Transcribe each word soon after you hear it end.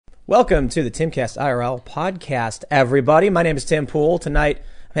Welcome to the Timcast IRL podcast, everybody. My name is Tim Pool. Tonight,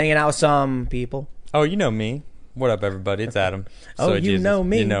 I'm hanging out with some people. Oh, you know me. What up, everybody? It's Adam. Oh, you Jesus. know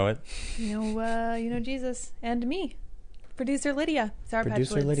me. You know it. You know Jesus and me. Producer Lydia. Sour Patch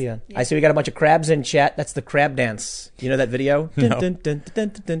Producer Lids. Lydia. Yeah. I see we got a bunch of crabs in chat. That's the crab dance. You know that video? No.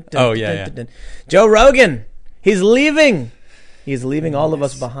 Oh, yeah. Joe Rogan. He's leaving. He's leaving all of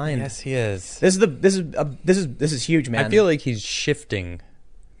us behind. Yes, he is. This is huge, man. I feel like he's shifting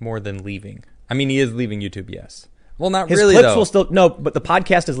more than leaving. I mean, he is leaving YouTube, yes. Well, not His really, clips though. will still but the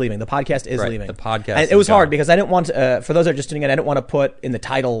podcast is leaving. The podcast is Right, leaving. the podcast And is it was hard gone. because I didn't want to. For those that are just tuning in, I didn't want to put in the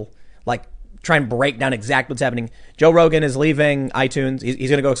title like try and break down exactly what's happening. Joe Rogan is leaving iTunes.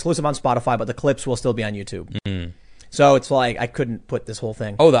 He's going to go exclusive on Spotify, but the clips will still be on YouTube. Mm. So it's like I couldn't put this whole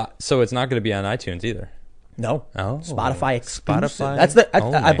thing. Oh, so it's not going to be on iTunes either. No. Oh. Spotify exclusive. Spotify That's I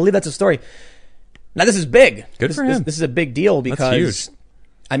only. believe that's a story. Now this is big. Good for him. This is a big deal because That's huge.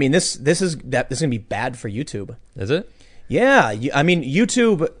 I mean this is going to be bad for YouTube. Is it? Yeah, I mean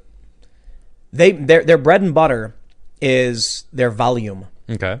YouTube. Their bread and butter is their volume.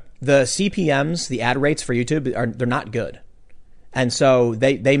 Okay. The CPMs, the ad rates for YouTube they're not good, and so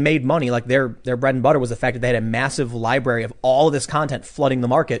they made money. Like their bread and butter was the fact that they had a massive library of all of this content flooding the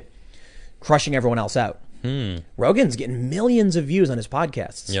market, crushing everyone else out. Rogan's getting millions of views on his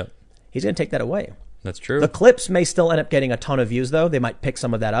podcasts. Yep. He's going to take that away. That's true. The clips may still end up getting a ton of views, though. They might pick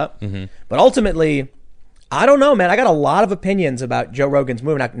some of that up. But ultimately, I don't know, man. I got a lot of opinions about Joe Rogan's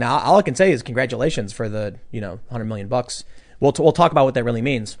move. Now, all I can say is congratulations for the, $100 million. We'll talk about what that really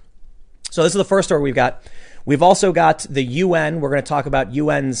means. So this is the first story we've got. We've also got the UN. We're going to talk about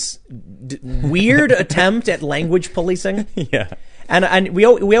UN's weird attempt at language policing. Yeah. And we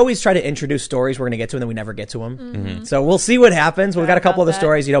always try to introduce stories we're going to get to, and then we never get to them. So we'll see what happens. We've got a couple other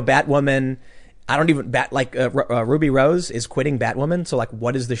stories. Batwoman. Ruby Rose is quitting Batwoman. So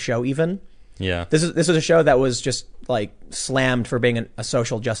what is the show even? Yeah. This is a show that was just slammed for being a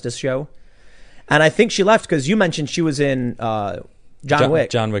social justice show, and I think she left because you mentioned she was in John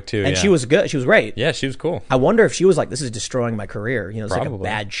Wick. John Wick 2, and yeah. she was good. She was great. Yeah, she was cool. I wonder if she was like, "This is destroying my career." It's like a Probably.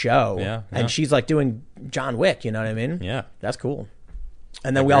 bad show. Yeah. And she's doing John Wick. You know what I mean? Yeah. That's cool.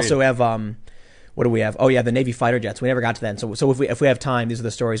 And then we Agreed. also have what do we have? Oh yeah, the Navy fighter jets. We never got to that. So if we have time, these are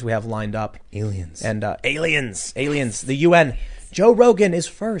the stories we have lined up. Aliens. And aliens, the UN. Joe Rogan is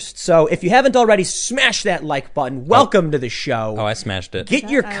first. So if you haven't already, smash that like button. Welcome to the show. Oh, I smashed it. Get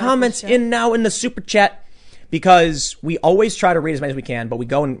your I like comments this show. in now in the super chat because we always try to read as many as we can, but we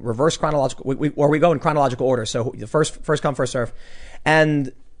go in reverse chronological, we go in chronological order. So the first come, first serve.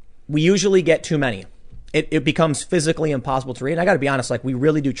 And we usually get too many. It becomes physically impossible to read. And I got to be honest, we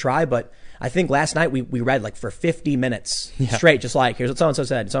really do try, but I think last night we read for 50 minutes straight, just here's what so-and-so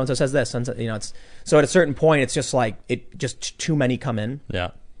said. So-and-so says this. So at a certain point, it's just too many come in. Yeah.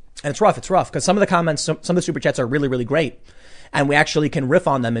 And it's rough because some of the comments, some of the super chats are really, really great. And we actually can riff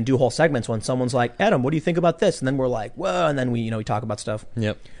on them and do whole segments when someone's like, Adam, what do you think about this? And then we're like, whoa. And then we talk about stuff.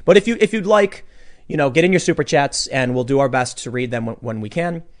 Yep. But if you'd like, get in your super chats and we'll do our best to read them when we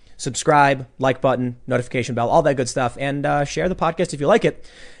can. Subscribe, like button, notification bell, all that good stuff. And share the podcast if you like it.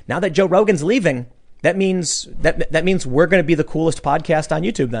 Now that Joe Rogan's leaving, that means we're going to be the coolest podcast on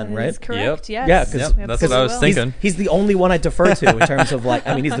YouTube then, right? That's correct, Yep. yes. Yeah, 'cause- Yep, that's what I was Absolutely. thinking. He's the only one I defer to in terms of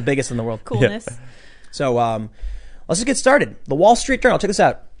he's the biggest in the world. Coolness. So let's just get started. The Wall Street Journal, check this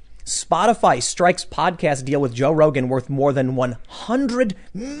out. Spotify strikes podcast deal with Joe Rogan worth more than $100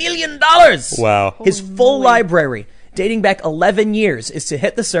 million. Wow. His full library, dating back 11 years, is to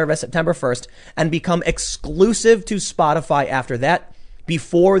hit the service September 1st and become exclusive to Spotify after that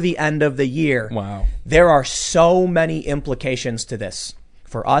before the end of the year. Wow. There are so many implications to this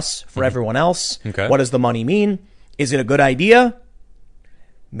for us, for everyone else. Okay. What does the money mean? Is it a good idea?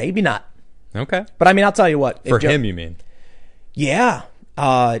 Maybe not. Okay. But I mean, I'll tell you what. For him, you mean? Yeah.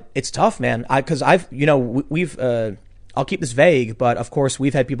 It's tough, man. Because we've, I'll keep this vague, but of course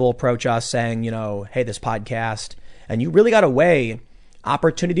we've had people approach us saying, hey, this podcast, and you really got to weigh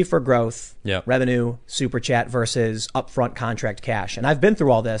opportunity for growth, Yep. revenue, super chat versus upfront contract cash. And I've been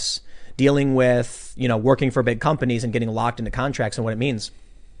through all this dealing with, working for big companies and getting locked into contracts and what it means.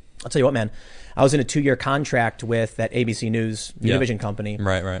 I'll tell you what, man, I was in a 2-year contract with that ABC News Univision company.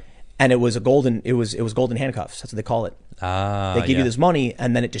 Right. And it was golden handcuffs. That's what they call it. They give you this money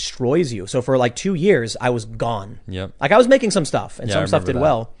and then it destroys you. So for 2 years, I was gone. Yep. I was making some stuff and Yeah, some I stuff remember did that.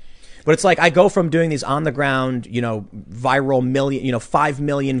 well. But it's I go from doing these on the ground, viral million, 5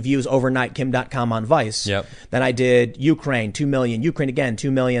 million views overnight, Kim.com on Vice. Yep. Then I did Ukraine, 2 million, Ukraine again, 2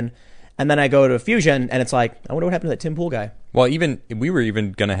 million. And then I go to Fusion and it's I wonder what happened to that Tim Pool guy. Well, even we were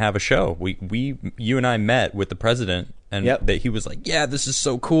even going to have a show. You and I met with the president, and Yep. that he was like, "Yeah, this is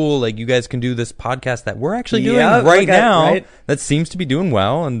so cool. Like, you guys can do this podcast that we're actually doing Yeah, right okay, now. right. That seems to be doing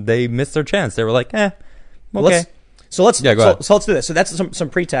well." And they missed their chance. They were like, "Okay." Let's do this. So that's some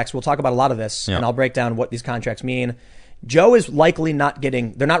pretext. We'll talk about a lot of this, Yeah. and I'll break down what these contracts mean. Joe is likely not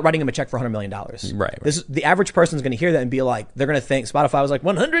getting. They're not writing him a check for $100 million. Right. This is, the average person is going to hear that and be like, they're going to think Spotify was like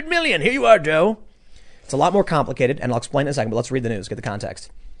 100 million. Here you are, Joe. It's a lot more complicated, and I'll explain in a second. But let's read the news. Get the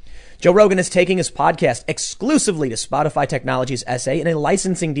context. Joe Rogan is taking his podcast exclusively to Spotify Technologies SA in a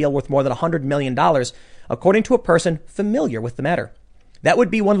licensing deal worth more than $100 million, according to a person familiar with the matter. That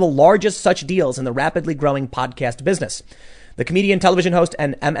would be one of the largest such deals in the rapidly growing podcast business. The comedian, television host,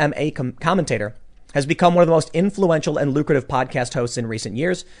 and MMA commentator has become one of the most influential and lucrative podcast hosts in recent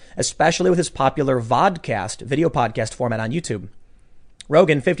years, especially with his popular vodcast video podcast format on YouTube.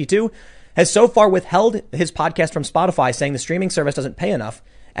 Rogan, 52, has so far withheld his podcast from Spotify, saying the streaming service doesn't pay enough,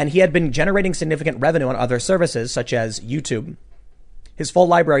 and he had been generating significant revenue on other services such as YouTube. His full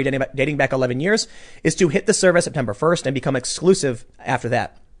library, dating back 11 years, is to hit the service September 1st and become exclusive after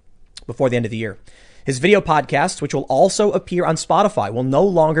that, before the end of the year. His video podcast, which will also appear on Spotify, will no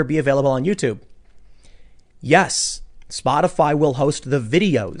longer be available on YouTube. Yes, Spotify will host the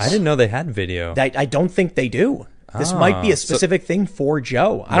videos. I didn't know they had video. I don't think they do. This might be a specific thing for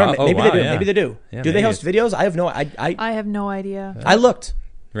Joe. I don't know. Maybe they do. Yeah. Maybe they do. Yeah, Do they host videos? I have no. I have no idea. I looked.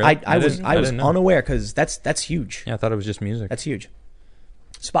 Really? I was didn't know. unaware because that's huge. Yeah, I thought it was just music. That's huge.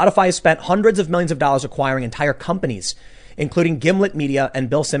 Spotify has spent hundreds of millions of dollars acquiring entire companies, including Gimlet Media and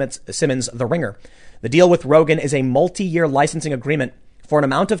Bill Simmons' The Ringer. The deal with Rogan is a multi-year licensing agreement for an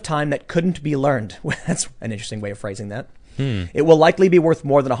amount of time that couldn't be learned. That's an interesting way of phrasing that. It will likely be worth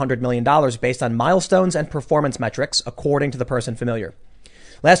more than $100 million based on milestones and performance metrics, according to the person familiar.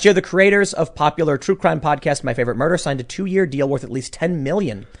 Last year, the creators of popular true crime podcast My Favorite Murder signed a 2-year deal worth at least $10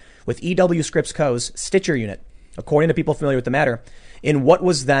 million with EW Scripps Co.'s Stitcher unit, according to people familiar with the matter, in what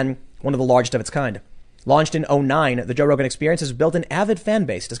was then one of the largest of its kind. Launched in 2009, the Joe Rogan Experience has built an avid fan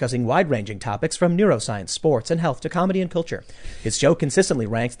base discussing wide-ranging topics from neuroscience, sports, and health to comedy and culture. His show consistently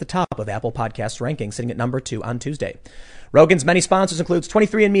ranks at the top of Apple Podcasts rankings, sitting at number 2 on Tuesday. Rogan's many sponsors includes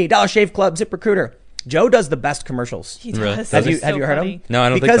 23andMe, Dollar Shave Club, ZipRecruiter. Joe does the best commercials. He Really? does. Have It's Have you so heard funny. him? No, I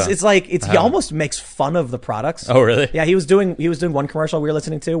don't because think so. it's like he almost makes fun of the products. Oh, really? Yeah, he was doing one commercial we were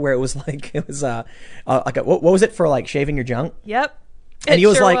listening to where it was like what was it for, like shaving your junk? Yep. And It he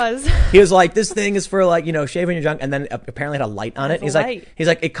was sure like, was. he was like, this thing is for like, shaving your junk, and then apparently had a light on it. Has a light. He's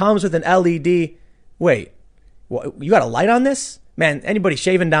like, it comes with an LED. Wait, what, you got a light on this? Man, anybody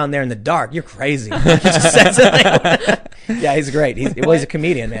shaving down there in the dark, you're crazy. He just says it. Yeah, he's great. He's a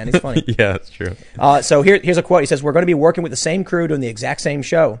comedian, man. He's funny. Yeah, that's true. So here's a quote. He says, "We're going to be working with the same crew doing the exact same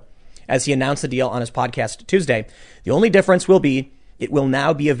show," as he announced the deal on his podcast Tuesday. The only difference will be it will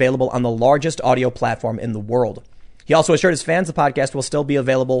now be available on the largest audio platform in the world. He also assured his fans the podcast will still be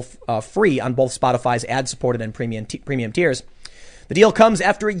available free on both Spotify's ad-supported and premium tiers. The deal comes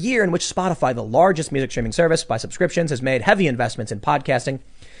after a year in which Spotify, the largest music streaming service by subscriptions, has made heavy investments in podcasting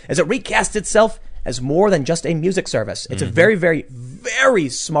as it recasts itself as more than just a music service. It's a very, very, very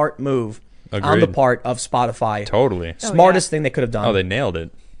smart move on the Agreed. part of Spotify. Totally. Smartest thing they could have done. Oh, they nailed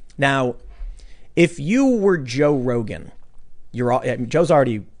it. Now, if you were Joe Rogan, Joe's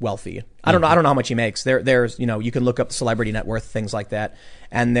already wealthy. I don't know how much he makes. There's you can look up celebrity net worth, things like that,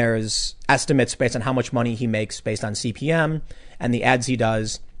 and there's estimates based on how much money he makes based on CPM and the ads he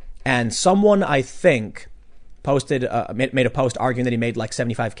does. And someone, I think, made a post arguing that he made like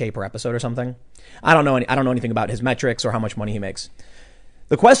 $75K per episode or something. I don't know anything about his metrics or how much money he makes.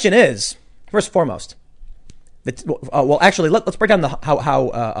 The question is, first and foremost, actually, let's break down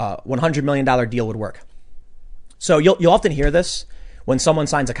how $100 million deal would work. So you'll often hear this when someone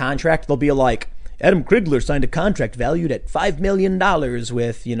signs a contract. They'll be like, Adam Krigler signed a contract valued at $5 million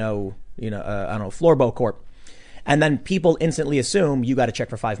with I don't know, Florbo Corp, and then people instantly assume you got a check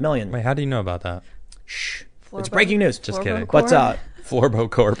for $5 million. Wait, how do you know about that? Shh, it's breaking news. Just kidding. But Florbo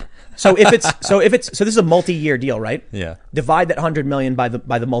Corp. so this is a multi-year deal, right? Yeah. Divide that $100 million by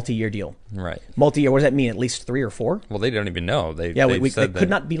the multi-year deal. Right. Multi-year. What does that mean? At least 3 or 4? Well, they don't even know. They They could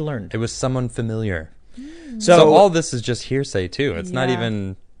not be learned. It was someone familiar. So all this is just hearsay too. It's not Yeah.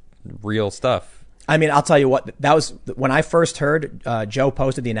 even real stuff. I mean, I'll tell you what, that was when I first heard Joe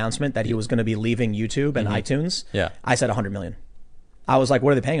posted the announcement that he was going to be leaving YouTube and iTunes. Yeah. I said 100 million. I was like,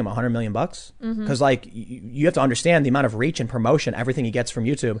 what are they paying him? 100 million bucks? Because like you have to understand the amount of reach and promotion, everything he gets from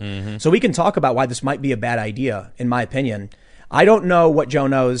YouTube. So we can talk about why this might be a bad idea, in my opinion. I don't know what Joe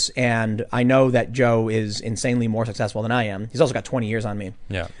knows, and I know that Joe is insanely more successful than I am. He's also got 20 years on me.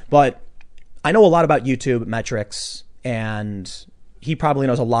 Yeah. But I know a lot about YouTube metrics and he probably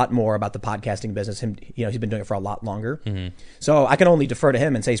knows a lot more about the podcasting business. He's been doing it for a lot longer. So I can only defer to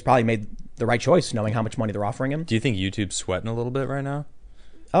him and say he's probably made the right choice, knowing how much money they're offering him. Do you think YouTube's sweating a little bit right now?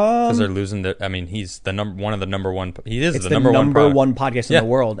 Because they're losing their. I mean, he's the one of the number one. He is It's the the number one podcast in the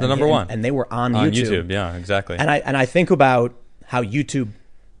world. the number one. and they were on on YouTube. YouTube. Yeah, exactly. And I think about how YouTube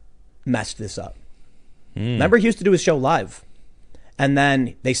messed this up. Remember, he used to do his show live, and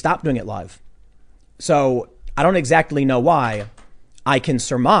then they stopped doing it live. So I don't exactly know why. I can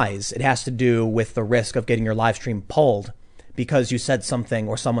surmise it has to do with the risk of getting your live stream pulled because you said something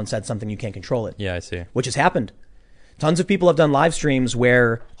or someone said something, you can't control it. Yeah, I see. Which has happened. Tons of people have done live streams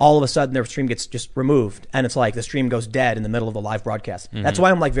where all of a sudden their stream gets just removed and it's like the stream goes dead in the middle of the live broadcast. That's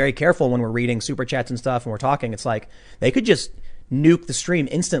why I'm like very careful when we're reading super chats and stuff and we're talking. It's like they could just nuke the stream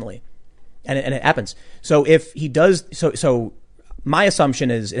instantly. And it happens. So if he does, so my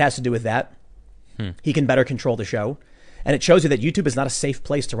assumption is it has to do with that. He can better control the show. And it shows you that YouTube is not a safe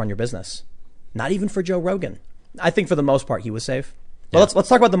place to run your business. Not even for Joe Rogan. I think for the most part he was safe. But let's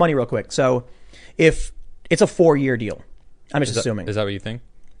talk about the money real quick. So if it's a 4-year deal, I'm just assuming. Is that what you think?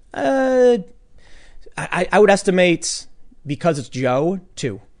 I would estimate, because it's Joe,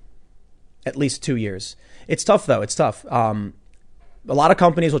 2. At least 2 years. It's tough though. It's tough. A lot of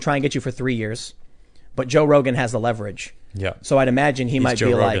companies will try and get you for 3 years, but Joe Rogan has the leverage. Yeah. So I'd imagine he might Joe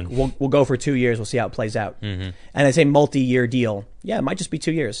be Rogan. like, we'll go for 2 years. We'll see how it plays out. And it's a multi-year deal. Yeah, it might just be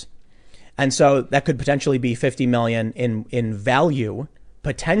 2 years. And so that could potentially be $50 million in value,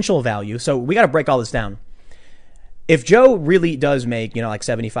 potential value. So we got to break all this down. If Joe really does make, like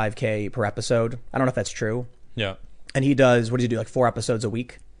 $75K per episode, I don't know if that's true. Yeah. And he does, what does he do? Like 4 episodes a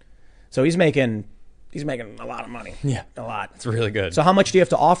week. So he's making a lot of money. Yeah. A lot. It's really good. So how much do you have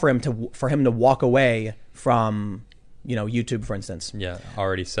to offer him for him to walk away from, YouTube, for instance? Yeah,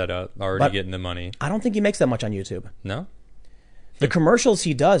 already set up, already But getting the money. I don't think he makes that much on YouTube. No? The commercials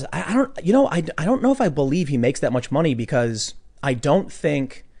he does, I don't know if I believe he makes that much money because I don't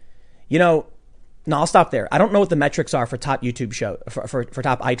think, no, I'll stop there. I don't know what the metrics are for top YouTube show, for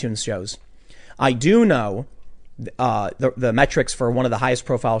top iTunes shows. I do know the metrics for one of the highest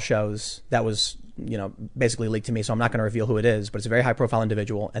profile shows that was, basically leaked to me. So I'm not going to reveal who it is, but it's a very high profile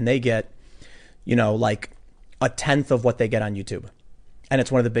individual and they get, like a tenth of what they get on YouTube. And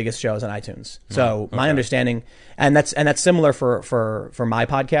it's one of the biggest shows on iTunes. So my understanding, and that's similar for my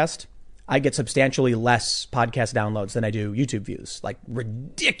podcast. I get substantially less podcast downloads than I do YouTube views, like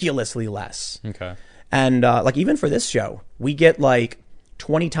ridiculously less. Okay. And like even for this show, we get like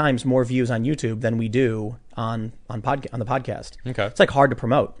 20 times more views on YouTube than we do on the podcast. Okay. It's like hard to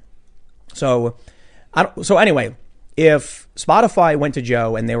promote. So anyway, if Spotify went to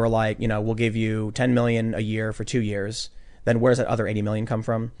Joe and they were like, we'll give you 10 million a year for 2 years, then where's that other 80 million come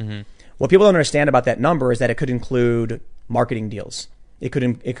from? What people don't understand about that number is that it could include marketing deals. It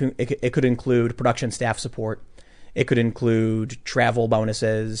could include production staff support. It could include travel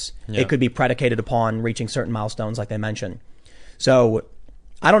bonuses. Yeah. It could be predicated upon reaching certain milestones like they mentioned. So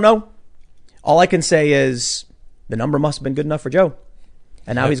I don't know. All I can say is the number must have been good enough for Joe.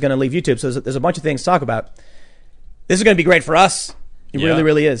 And now he's going to leave YouTube. So there's a bunch of things to talk about. This is going to be great for us. It really,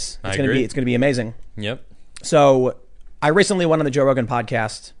 really is. It's going to be amazing. Yep. So I recently went on the Joe Rogan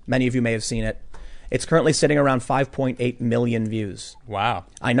podcast. Many of you may have seen it. It's currently sitting around 5.8 million views. Wow.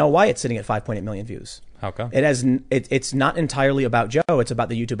 I know why it's sitting at 5.8 million views. How come? It's not entirely about Joe. It's about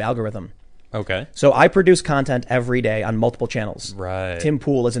the YouTube algorithm. Okay. So I produce content every day on multiple channels. Right. Tim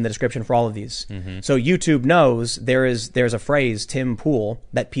Pool is in the description for all of these. So YouTube knows there's a phrase, Tim Pool,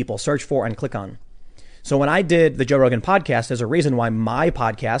 that people search for and click on. So when I did the Joe Rogan podcast, there's a reason why my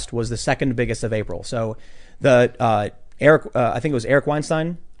podcast was the second biggest of April. So the I think it was Eric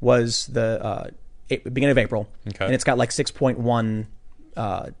Weinstein was the beginning of April. Okay. And it's got like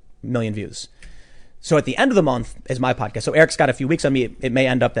 6.1 million views. So at the end of the month is my podcast. So Eric's got a few weeks on me. It may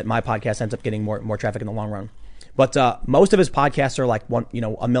end up that my podcast ends up getting more traffic in the long run. But most of his podcasts are like 1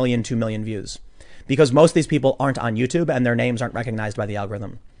 million, 2 million views. Because most of these people aren't on YouTube and their names aren't recognized by the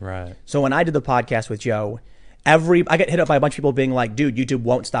algorithm. Right. So when I did the podcast with Joe, I get hit up by a bunch of people being like, dude, YouTube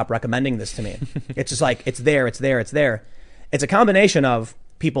won't stop recommending this to me. It's just like, it's there. It's a combination of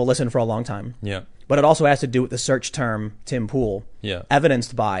people listen for a long time. Yeah. But it also has to do with the search term Tim Pool. Yeah.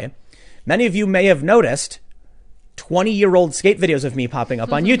 Evidenced by, many of you may have noticed 20-year-old skate videos of me popping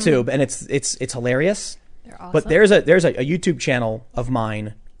up on YouTube, and it's hilarious. They're awesome. But there's a YouTube channel of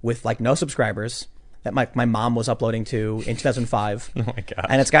mine with like no subscribers that my mom was uploading to in 2005. Oh my God.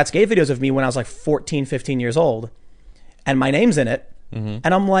 And it's got skate videos of me when I was like 14, 15 years old. And my name's in it. And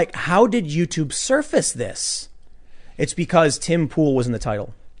I'm like, how did YouTube surface this? It's because Tim Pool was in the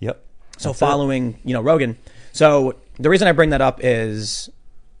title. Yep. So following, Rogan. So The reason I bring that up is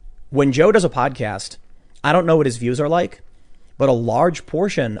when Joe does a podcast, I don't know what his views are like, but a large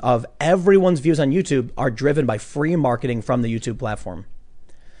portion of everyone's views on YouTube are driven by free marketing from the YouTube platform.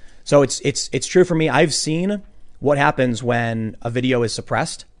 So it's true for me. I've seen what happens when a video is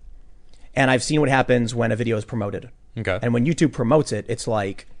suppressed, and I've seen what happens when a video is promoted. Okay. And when YouTube promotes it, it's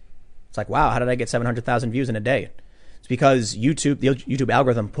like, wow, how did I get 700,000 views in a day? It's because the YouTube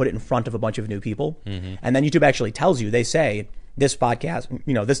algorithm put it in front of a bunch of new people. Mm-hmm. And then YouTube actually tells you, they say, this podcast,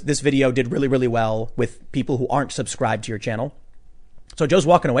 this video did really, really well with people who aren't subscribed to your channel. So Joe's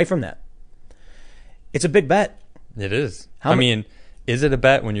walking away from that. It's a big bet. It is. I mean, is it a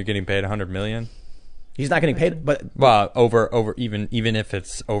bet when you're getting paid $100 million? He's not getting paid, but over even if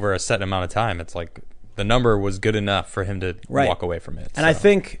it's over a set amount of time, it's like the number was good enough for him to walk away from it. And so I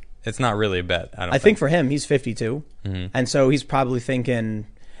think it's not really a bet. I think for him, he's 52, and so he's probably thinking,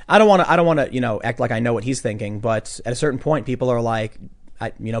 I don't want to act like I know what he's thinking, but at a certain point, people are like,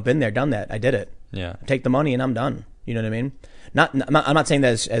 been there, done that, I did it. Yeah, take the money and I'm done. You know what I mean? I'm not saying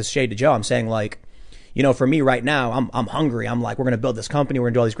that as shade to Joe. I'm saying like, for me right now, I'm hungry. I'm like, we're going to build this company. We're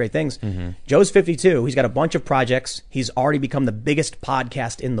going to do all these great things. Mm-hmm. Joe's 52. He's got a bunch of projects. He's already become the biggest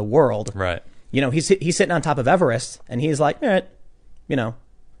podcast in the world. Right. He's sitting on top of Everest, and he's like, all right,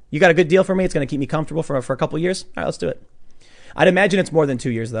 you got a good deal for me. It's going to keep me comfortable for a couple of years. All right, let's do it. I'd imagine it's more than 2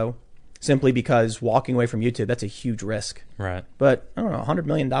 years, though, simply because walking away from YouTube, that's a huge risk. Right. But I don't know, $100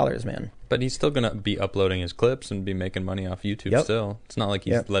 million, man. But he's still going to be uploading his clips and be making money off YouTube still. It's not like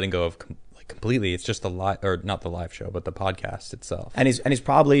he's letting go of completely. It's just not the live show, but the podcast itself. And he's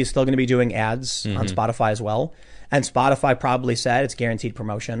probably still going to be doing ads on Spotify as well. And Spotify probably said it's guaranteed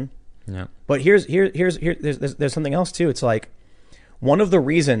promotion. Yeah. But there's something else too. It's like one of the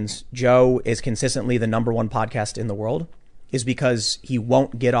reasons Joe is consistently the #1 podcast in the world is because he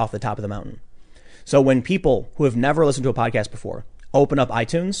won't get off the top of the mountain. So when people who have never listened to a podcast before open up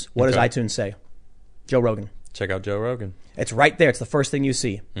iTunes, what does iTunes say? Joe Rogan. Check out Joe Rogan. It's right there. It's the first thing you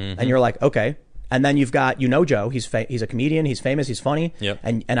see. Mm-hmm. And you're like, okay. And then you've got, Joe. He's a comedian. He's famous. He's funny. Yep.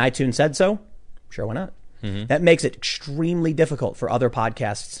 And iTunes said so. Sure, why not? Mm-hmm. That makes it extremely difficult for other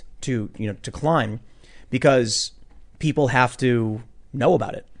podcasts to climb because people have to know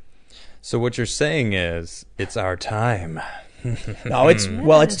about it. So what you're saying is it's our time. No,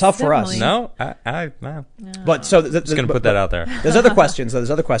 it's tough for us. No, no. But so just gonna put that out there. There's other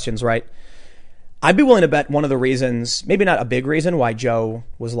questions, right? I'd be willing to bet one of the reasons, maybe not a big reason, why Joe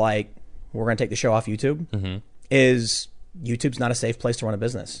was like, we're going to take the show off YouTube, is YouTube's not a safe place to run a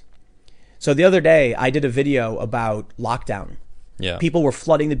business. So the other day, I did a video about lockdown. Yeah. People were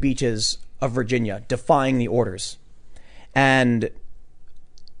flooding the beaches of Virginia, defying the orders. And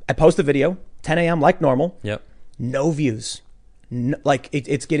I post the video, 10 a.m. like normal. Yep. No views. No,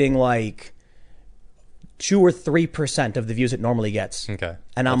 it's getting like 2 or 3% of the views it normally gets. Okay.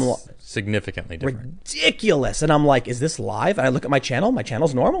 And I'm significantly different. Ridiculous. And I'm like, is this live? And I look at my channel. My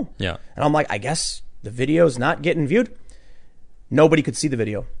channel's normal. Yeah. And I'm like, I guess the video's not getting viewed. Nobody could see the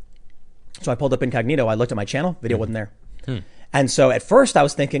video. So I pulled up incognito. I looked at my channel. Video wasn't there. And so at first I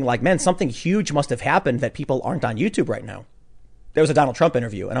was thinking like, man, something huge must have happened that people aren't on YouTube right now. There was a Donald Trump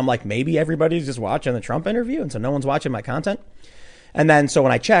interview. And I'm like, maybe everybody's just watching the Trump interview. And so no one's watching my content. And then so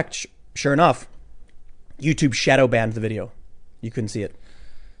when I checked, sure enough, YouTube shadow banned the video. You couldn't see it.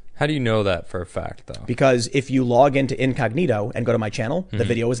 How do you know that for a fact, though? Because if you log into incognito and go to my channel, the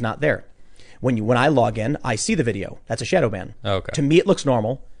video is not there. When I log in, I see the video. That's a shadow ban. Okay. To me, it looks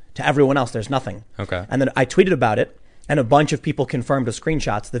normal. To everyone else, there's nothing. Okay. And then I tweeted about it, and a bunch of people confirmed with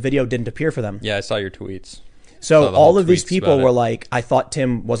screenshots the video didn't appear for them. Yeah, I saw your tweets. So all of these people were like, I thought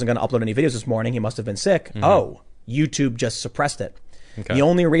Tim wasn't going to upload any videos this morning. He must have been sick. Oh, YouTube just suppressed it. Okay. The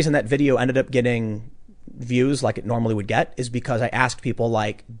only reason that video ended up getting views like it normally would get is because I asked people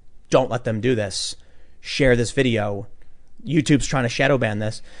like, don't let them do this. Share this video. YouTube's trying to shadow ban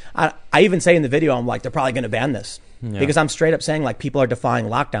this. I even say in the video, I'm like, they're probably going to ban this. Yeah. Because I'm straight up saying like people are defying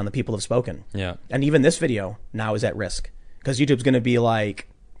lockdown. The people have spoken. Yeah. And even this video now is at risk because YouTube's going to be like,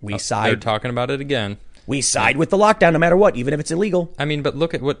 we side. They're talking about it again. We side with the lockdown no matter what, even if it's illegal. I mean, but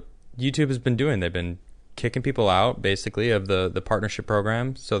look at what YouTube has been doing. They've been kicking people out, basically, of the partnership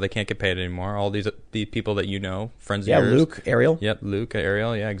program, so they can't get paid anymore. All the people that you know, friends of yours. Yeah, Luke, Ariel. Yep, Luke,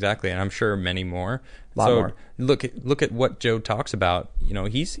 Ariel, yeah, exactly. And I'm sure many more. A lot more. Look at what Joe talks about. You know,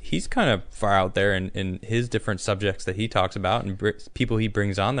 he's kind of far out there in his different subjects that he talks about and people he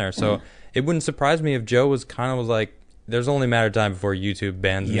brings on there. So it wouldn't surprise me if Joe was like, there's only a matter of time before YouTube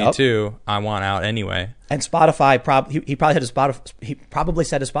bans me too. I want out anyway. And Spotify, he probably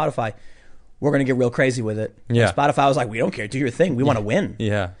said to Spotify, we're going to get real crazy with it. Yeah. And Spotify was like, we don't care. Do your thing. We want to win.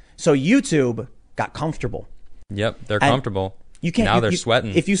 Yeah. So YouTube got comfortable. Yep, they're And comfortable. You can't. Now you- they're you-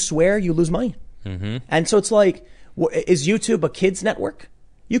 sweating. If you swear, you lose money. And so it's like, is YouTube a kids network?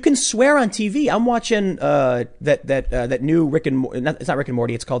 You can swear on TV. I'm watching that new Rick and it's not Rick and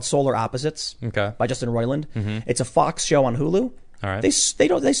Morty. It's called Solar Opposites. Okay. By Justin Roiland. It's a Fox show on Hulu. All right. They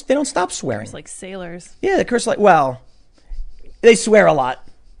don't stop swearing. It's like sailors. Yeah, they curse like, well, they swear a lot.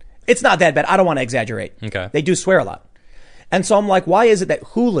 It's not that bad. I don't want to exaggerate. Okay. They do swear a lot. And so I'm like, why is it that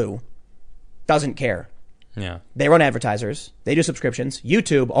Hulu doesn't care? Yeah. They run advertisers. They do subscriptions.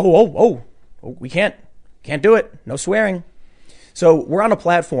 YouTube, oh, we can't do it. No swearing. So we're on a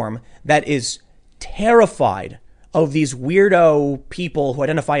platform that is terrified of these weirdo people who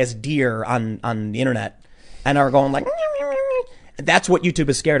identify as deer on the internet and are going like, that's what YouTube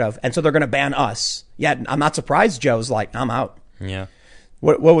is scared of. And so they're going to ban us. Yeah, I'm not surprised Joe's like, I'm out. Yeah.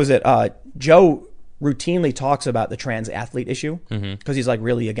 What was it? Joe routinely talks about the trans athlete issue because he's like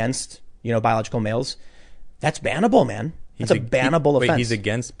really against, biological males. That's bannable, man. That's a bannable offense. Wait, he's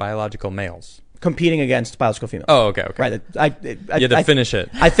against biological males. Competing against biological females. Oh, okay. Right. You had to finish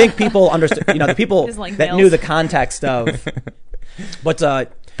it. I think people understood, the people Just like that males. knew the context of, but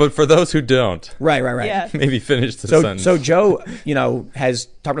But for those who don't, right. Yeah. maybe finish the So, sentence. so Joe, has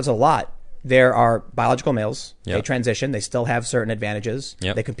talked about this a lot. There are biological males. They Yep. transition. They still have certain advantages.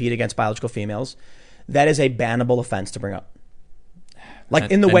 Yep. They compete against biological females. That is a bannable offense to bring up. Like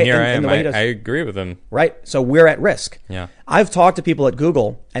in the And way, here in the way he does. I agree with him. Right? So we're at risk. Yeah. I've talked to people at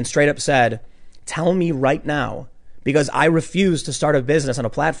Google and straight up said, tell me right now, because I refuse to start a business on a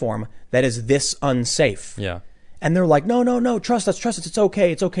platform that is this unsafe. Yeah. And they're like, no, trust us. It's okay.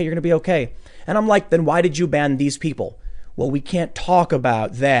 You're going to be okay. And I'm like, then why did you ban these people? Well, we can't talk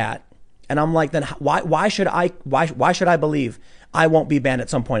about that. And I'm like, then why should I believe I won't be banned at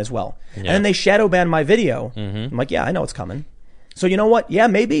some point as well? Yeah. And then they shadow ban my video. I'm like, yeah, I know it's coming. So you know what? Yeah,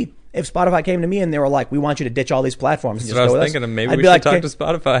 maybe if Spotify came to me and they were like, we want you to ditch all these platforms. And That's just what go I with was thinking. us, Maybe I'd we be should like, talk okay, to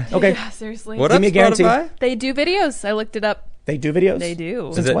Spotify. Okay. Yeah, seriously. What Give up, me a guarantee. Spotify? They do videos. I looked it up. They do videos? They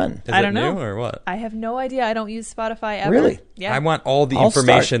do. Since Is it- when? Is I it don't know. new or what? I have no idea. I don't use Spotify ever. Really? Yeah. I want all the I'll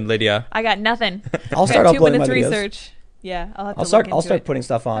information, Lydia. I got nothing. I'll I start got 2 uploading minutes my videos. research. Yeah, I'll have to I'll start look into it. putting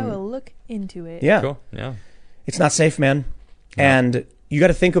stuff I on. will look into it. Yeah. Cool. Yeah. It's not safe, man. And you got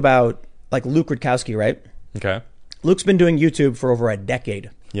to think about like Luke Rutkowski, right? Okay. Luke's been doing YouTube for over a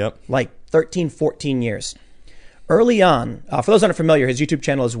decade, Yep. like 13, 14 years. Early on, for those that aren't familiar, his YouTube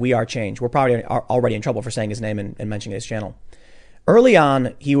channel is We Are Change. We're probably already in trouble for saying his name and mentioning his channel. Early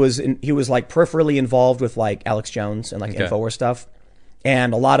on, he was like peripherally involved with like Alex Jones and like Okay. InfoWars stuff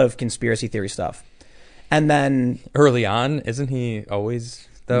and a lot of conspiracy theory stuff. And then Early on, isn't he always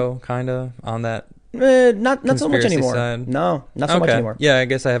though kind of on that? not so much Conspiracy anymore. side? No, not so much anymore. Yeah, I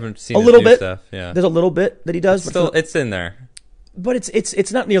guess I haven't seen A his little new bit. stuff. Yeah. There's a little bit that he does, but Still, it's in there. but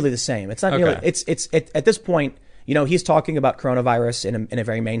it's not nearly the same. It's not nearly. Okay. It's at this point, he's talking about coronavirus in a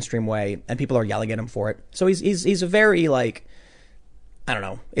very mainstream way, and people are yelling at him for it. So he's a very like, I don't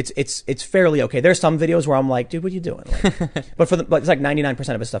know. It's fairly okay. There's some videos where I'm like, dude, what are you doing? Like, but it's like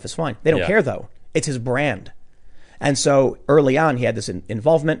 99% of his stuff is fine. They don't Yeah. care though. It's his brand. And so early on, he had this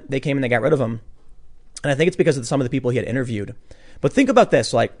involvement. They came and they got rid of him. And I think it's because of some of the people he had interviewed. But think about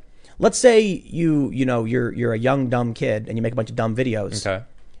this, like, let's say you're a young, dumb kid and you make a bunch of dumb videos. Okay.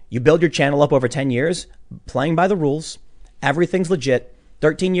 You build your channel up over 10 years, playing by the rules. Everything's legit.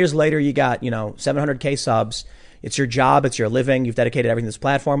 13 years later, you got, 700K subs. It's your job. It's your living. You've dedicated everything to this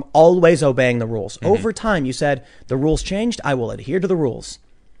platform, always obeying the rules. Over time, you said, the rules changed. I will adhere to the rules.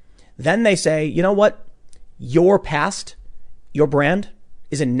 Then they say, you know what? Your past, your brand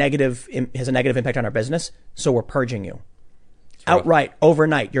has a negative impact on our business. So we're purging you. Outright,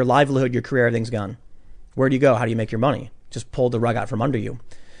 overnight, your livelihood, your career, everything's gone. Where do you go? How do you make your money? Just pull the rug out from under you.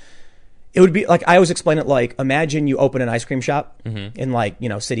 It would be like, I always explain it like, imagine you open an ice cream shop in like,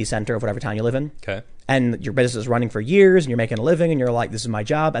 city center of whatever town you live in. Okay. And your business is running for years and you're making a living and you're like, this is my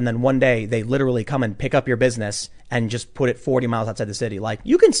job. And then one day they literally come and pick up your business and just put it 40 miles outside the city. Like,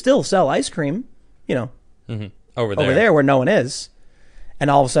 you can still sell ice cream, Over there. over there where no one is. And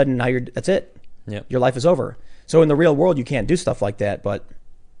all of a sudden now that's it. Yep. Your life is over. So in the real world, you can't do stuff like that. But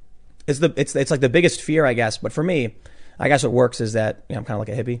it's like the biggest fear, I guess. But for me, I guess what works is that I'm kind of like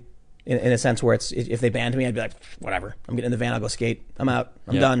a hippie in a sense where it's, if they banned me, I'd be like, whatever. I'm getting in the van. I'll go skate. I'm out.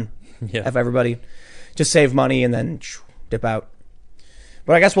 I'm done. Yeah. F everybody. Just save money and then dip out.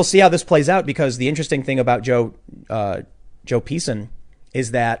 But I guess we'll see how this plays out, because the interesting thing about Joe Peason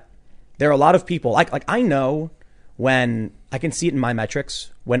is that there are a lot of people like I know when I can see it in my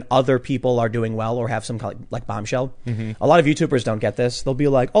metrics when other people are doing well or have some kind of like bombshell. A lot of YouTubers don't get this. They'll be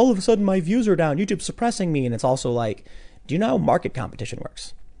like, all of a sudden my views are down. YouTube's suppressing me. And it's also like, do you know how market competition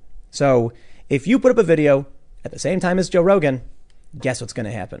works? So if you put up a video At the same time as Joe Rogan, guess what's going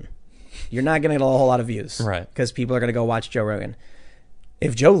to happen? You're not going to get a whole lot of views. Right. Because people are going to go watch Joe Rogan.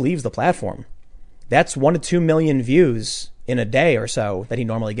 If Joe leaves the platform, that's 1 to 2 million views in a day or so that he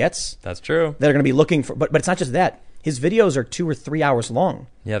normally gets. That's true. They're going to be looking for, but it's not just that. His videos are 2 or 3 hours long.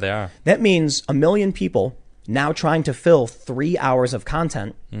 Yeah, they are. That means 1 million people now trying to fill 3 hours of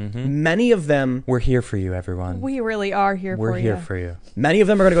content. Many of them, We're here for you, everyone. We really are here We're for here you. for you. many of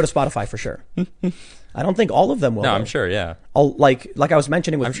them are going to go to Spotify for sure. I don't think all of them will. No, though. I'm sure. Yeah, Like I was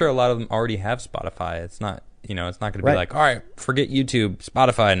mentioning with, I'm sure a lot of them already have Spotify. It's not, it's not going to be Right. like, all right, forget YouTube,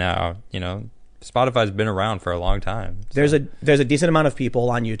 Spotify now. Spotify's been around for a long time. there's a decent amount of people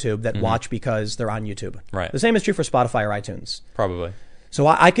on YouTube that watch because they're on YouTube. Right. The same is true for Spotify or iTunes. Probably. So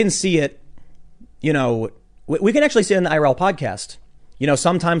I can see it, we can actually see it in the IRL podcast.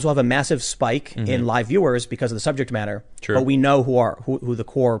 Sometimes we'll have a massive spike in live viewers because of the subject matter. True. But we know who the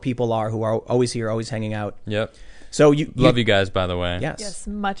core people are who are always here, always hanging out. Yep. So you Love you guys, by the way. Yes. Yes,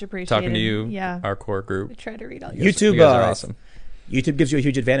 much appreciated. Talking to you, Yeah. our core We group. try to read all your YouTube, You guys are awesome. YouTube gives you a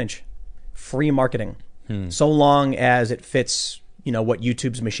huge advantage. Free marketing. So long as it fits, what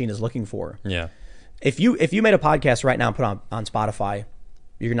YouTube's machine is looking for. Yeah. If you made a podcast right now and put on Spotify,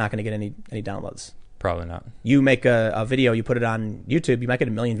 you're not going to get any downloads. Probably not. You make a video, you put it on YouTube, you might get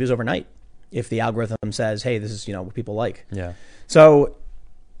 1 million views overnight if the algorithm says, hey, this is what people like. Yeah. So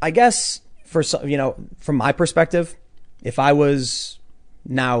I guess from my perspective, if I was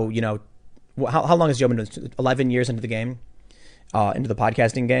now, how long has Joe been doing? 11 years into the game, into the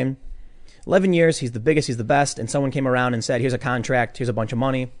podcasting game. 11 years, he's the biggest, he's the best, and someone came around and said, here's a contract, here's a bunch of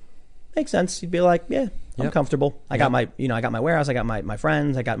money. Makes sense. You'd be like, yeah, I'm Yep. comfortable. I got my warehouse, I got my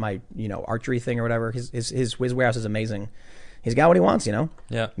friends, I got my, archery thing or whatever. His warehouse is amazing. He's got what he wants,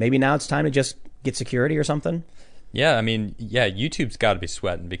 Yeah. Maybe now it's time to just get security or something. Yeah, I mean, YouTube's got to be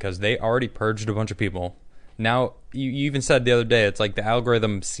sweating because they already purged a bunch of people. Now, you even said the other day, it's like the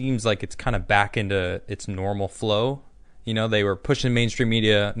algorithm seems like it's kind of back into its normal flow. They were pushing mainstream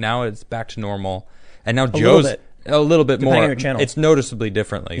media. Now it's back to normal. And now Joe's a little bit Depending more. on your channel. It's noticeably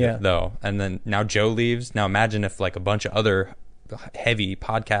differently, Yeah. though. And then now Joe leaves. Now imagine if like a bunch of other heavy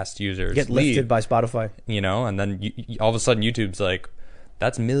podcast users Get leave, lifted by Spotify. and then all of a sudden YouTube's like,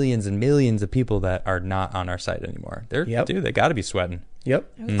 that's millions and millions of people that are not on our site anymore. Yep. Dude, they got to be sweating. Yep.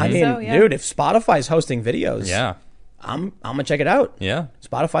 would I say mean, so, yeah. dude, if Spotify's hosting videos, Yeah. I'm gonna check it out. Yeah.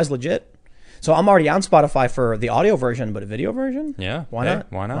 Spotify's legit. So I'm already on Spotify for the audio version, but a video version? Yeah. Why Hey,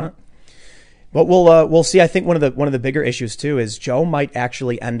 not? Why not? But we'll see. I think one of the bigger issues too is Joe might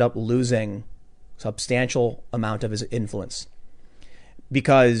actually end up losing substantial amount of his influence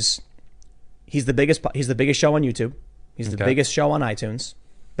because he's the biggest show on YouTube. He's the Okay. biggest show on iTunes,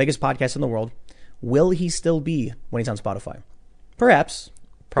 biggest podcast in the world. Will he still be when he's on Spotify? Perhaps.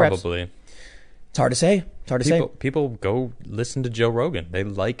 Probably. It's hard to say. It's hard to say. People go listen to Joe Rogan. They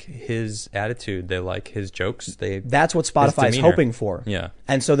like his attitude. They like his jokes. That's what Spotify is demeanor. hoping for. Yeah.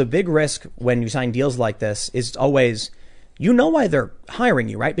 And so the big risk when you sign deals like this is always, why they're hiring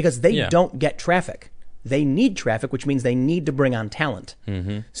you, right? Because they Yeah. don't get traffic. They need traffic, which means they need to bring on talent.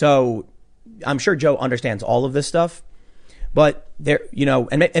 So I'm sure Joe understands all of this stuff, but there,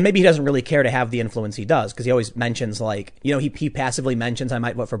 and maybe he doesn't really care to have the influence he does because he always mentions like, he passively mentions I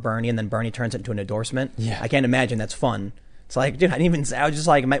might vote for Bernie and then Bernie turns it into an endorsement. Yeah. I can't imagine that's fun. It's like, dude, I didn't even say, I was just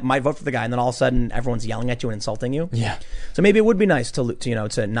like, might vote for the guy. And then all of a sudden everyone's yelling at you and insulting you. Yeah. So maybe it would be nice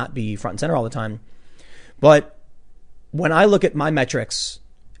to not be front and center all the time. But when I look at my metrics,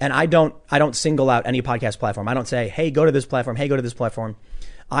 and I don't single out any podcast platform. I don't say, hey, go to this platform. Hey, go to this platform.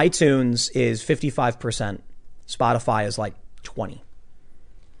 iTunes is 55%. Spotify is like 20.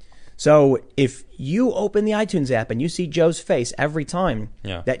 So if you open the iTunes app and you see Joe's face every time,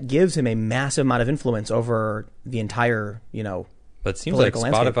 Yeah. that gives him a massive amount of influence over the entire, But it seems like political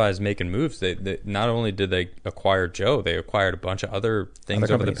landscape. Spotify is making moves. They not only did they acquire Joe, they acquired a bunch of other things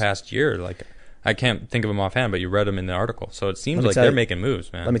Other over the companies. past year. Like, I can't think of them offhand, but you read them in the article. So it seems Let me like tell they're you- making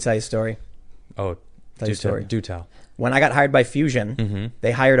moves, man. let me tell you a story. Oh, Tell you a story. Do tell. When I got hired by Fusion,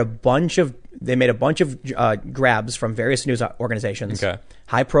 they made a bunch of grabs from various news organizations, Okay.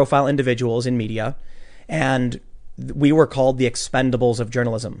 high profile individuals in media, and we were called the Expendables of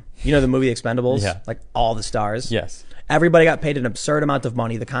journalism. You know the movie The Expendables? Yeah. Like all the stars. Yes. Everybody got paid an absurd amount of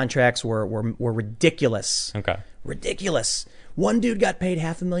money. The contracts were ridiculous. Okay. Ridiculous. One dude got paid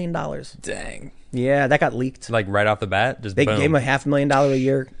 $500,000. Dang. Yeah, that got leaked. Like right off the bat, just They boom. gave him a $500,000 a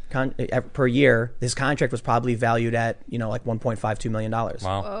year per year. His contract was probably valued at like $1.52 million. Wow.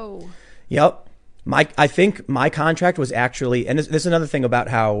 Oh. Yep. I think my contract was actually, and this is another thing about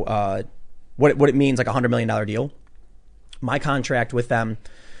how what it means, like $100 million deal. My contract with them,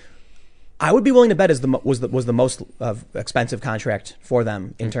 I would be willing to bet was the most expensive contract for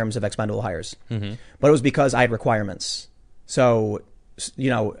them in terms of expendable hires. Mm-hmm. But it was because I had requirements. So,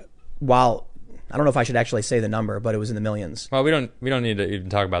 while I don't know if I should actually say the number, but it was in the millions. Well, we don't need to even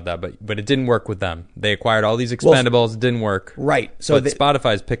talk about that, but it didn't work with them. They acquired all these expendables, it didn't work. Right. So but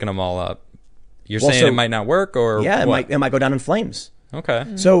Spotify's picking them all up. You're Well, saying so- it might not work, or yeah, what? it might go down in flames. Okay.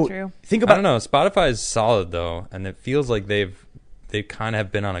 So True. think I about don't know. Spotify's solid though, and it feels like they kind of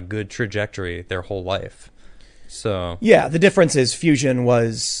have been on a good trajectory their whole life. So Yeah, the difference is Fusion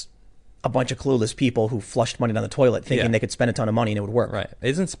was a bunch of clueless people who flushed money down the toilet thinking Yeah. they could spend a ton of money and it would work. right,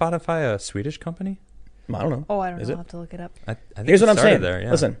 isn't Spotify a Swedish company? I don't know. Oh, I don't Is know. it? I'll have to look it up. I think Here's it what I'm started saying. There,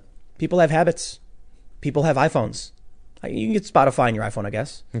 yeah. Listen, people have habits. People have iPhones. You can get Spotify on your iPhone, I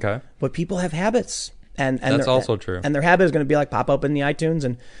guess. Okay. But people have habits. And That's their- also true. And their habit is going to be like pop up in the iTunes.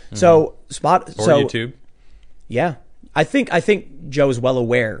 And so Or so YouTube. Yeah. I think Joe's well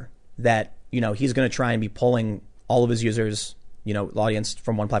aware that, he's going to try and be pulling all of his users, the audience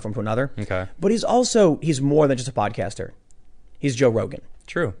from one platform to another. Okay. But he's more than just a podcaster. He's Joe Rogan.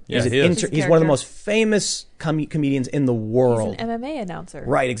 True. Yeah, He's, he is. he's one of the character. most famous comedians in the He's world. an MMA announcer.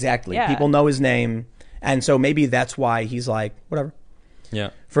 Right, exactly. Yeah. People know his name. And so maybe that's why he's like, whatever. Yeah.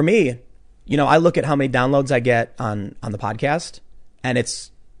 For me, I look at how many downloads I get on the podcast, and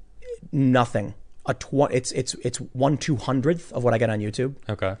it's nothing. It's 1/200th of what I get on YouTube.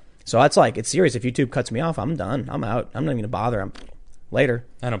 Okay. So that's like, it's serious. If YouTube cuts me off, I'm done. I'm out. I'm not even gonna bother. Later.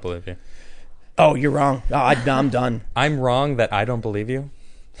 I don't believe you. Oh, you're wrong. Oh, I'm done. I'm wrong that I don't believe you.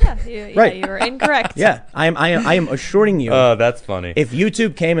 Yeah, Right. you were incorrect. Yeah, I am assuring you. Oh, that's funny. If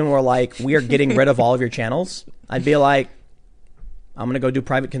YouTube came and were like, we are getting rid of all of your channels, I'd be like, I'm gonna go do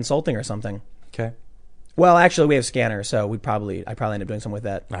private consulting or something. Okay. Well, actually, we have Scanner, so I probably end up doing something with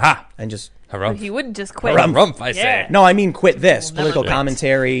that Aha. and just. But Harumph. he wouldn't just quit. Harumph, I say. Yeah. No, I mean quit this We'll political never quit.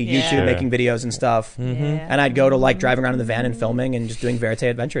 commentary, Yeah. YouTube Sure. making videos and stuff, Yeah. and I'd go to like driving around in the van and filming and just doing verite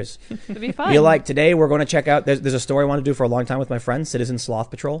adventures. It'd be fun. Be like, today we're going to check out. There's a story I want to do for a long time with my friends, Citizen Sloth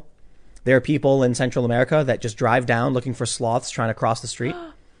Patrol. There are people in Central America that just drive down looking for sloths trying to cross the street,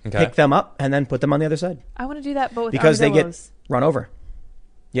 Okay. pick them up, and then put them on the other side I want to do that, but with because they get armadillos. run over.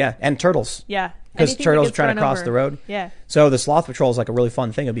 Yeah, and turtles. Yeah. Because Anything that turtles gets trying to run cross over. the road. Yeah. So the sloth patrol is like a really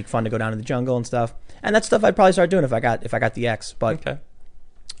fun thing. It'd be fun to go down in the jungle and stuff. And that's stuff I'd probably start doing if I got the X. But Okay.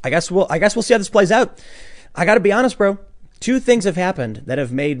 I guess we'll see how this plays out. I got to be honest, bro. Two things have happened that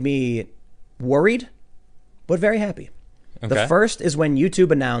have made me worried, but very happy. The Okay. first is when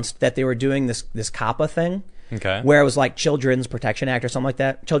YouTube announced that they were doing this COPPA thing, Okay. where it was like Children's Protection Act or something like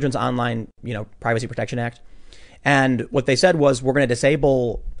that, Children's Online, Privacy Protection Act. And what they said was, we're going to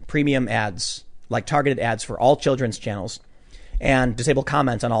disable premium ads, like targeted ads for all children's channels, and disable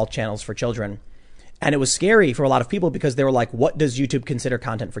comments on all channels for children. And it was scary for a lot of people because they were like, what does YouTube consider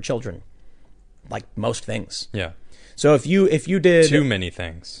content for children? Like most things. Yeah. So if you did Too many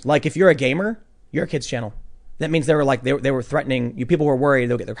things. like if you're a gamer, you're a kid's channel. That means they were like they were threatening you. People were worried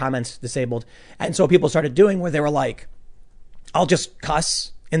they'll get their comments disabled, and so people started doing where they were like, "I'll just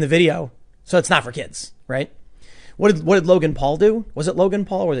cuss in the video, so it's not for kids." Right? What did Logan Paul do? Was it Logan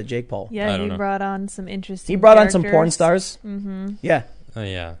Paul or was it Jake Paul? I Yeah, don't he know. brought on some interesting He brought on some porn characters. stars. Mm-hmm. Yeah, Oh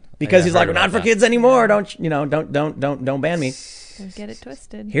yeah. because I he's like, heard "Not about for that. kids anymore. Don't ban me." Don't get it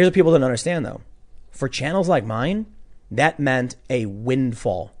twisted. Here's what people don't understand though: for channels like mine, that meant a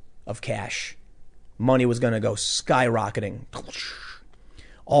windfall of cash. Money was going to go skyrocketing.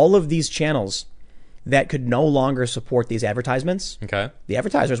 All of these channels that could no longer support these advertisements, Okay. the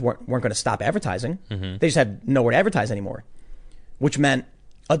advertisers weren't going to stop advertising. They just had nowhere to advertise anymore, which meant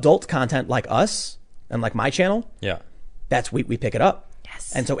adult content like us and like my channel, Yeah. we pick it up.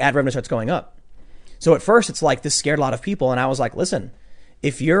 Yes. And so ad revenue starts going up. So at first it's like this scared a lot of people. And I was like, listen,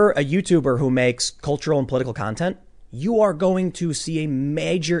 if you're a YouTuber who makes cultural and political content, you are going to see a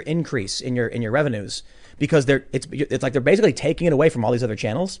major increase in your revenues because it's like they're basically taking it away from all these other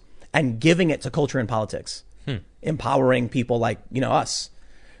channels and giving it to culture and politics, empowering people like, us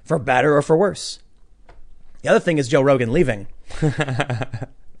for better or for worse. The other thing is Joe Rogan leaving.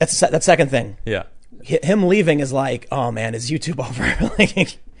 That's second thing. Yeah. Him leaving is like, oh man, is YouTube over?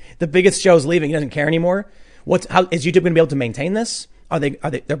 Like, the biggest show's leaving. He doesn't care anymore. How is YouTube going to be able to maintain this?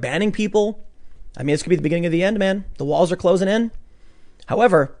 They're banning people? I mean, this could be the beginning of the end, man. The walls are closing in.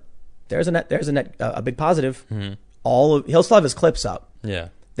 However, there's a big positive. He'll still have his clips up. Yeah.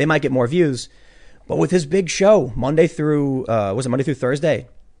 They might get more views, but with his big show, Monday through Thursday,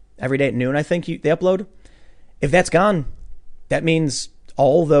 every day at noon, I think they upload. If that's gone, that means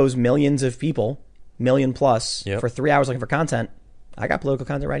all those millions of people, million plus, Yep. for 3 hours looking for content. I got political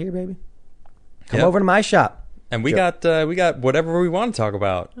content right here, baby. Come Yep. over to my shop. And we got whatever we want to talk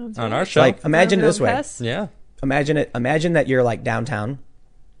about on right. our show. Like, imagine it this way. Press. yeah. Imagine that you're like downtown,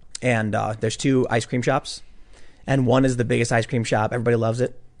 and there's two ice cream shops, and one is the biggest ice cream shop. Everybody loves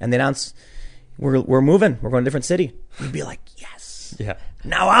it, and they announce we're moving. We're going to a different city. You'd be like, yes. Yeah.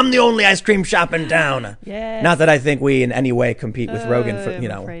 Now I'm the only ice cream shop in town. Yes. Not that I think we in any way compete with Rogan for I'm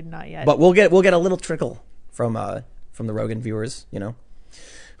afraid not yet. but we'll get a little trickle from the Rogan viewers,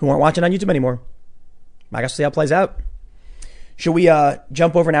 who aren't watching on YouTube anymore. I guess we'll see how it plays out. Should we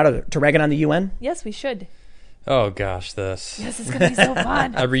jump over now to Reagan on the UN? Yes, we should. Oh gosh, this. Yes, it's gonna be so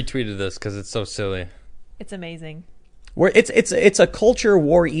fun. I retweeted this because it's so silly. It's amazing. Where it's a culture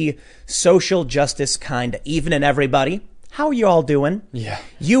war-y, social justice kind of evening, everybody. How are you all doing? Yeah.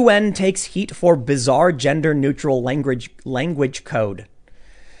 UN takes heat for bizarre gender-neutral language code.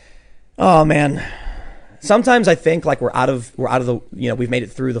 Oh man, sometimes I think like we're out of the we've made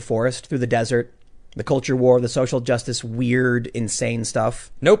it through the forest, through the desert, the culture war, the social justice, weird, insane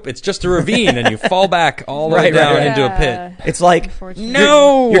stuff. Nope, it's just a ravine, and you fall back all the way Right, down right. into a pit. It's like Unfortunately.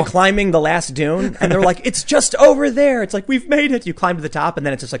 No! you're climbing the last dune, and they're like, it's just over there. It's like we've made it. You climb to the top, and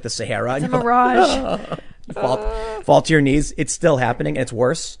then it's just like the Sahara. And It's a you're like, mirage. fall to your knees. It's still happening, and it's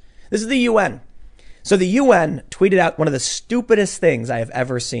worse. This is the UN. So the UN tweeted out one of the stupidest things I have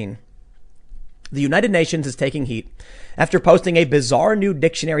ever seen. The United Nations is taking heat after posting a bizarre new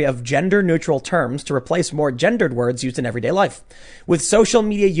dictionary of gender-neutral terms to replace more gendered words used in everyday life, with social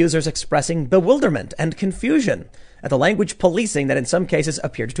media users expressing bewilderment and confusion at the language policing that in some cases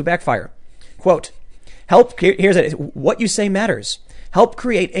appeared to backfire. Quote, here's it. What you say matters. Help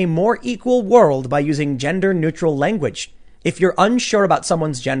create a more equal world by using gender-neutral language if you're unsure about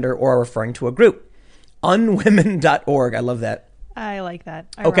someone's gender or are referring to a group. Unwomen.org. I love that. I like that.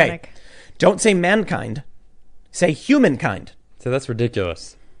 Okay. Ironic. Don't say mankind. Say humankind. So that's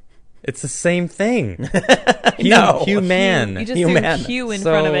ridiculous. It's the same thing. No. Human. You just Human. threw Q in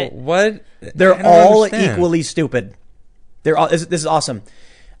so front of it. what? They're I don't all understand. equally stupid. This is awesome.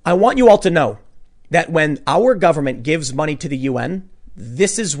 I want you all to know that when our government gives money to the UN,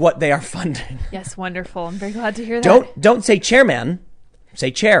 this is what they are funding. Yes, wonderful. I'm very glad to hear that. Don't say chairman. Say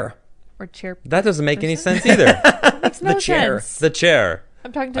chair. Or chair. That doesn't make any sense either. Makes no the chair. sense. The chair.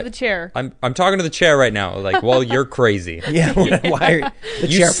 I'm talking to the chair. I'm talking to the chair right now. Like, well, you're crazy. Yeah. Why are the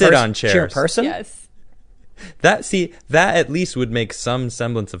You sit on chairs. Chairperson? Yes. That at least would make some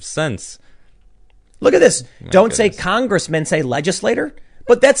semblance of sense. Look at this. Don't say goodness. congressman, say legislator.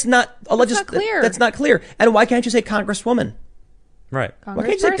 But that's not a not clear. That's not clear. And why can't you say congresswoman? Right. Why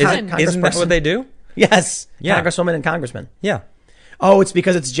can't you say Congressperson. Isn't that what they do? Yes. Yeah. Congresswoman and congressman. Yeah. Oh, it's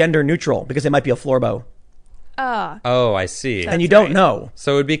because it's gender neutral, because it might be a floorbow. Ah. Oh, I see. And you That's don't right. know.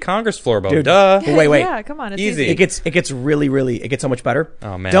 So it would be Congress floorbow. Dude. Duh. Wait. Yeah, come on. It's Easy. easy. It gets really, it gets so much better.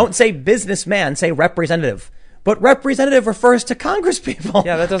 Oh, man. Don't say businessman, say representative. But representative refers to Congress people.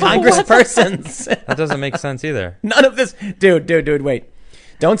 Yeah, that doesn't- Congresspersons. That doesn't make sense either. None of this. Dude, wait.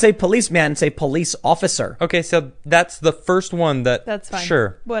 Don't say policeman, say police officer. Okay, so that's the first one that. That's fine.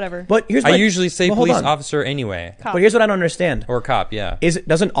 Sure. Whatever. But here's I my- usually say well, hold police on. officer anyway. Cop. But here's what I don't understand. Or cop, yeah.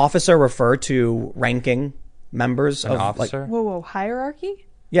 Doesn't officer refer to ranking members An of officer? Whoa, hierarchy?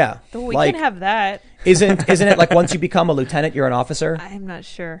 Yeah. We like, can have that. isn't it like once you become a lieutenant, you're an officer? I'm not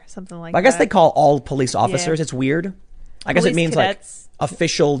sure. Something like I guess that. they call all police officers. Yeah. It's weird. I guess it Police means cadets. like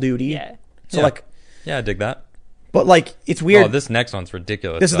official duty. Yeah. So Yeah. like, Yeah, I dig that. but like it's weird. Oh, this next one's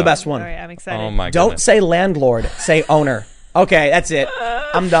ridiculous. This is the though. best one. All right, I'm excited. Oh my Don't goodness. say landlord, say owner. Okay, that's it.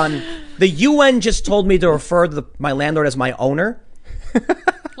 I'm done. The UN just told me to refer to my landlord as my owner.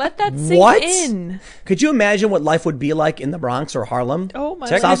 Let that sink What? in. Could you imagine what life would be like in the Bronx or Harlem? Oh my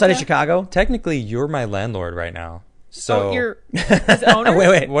Check- God. South side of Chicago? Technically, you're my landlord right now. So Oh, you're his owner?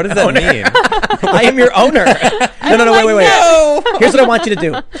 Wait. what does that mean? I am your owner. No, wait. Here's what I want you to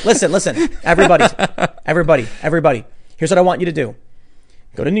do. Listen. Everybody. Here's what I want you to do.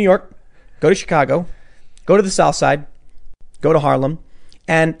 Go to New York, go to Chicago, go to the South Side, go to Harlem,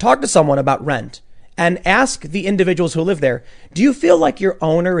 and talk to someone about rent. And ask the individuals who live there, do you feel like your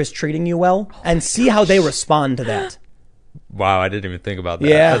owner is treating you well? And see how they respond to that. Wow, I didn't even think about that.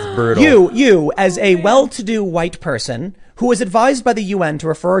 Yeah. That's brutal. You, as a well-to-do white person who is advised by the UN to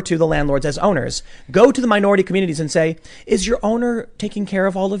refer to the landlords as owners, go to the minority communities and say, is your owner taking care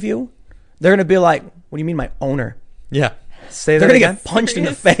of all of you? They're going to be like, what do you mean my owner? Yeah. Say They're that going to again. get punched in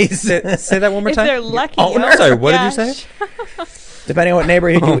the face. Say that one more If time. they're lucky. Owner? Oh, Sorry, what did you gosh. say? Depending on what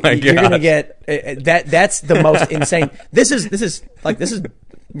neighborhood Oh my you're going to gosh. get, that's the most insane. This is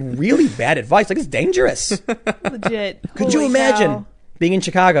really bad advice. Like, it's dangerous. Legit. Could you Holy imagine cow. being in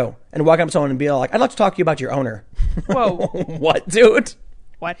Chicago and walking up to someone and be like, I'd like to talk to you about your owner. Whoa. What, dude?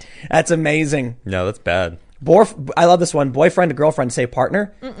 What? That's amazing. No, that's bad. I love this one. Boyfriend to girlfriend say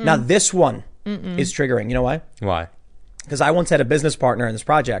partner. Now this one is triggering. You know why? Why? Because I once had a business partner in this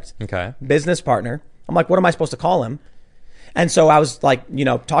project. Okay. Business partner. I'm like, what am I supposed to call him? And so I was like,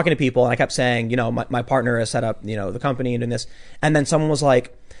 talking to people, and I kept saying, my partner has set up, the company and doing this. And then someone was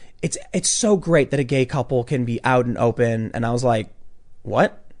like, it's so great that a gay couple can be out and open. And I was like,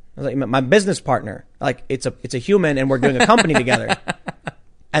 what? I was like, my business partner. Like, it's a human, and we're doing a company together.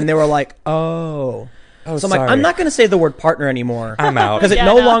 And they were like, oh. So I'm sorry. like, I'm not going to say the word partner anymore. I'm out. Because it Yeah,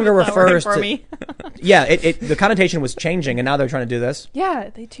 no no, longer it's not working refers for to. me. Yeah, the connotation was changing, and now they're trying to do this.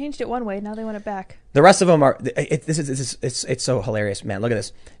 Yeah, they changed it one way. Now they want it back. The rest of them are. It's so hilarious, man. Look at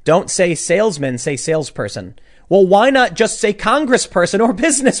this. Don't say salesman, say salesperson. Well, why not just say congressperson or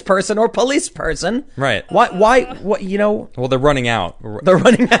business person or police person? Right. Why? What? Well, they're running out. They're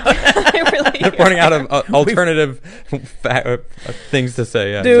running out. Really, Running out of alternative things to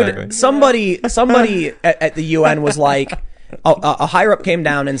say. Yeah, Dude, exactly. somebody at the UN was like, a higher up came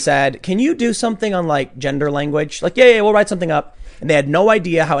down and said, "Can you do something on like gender language?" Like, yeah, we'll write something up. And they had no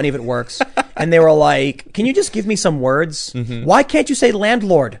idea how any of it works. And they were like, "Can you just give me some words? Why can't you say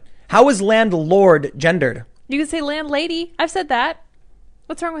landlord? How is landlord gendered?" you can say landlady. I've said that.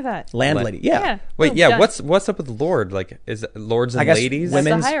 What's wrong with that? Landlady. Yeah. Wait, Boom, yeah. done. What's up with lord? Like, is it lords and I guess ladies? That's the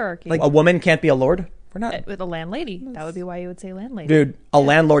women's hierarchy. Like a woman can't be a lord. We're not. With a landlady? That would be why you would say landlady. Dude, a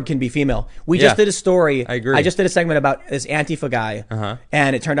landlord can be female. We just Yeah. did a story. I agree. I just did a segment about this Antifa guy,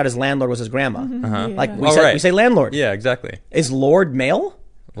 and it turned out his landlord was his grandma. Like we Oh, said, right. we say landlord. Yeah, exactly. Is lord male?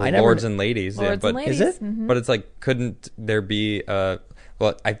 Well, I never. lords and ladies. Lords yeah, but and ladies. Is it? But it's like, couldn't there be?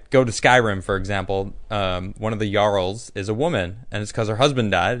 Well, I go to Skyrim, for example. One of the jarls is a woman, and it's because her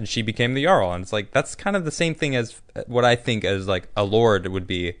husband died, and she became the jarl. And it's like that's kind of the same thing as what I think as like a lord would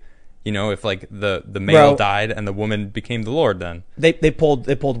be. If like the male Bro. died and the woman became the lord, then They pulled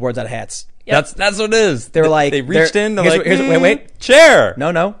words out of hats. Yep. that's what it is. They're like they reached in. They're here's like, what- wait. chair.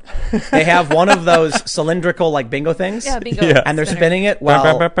 No. They have one of those cylindrical like bingo things. Yeah, bingo. Yeah. And they're Spinner. spinning it while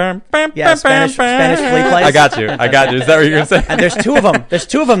yeah, Spanish flea plays. I got you. Is that what you're gonna say? and there's two of them. There's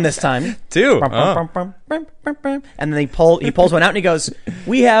two of them this time. Two. Bum, Oh. bum, bum, bum, bum, bum. And then he pulls one out and he goes,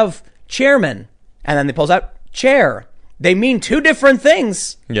 "We have chairman." And then he pulls out chair. They mean two different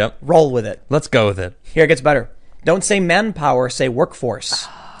things. Yep. Roll with it. Let's go with it. Here it gets better. Don't say manpower, say workforce.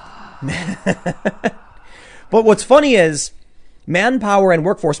 But what's funny is manpower and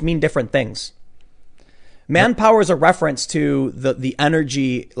workforce mean different things. Manpower is a reference to the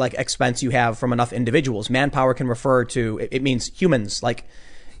energy like expense you have from enough individuals. Manpower can refer to it means humans. Like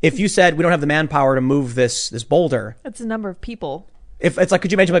if you said we don't have the manpower to move this boulder, That's a number of people. if it's like,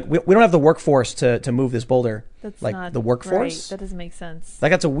 could you imagine like we don't have the workforce to move this boulder? That's like not the workforce. Right. That doesn't make sense.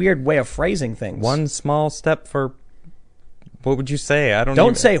 Like that's a weird way of phrasing things. One small step for. What would you say? I don't. Don't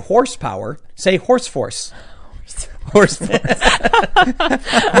even- say horsepower. Say horse force. horse.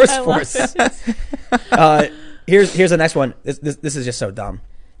 Horse force. Here's the next one. This is just so dumb.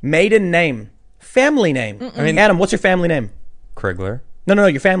 Maiden name, family name. I mean, Adam, what's your family name? Krigler. No,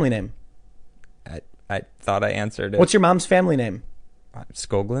 your family name. I thought I answered it. What's your mom's family name?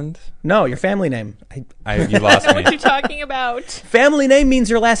 Skoglund? No, your family name. You lost me. What you talking about? Family name means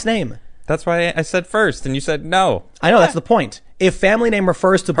your last name. That's why I said first, and you said no. I know that's the point. If family name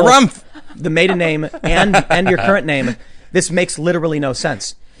refers to both Harumph! the maiden name and your current name, this makes literally no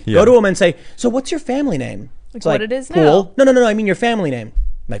sense. Yeah. Go to them and say, "So what's your family name?" It's what it is Pool. now. No. I mean your family name.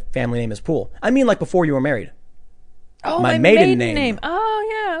 My family name is Pool. I mean like before you were married. Oh, My my maiden maiden, name.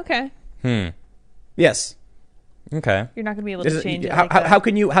 Oh, yeah, okay. Yes. Okay. You're not going to be able to change it. How, like that. how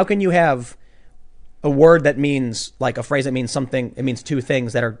can you have a word that means like a phrase that means something? It means two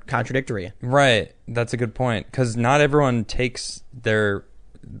things that are contradictory. Right. That's a good point. Because not everyone takes their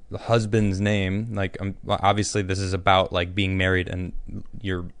husband's name. Like, obviously, this is about like being married, and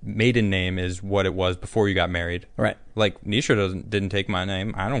your maiden name is what it was before you got married. Right. Like Nisha didn't take my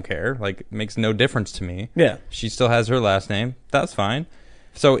name. I don't care. Like, it makes no difference to me. Yeah. She still has her last name. That's fine.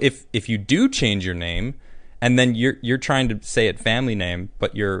 So if you do change your name, and then you're trying to say it family name,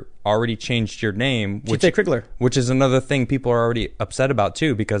 but you're already changed your name, She'd say Krigler. which is another thing people are already upset about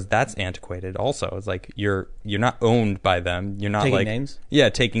too, because that's antiquated. Also, it's like you're not owned by them. You're not Taking like names? Yeah,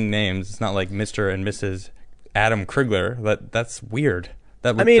 taking names. It's not like Mr. and Mrs. Adam Krigler. That's weird.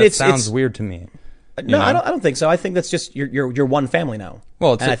 That sounds weird to me. No, know? I don't think so. I think that's just you're one family now.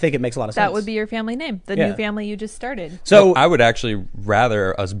 Well, and I think it makes a lot of sense. That would be your family name, the Yeah. new family you just started. so. I would actually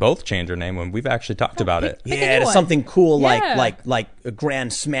rather us both change our name when we've actually talked about it. Pick a Yeah, new to one. something cool Yeah. like a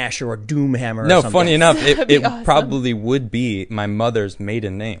Grand Smasher or Doomhammer. No, or something. funny enough, That'd be it awesome. probably would be my mother's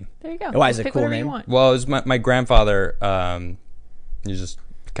maiden name. There you go. Why is it a Pick cool whatever you name? want. Well, it was my grandfather. He's just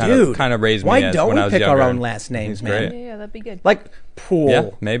Kind of raised me why as don't when we I was pick our younger. own last names, He's man? great. Yeah, that'd be good. Like Pool. Yeah,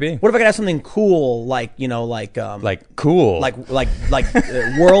 maybe. What if I could have something cool, like Cool.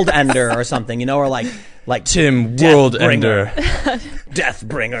 World Ender or something, or like Tim Death World Bringer. Ender. Death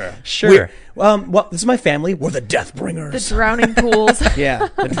Bringer. Sure. Well, this is my family. We're the Death Bringers. The drowning pools. Yeah,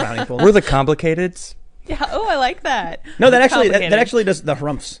 the drowning pool. We're the Complicateds. Yeah. Oh, I like that. No, that actually Complicated. does the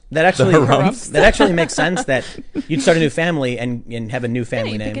Hrumps. That actually Hrumps? that actually makes sense that you'd start a new family and have a new Yeah,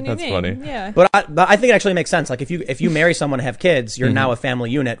 family you pick a name. new That's name. funny. Yeah. But I think it actually makes sense. Like if you marry someone and have kids, you're now a family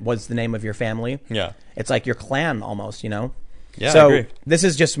unit. What's the name of your family? Yeah. It's like your clan almost, Yeah, So I agree. this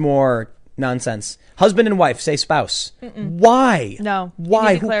is just more nonsense. Husband and wife say spouse. Why? No. you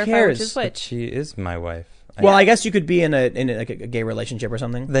Why? need to Who clarify cares? Which is But which. she is my wife. Well, I guess you could be in a gay relationship or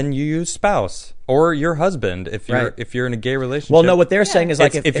something. Then you use spouse or your husband if you're Right. if you're in a gay relationship. Well, no, what they're saying is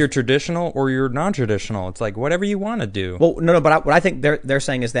like if you're traditional or you're non-traditional, it's like whatever you want to do. well, no, but what I think they're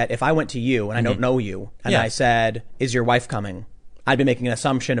saying is that if I went to you and I don't know you and Yeah. I said, "Is your wife coming?" I'd be making an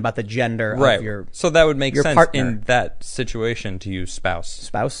assumption about the gender right. of your So that would make your sense partner. in that situation to use spouse.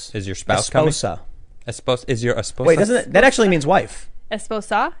 spouse. Is your spouse coming? Esposa. Is your esposa? Wait, doesn't it, that actually means wife?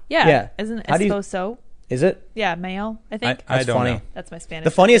 Esposa? Yeah. Yeah. Isn't it How do you- esposo? Is it? Yeah, male, I I, think. I That's don't funny. know. That's my Spanish.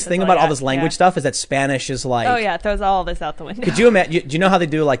 The funniest That's thing I about all got. this language Yeah. stuff is that Spanish is like. Oh, yeah. It throws all this out the window. Could you imagine? Do you know how they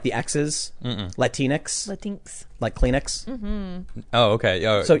do like the X's? Latinx, Latinx. like Kleenex. Oh, okay.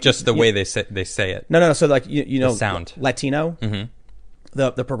 Oh, So just the you- way they say it. No. So like you know, sound. Latino. Mm-hmm.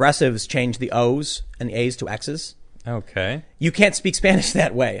 The progressives change the O's and the A's to X's. Okay. You can't speak Spanish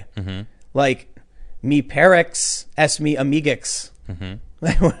that way. Mm-hmm. Like mi perex es mi amigix.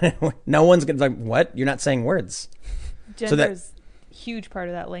 No one's gonna like what? You're not saying words. Gender's that- huge part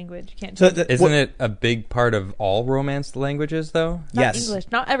of that language. You can't So do Isn't it a big part of all Romance languages, though? not yes. English.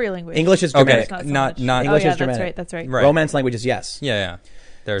 Not every language. English is Okay. Germanic. so Not- much. not- English oh, yeah, is Germanic. That's right. That's right. Right. Romance languages, yes. Yeah.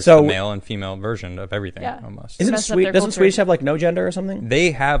 There's So- a male and female version of everything, Yeah. almost. Isn't Mess up their Doesn't culture. Swedish have like no gender or something?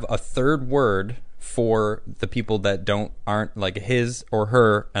 They have a third word for the people that aren't like his or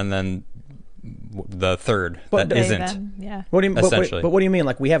her, and then the third But that They, isn't. them, yeah. What do you? Essentially. But what do you mean?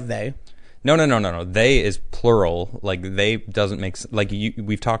 Like we have they? No. They is plural. Like they doesn't make like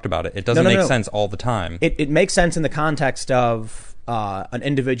we've talked about it. It doesn't No, make no. sense all the time. It makes sense in the context of an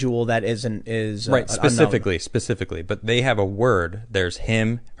individual that is Right, an unknown. specifically, but they have a word. There's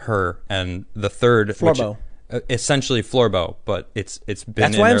him, her, and the third, Florbo. which essentially florbo, but it's been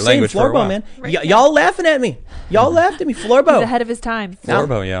That's in why their I'm saying language for a Florbo, while. man. Right, yeah. Y'all laughing at me. Y'all laughed at me. He's Florbo. ahead of his time. Now,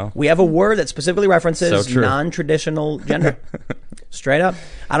 Florbo, yo. We have a word that specifically references So true. non-traditional gender. Straight up.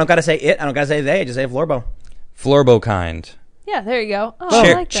 I don't got to say it. I don't got to say they. I just say Florbo. Florbo kind. Yeah, there you go. Oh, I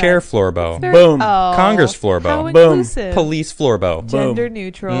Chair, like that. chair florbo. Very- Boom. Oh, Congress florbo. How Boom. inclusive. Police florbo. Gender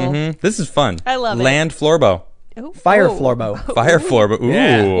neutral. This is fun. I love it. Land florbo. Ooh, Fire oh. Florbo. Fire florbo. Ooh.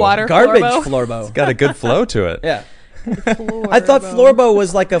 Yeah. Water Garbage Florbo. Florbo. Got a good flow to it. Yeah. Florbo. I thought Florbo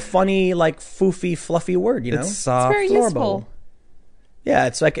was like a funny, like foofy, fluffy word. You know. It's soft. very Florbo. useful. Yeah,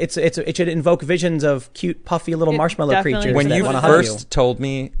 it's like it should invoke visions of cute, puffy little It marshmallow definitely creatures When that you want to hug you. first told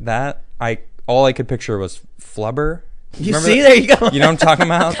me that, all I could picture was flubber. You Remember see, that? there you go. You know what I'm talking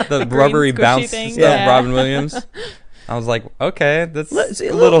about? The rubbery squishy bounce thing, stuff, yeah. Robin Williams. I was like, okay, that's See,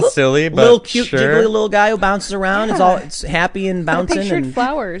 a little silly, but little cute, sure. jiggly little guy who bounces around. Yeah. It's happy and I bouncing pictured and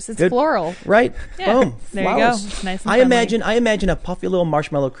flowers. It's Good. floral. right. Yeah. Boom. There you go. Flowers. It's nice and I friendly. imagine a puffy little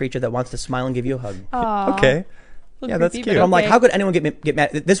marshmallow creature that wants to smile and give you a hug. Aw. Okay. Little Yeah, that's creepy, cute. but I'm like, okay. how could anyone get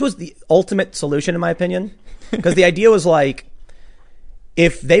mad? This was the ultimate solution, in my opinion, because the idea was like,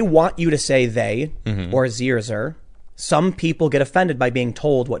 if they want you to say they Mm-hmm. or sie or zer, some people get offended by being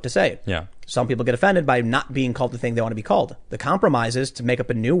told what to say. Yeah. Some people get offended by not being called the thing they want to be called. The compromise is to make up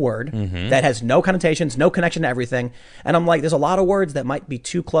a new word that has no connotations, no connection to everything. And I'm like, there's a lot of words that might be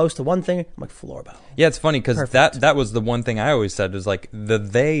too close to one thing. I'm like, Florbo. Yeah, it's funny because Perfect. that was the one thing I always said is like the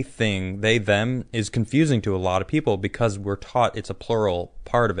they thing, they them is confusing to a lot of people because we're taught it's a plural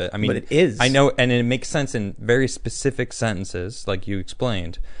part of it. I mean, But it is. I know, and it makes sense in very specific sentences, like you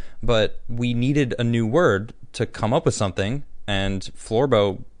explained. But we needed a new word to come up with something, and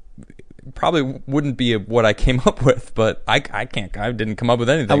florbo probably wouldn't be what I came up with. But I didn't come up with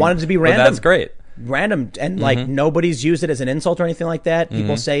anything. I wanted it to be But random. that's great. Random. And like, nobody's used it as an insult or anything like that.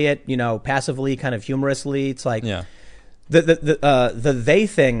 People say it, passively, kind of humorously. It's like, Yeah. the they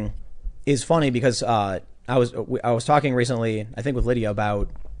thing is funny because I was talking recently, I think with Lydia, about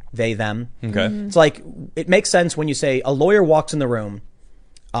they them. Okay. It's like it makes sense when you say a lawyer walks in the room.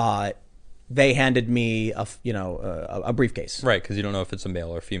 They handed me a briefcase. Right, because you don't know if it's a male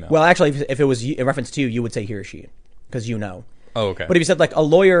or female. Well, actually, if it was in reference to you, you would say he or she because you know. oh, okay. But if you said like a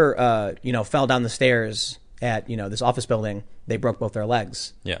lawyer, fell down the stairs at, you know, this office building, they broke both their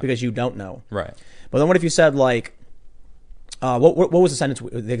legs. Yeah. Because you don't know. Right. But then what if you said like, what was the sentence,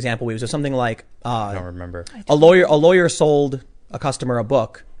 the example we used? It was something like, I don't remember. a lawyer sold a customer a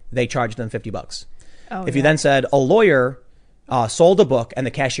book, they charged them $50. Oh, If you yeah. then said a lawyer sold a book and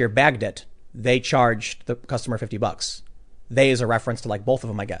the cashier bagged it, they charged the customer $50. They is a reference to like both of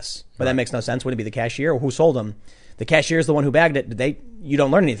them, I guess. But that makes no sense. Wouldn't it be the cashier or who sold them? The cashier is the one who bagged it. You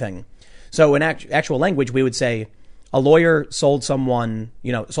don't learn anything. So in actual language, we would say a lawyer sold someone,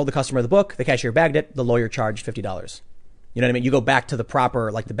 you know, sold the customer the book, the cashier bagged it, the lawyer charged $50. You know what I mean? You go back to the proper,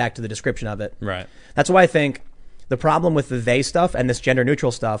 like back to the description of it. Right. That's why I think the problem with the they stuff and this gender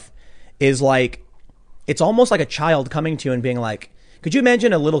neutral stuff is like, it's almost like a child coming to you and being like, could you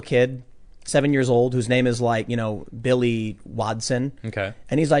imagine a little kid, 7 years old, whose name is like, you know, Billy Watson. Okay.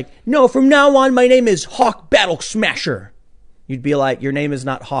 And he's like, no, from now on, my name is Hawk Battle Smasher. You'd be like, your name is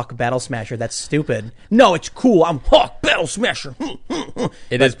not Hawk Battle Smasher. That's stupid. No, it's cool. I'm Hawk Battle Smasher.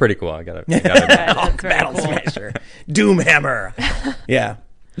 It is pretty cool. I gotta admit. That's Hawk very Battle cool. Smasher. Doomhammer. Yeah.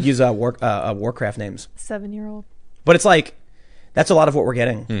 Use Warcraft names. 7-year-old. But it's like, that's a lot of what we're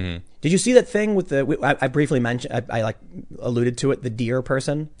getting. Did you see that thing with I briefly mentioned, I like alluded to it, the deer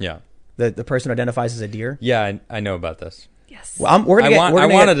person? Yeah. The person who identifies as a deer? Yeah, I know about this. Yes. Well, we're gonna I we're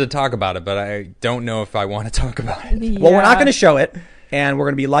gonna wanted to talk about it, but I don't know if I want to talk about it. Well, we're not going to show it, and we're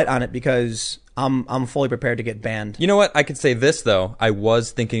going to be light on it because I'm fully prepared to get banned. You know what? I could say this though. I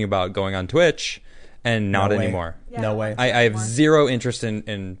was thinking about going on Twitch, and not No way. anymore. Yeah, No way. I have zero interest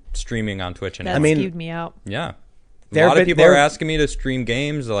in streaming on Twitch That anymore. mean- skewed me out. Yeah. There A lot have of been- people there- are asking me to stream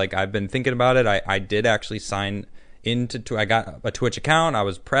games. Like, I've been thinking about it. I did actually sign into I got a Twitch account. I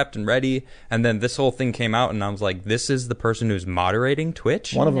was prepped and ready, and then this whole thing came out, and I was like, "This is the person who's moderating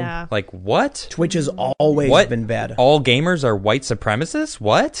Twitch." One of them. Nah. Like, what? Twitch has always What? been bad. All gamers are white supremacists?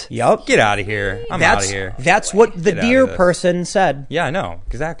 What? Yup. Get out of here. I'm out of here. That's what the Get out of deer this. person said. Yeah, I know.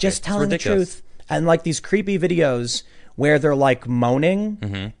 Exactly. Just It's telling the ridiculous. truth. And like these creepy videos where they're like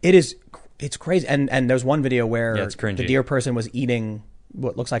moaning, it's crazy. And there's one video where Yeah, it's cringy. the deer person was eating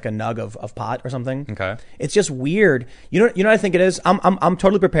what looks like a nug of pot or something. Okay. It's just weird. You know what I think it is? I'm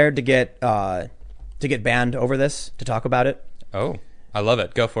totally prepared to get banned over this, to talk about it. Oh, I love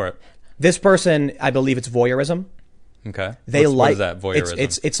it. Go for it. This person, I believe it's voyeurism. Okay. They what like is that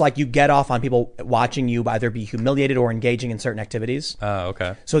voyeurism? It's like you get off on people watching you either be humiliated or engaging in certain activities. Oh,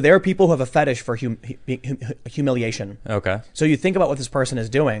 okay. So there are people who have a fetish for humiliation. Okay. So you think about what this person is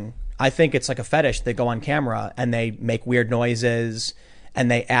doing. I think it's like a fetish. They go on camera and they make weird noises and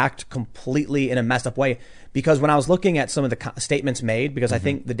they act completely in a messed up way. Because when I was looking at some of the statements made, because I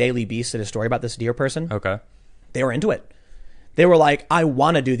think the Daily Beast did a story about this deer person, Okay. they were into it. They were like, I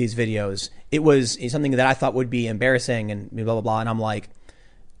want to do these videos. It was something that I thought would be embarrassing and blah, blah, blah. And I'm like,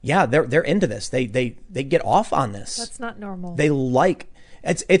 yeah, they're into this. They get off on this. That's not normal. They like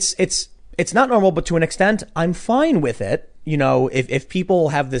it's not normal, but to an extent, I'm fine with it. You know, if people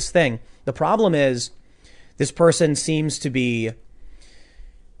have this thing, the problem is this person seems to be,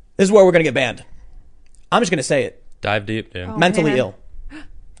 this is where we're going to get banned. I'm just going to say it. Dive deep, dude. Oh. Mentally man. ill.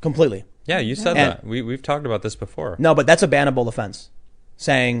 Completely. Yeah, you said And- that. We've talked about this before. No, but that's a bannable offense.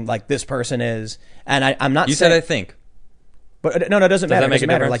 Saying like this person is, and I'm not You saying, said I think. but no, it doesn't matter. that It make doesn't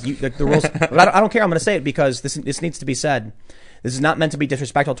a matter. difference? Like the rules, but I don't care. I'm going to say it because this needs to be said. This is not meant to be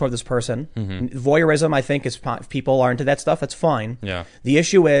disrespectful toward this person. Voyeurism, I think, is if people are into that stuff, that's fine. Yeah. The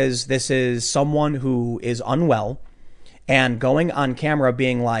issue is this is someone who is unwell and going on camera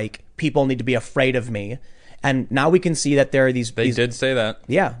being like, people need to be afraid of me. And now we can see that there are these. They did say that.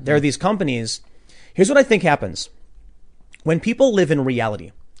 Yeah, there are these companies. Here's what I think happens. When people live in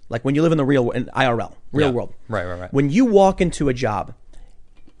reality, like when you live in the in IRL, real Yeah. world. Right. When you walk into a job,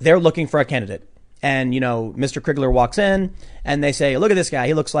 they're looking for a candidate. And, you know, Mr. Krigler walks in and they say, look at this guy.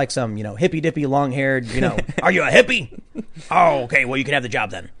 He looks like some, you know, hippy dippy, long haired, you know, are you a hippie? Oh, okay. Well, you can have the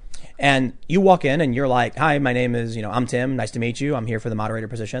job then. And you walk in and you're like, hi, my name is, you know, I'm Tim. Nice to meet you. I'm here for the moderator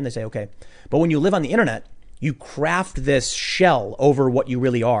position. They say, okay. But when you live on the internet, you craft this shell over what you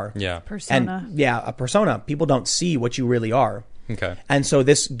really are. Yeah. Persona. And yeah, a persona. People don't see what you really are. Okay. And so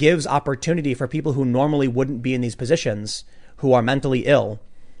this gives opportunity for people who normally wouldn't be in these positions, who are mentally ill,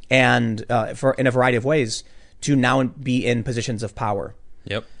 and for in a variety of ways, to now be in positions of power.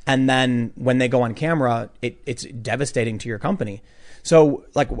 Yep. And then when they go on camera, it's devastating to your company. So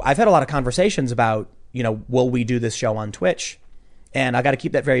like I've had a lot of conversations about, you know, will we do this show on Twitch? And I got to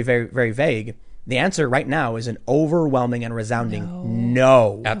keep that very, very, very vague. The answer right now is an overwhelming and resounding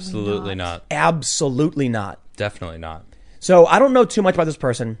no. Absolutely not. Absolutely not. Definitely not. So I don't know too much about this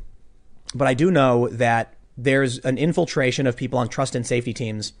person, but I do know that there's an infiltration of people on trust and safety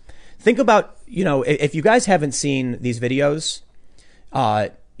teams think about, if you guys haven't seen these videos,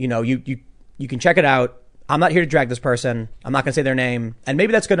 you can check it out. I'm not here to drag this person. I'm not going to say their name. And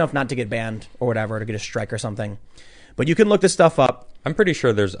maybe that's good enough not to get banned or whatever, to get a strike or something. But you can look this stuff up. I'm pretty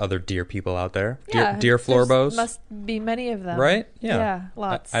sure there's other deer people out there. Yeah, Deer floorbows. must be many of them. Right? Yeah,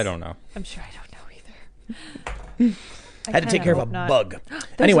 lots. I don't know. I'm sure I don't know either. I had to take care of a bug. There's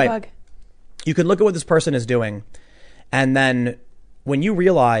Anyway, a bug. you can look at what this person is doing. And then when you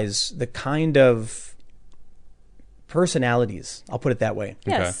realize the kind of personalities, I'll put it that way,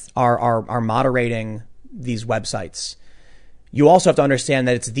 Yes. are moderating these websites, you also have to understand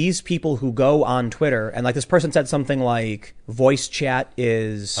that it's these people who go on Twitter and, like, this person said something like voice chat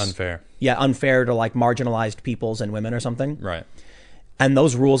is Unfair. Yeah, unfair to, like, marginalized peoples and women or something. Right. And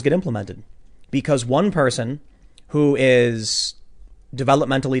those rules get implemented because one person who is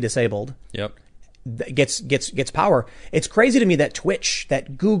developmentally disabled Yep. gets power. It's crazy to me that Twitch,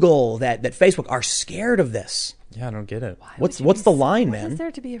 that Google, that Facebook are scared of this. Yeah, I don't get it. What's the line, man? What is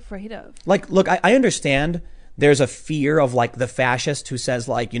there to be afraid of? Like, look, I understand there's a fear of, like, the fascist who says,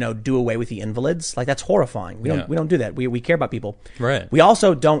 like, do away with the invalids. Like, that's horrifying. We don't do that. We care about people. Right. We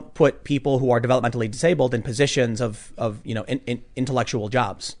also don't put people who are developmentally disabled in positions of intellectual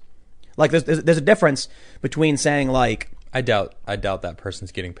jobs. Like, there's a difference between saying, like, I doubt that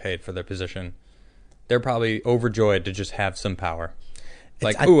person's getting paid for their position. They're probably overjoyed to just have some power.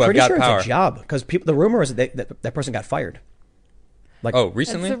 Like, I'm ooh, I've pretty got sure power. it's a job because the rumor is that person got fired. Like, Oh,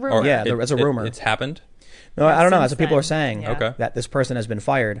 recently? It's a rumor. Yeah, it's a rumor. It's happened? no, I don't know. since That's what people then, are saying. yeah. Okay. That this person has been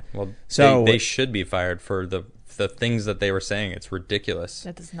fired. Well, So they should be fired for the things that they were saying. It's ridiculous.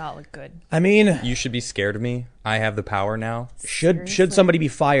 That does not look good. I mean, You should be scared of me. I have the power now. should Seriously? somebody be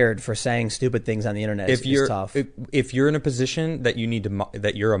fired for saying stupid things on the internet? If you're tough. if you're in a position that you need to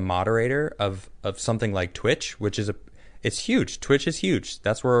that you're a moderator of something like Twitch, which is it's huge. Twitch is huge.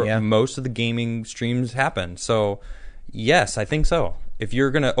 That's where Yeah. most of the gaming streams happen. So, yes, I think so. If you're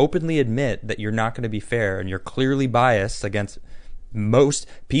going to openly admit that you're not going to be fair and you're clearly biased against most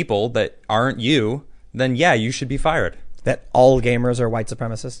people that aren't you, then yeah, you should be fired. that all gamers are white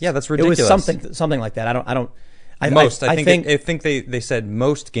supremacists. Yeah, that's It ridiculous. was something like that. I think they said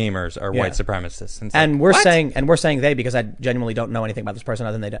most gamers are Yeah. white supremacists. And, it's and like, we're what? saying they because I genuinely don't know anything about this person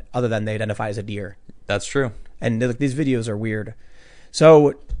other than they identify as a deer. That's true. And these videos are weird.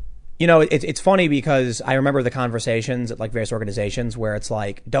 So, it's funny because I remember the conversations at, like, various organizations where it's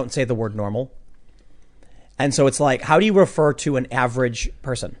like, don't say the word normal. And so it's like, how do you refer to an average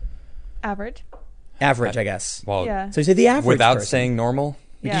person? Average. Average, I guess. Well, Yeah. So you say the average without person. saying normal.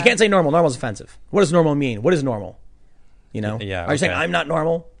 Yeah. You can't say normal. Normal is offensive. What does normal mean? What is normal? Yeah, Are you saying okay. I'm not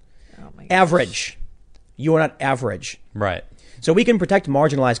normal? Oh my gosh. Average. You are not average. Right. So we can protect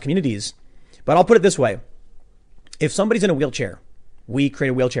marginalized communities. But I'll put it this way. If somebody's in a wheelchair, we create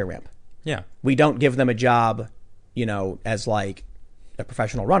a wheelchair ramp. Yeah. We don't give them a job, as, like, a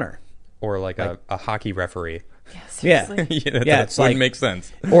professional runner. Or like a hockey referee. Yeah, Yeah. seriously. That it's wouldn't like- make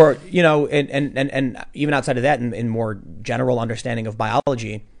sense. Or, and even outside of that, in more general understanding of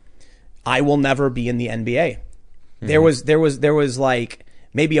biology, I will never be in the NBA. There was like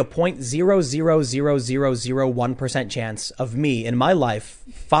maybe a 0.00001% chance of me in my life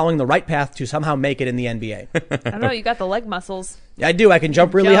following the right path to somehow make it in the NBA. I don't know. You got the leg muscles. I do. I can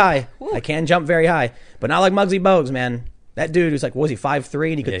jump really Jump. high. Woo. I can jump very high, but not like Muggsy Bogues, man. That dude was like, what was he,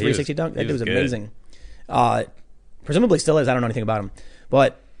 5'3", and he could Yeah, he was- 360 dunk? That he dude was was good. amazing. Presumably still is. I don't know anything about him,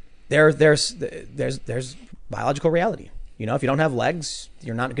 but there's biological reality. If you don't have legs,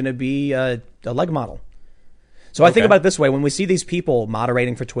 you're not going to be a leg model. So I think Okay. about it this way: when we see these people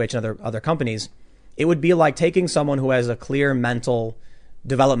moderating for Twitch and other companies, it would be like taking someone who has a clear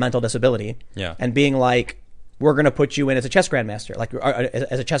developmental disability, Yeah. and being like, we're going to put you in as a chess grandmaster, like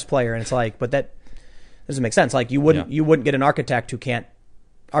as a chess player, and it's like, but that doesn't make sense. Like you wouldn't get an architect who can't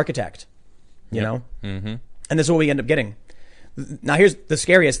architect, you know? Mm-hmm. And this is what we end up getting. Now, here's the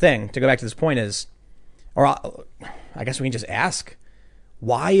scariest thing to go back to this point is, or I guess we can just ask,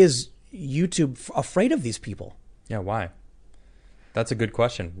 why is YouTube afraid of these people? Yeah, why? That's a good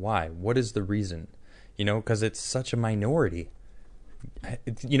question. Why? What is the reason? Because it's such a minority.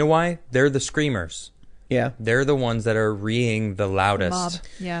 You know why? They're the screamers. Yeah. They're the ones that are reeing the loudest. Mob.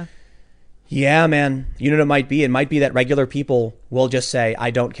 Yeah. Yeah, man. You know what it might be? It might be that regular people will just say,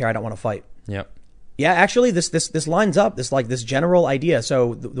 I don't care. I don't want to fight. Yep. Yeah, actually, this lines up. This general idea.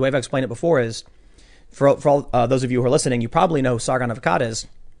 So the way I've explained it before is, for all those of you who are listening, you probably know who Sargon of Akkad is.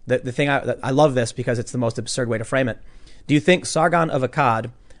 The thing I love this because it's the most absurd way to frame it. Do you think Sargon of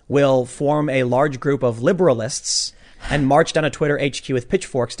Akkad will form a large group of liberalists and march down a Twitter HQ with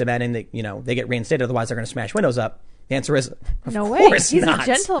pitchforks demanding that they get reinstated, otherwise they're going to smash windows up? The answer is, of No way. course He's not. a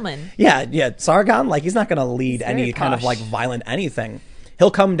gentleman. Yeah, Sargon, like he's not going to lead He's any very kind of posh. like violent anything.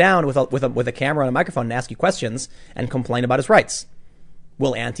 He'll come down with a camera and a microphone and ask you questions and complain about his rights.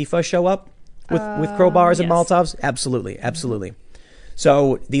 Will Antifa show up with crowbars and yes. Molotovs? Absolutely, absolutely.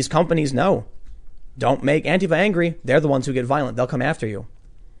 So these companies know, don't make Antifa angry. They're the ones who get violent. They'll come after you,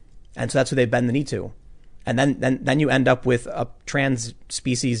 and so that's who they bend the knee to. And then you end up with a trans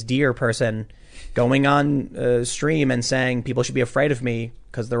species deer person going on stream and saying people should be afraid of me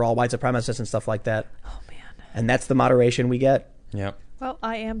because they're all white supremacists and stuff like that. Oh, man. And that's the moderation we get. Yep. Well,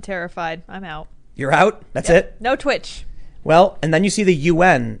 I am terrified. I'm out. You're out. That's it. No Twitch. Well, and then you see the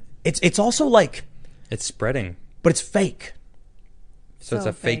UN. It's also like, It's spreading. but it's fake. So it's So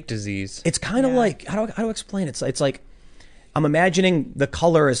a fake fake. disease. It's kind of Yeah. like how do I explain it? It's like I'm imagining the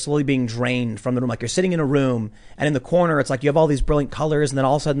color is slowly being drained from the room. Like you're sitting in a room, and in the corner, it's like you have all these brilliant colors, and then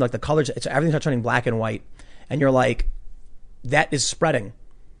all of a sudden, like the colors, everything starts turning black and white, and you're like, that is spreading.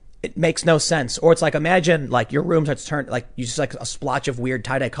 It makes no sense. Or it's like imagine like your room starts turn like you just like a splotch of weird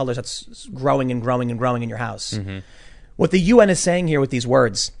tie-dye colors that's growing and growing and growing in your house. What the UN is saying here with these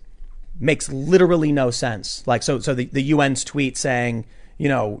words makes literally no sense. Like so the UN's tweet saying, you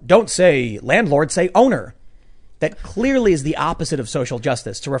know, don't say landlord, say owner. That clearly is the opposite of social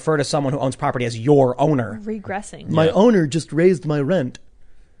justice, to refer to someone who owns property as your owner. Regressing. My owner just raised my rent.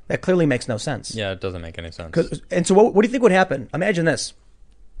 That clearly makes no sense. Yeah, it doesn't make any sense. And so what do you think would happen? Imagine this.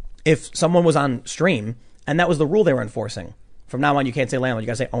 If someone was on stream and that was the rule they were enforcing. From now on, you can't say landlord, you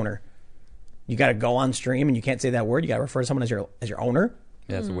got to say owner. You got to go on stream and you can't say that word. You got to refer to someone as your owner.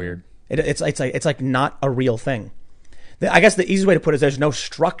 Yeah, it's weird. It's like not a real thing. I guess the easiest way to put it is there's no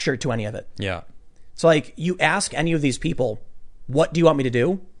structure to any of it. Yeah. So like you ask any of these people, what do you want me to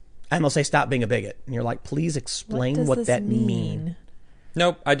do? And they'll say, stop being a bigot. And you're like, please explain does what this that mean.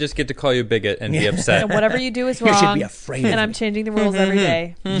 Nope. I just get to call you a bigot and be upset. And whatever you do is You wrong. should be afraid of And I'm me. changing the rules every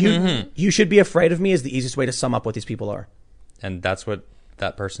day. You should be afraid of me is the easiest way to sum up what these people are. And that's what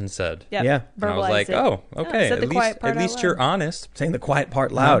that person said. Yep. Yeah. And I was Verbalize like, it. oh, okay. said the quiet part At out least loud. you're honest. Saying the quiet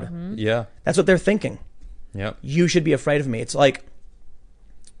part loud. Yeah. That's what they're thinking. Yep. You should be afraid of me. It's like,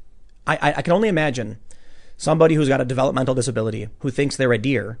 I can only imagine somebody who's got a developmental disability who thinks they're a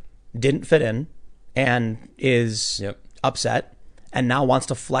deer, didn't fit in, and is Yep. upset, and now wants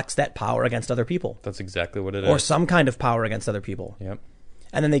to flex that power against other people. That's exactly what it Or is. some kind of power against other people. Yep.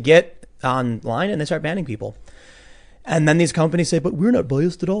 And then they get online and they start banning people. And then these companies say, but we're not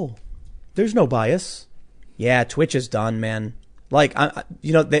biased at all. There's no bias. Yeah, Twitch is done, man. Like,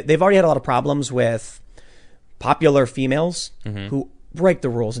 they've already had a lot of problems with popular females who break the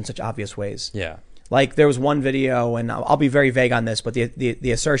rules in such obvious ways. Yeah. Like, there was one video, and I'll be very vague on this, but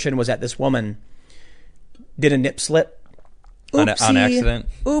the assertion was that this woman did a nip slit. On Oopsie. accident?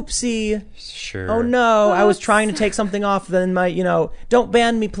 Oopsie. Sure. Oh no, I was trying to take something off, then don't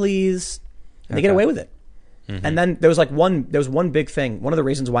ban me, please. And they get Okay. away with it. And then there was one big thing. One of the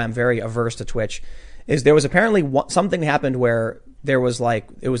reasons why I'm very averse to Twitch is there was apparently something happened where it was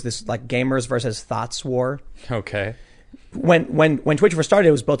this like gamers versus thoughts war. Okay. When Twitch first started,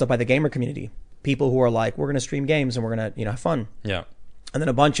 it was built up by the gamer community. People who are like, we're going to stream games and we're going to, have fun. Yeah. And then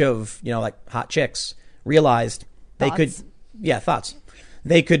a bunch of, like hot chicks realized they could, Thoughts? thoughts.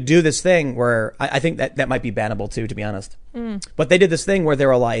 They could do this thing where I think that might be bannable too, to be honest. But they did this thing where they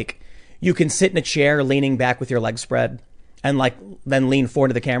were like, you can sit in a chair leaning back with your legs spread and like then lean forward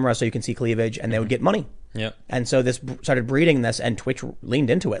to the camera so you can see cleavage, and they would get money. Yep. And so this started breeding this, and Twitch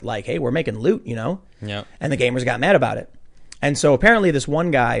leaned into it like, hey, we're making loot, Yep. And the gamers got mad about it. And so apparently this one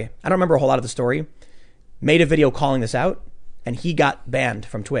guy, I don't remember a whole lot of the story, made a video calling this out, and he got banned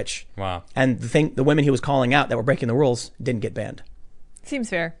from Twitch. Wow. And the women he was calling out that were breaking the rules didn't get banned. Seems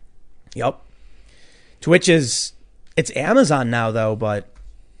fair. Yep. Twitch it's Amazon now though, but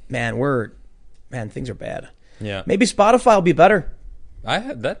man, things are bad. Yeah. Maybe Spotify will be better.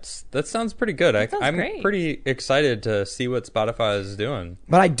 That sounds pretty good. sounds I'm great. pretty excited to see what Spotify is doing.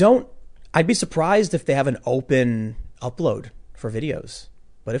 But I'd be surprised if they have an open upload for videos.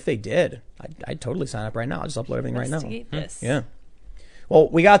 But if they did, I'd totally sign up right now. I'll just upload everything right now. Investigate this. Yeah. Well,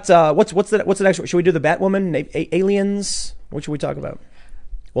 we got what's the next? Should we do the Batwoman, aliens? What should we talk about?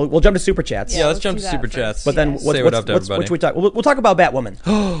 We'll jump to super chats. Yeah, let's let's jump do to that super first. chats. But then Yes. what Say what up to should everybody. we talk? We'll talk about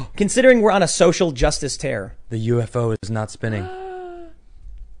Batwoman. Considering we're on a social justice tear. The UFO is not spinning.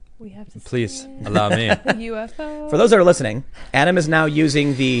 We have to Please see allow me. the UFO. For those that are listening, Adam is now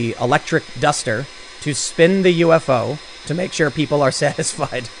using the electric duster to spin the UFO to make sure people are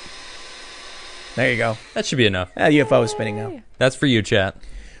satisfied. There you go. That should be enough. The UFO is spinning now. That's for you, chat.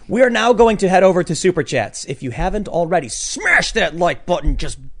 We are now going to head over to Super Chats. If you haven't already, smash that like button.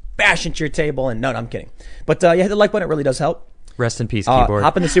 Just bash into your table. And no, I'm kidding. But hit the like button. It really does help. Rest in peace, keyboard.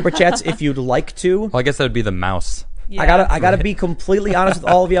 Hop in the super chats if you'd like to. Well, I guess that would be the mouse. Yeah. I gotta be completely honest with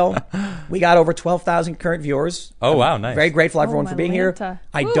all of y'all. We got over 12,000 current viewers. Oh, wow, nice. Very grateful everyone for being here. Atlanta.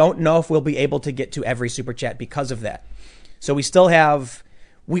 I don't know if we'll be able to get to every super chat because of that. So we still have.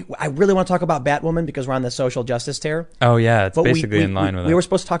 I really want to talk about Batwoman because we're on the social justice tear. Oh, yeah, it's But basically in line with we it. were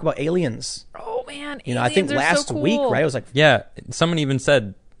supposed to talk about aliens. Oh man, I think aliens are last so week, cool. right? It was like Yeah, someone even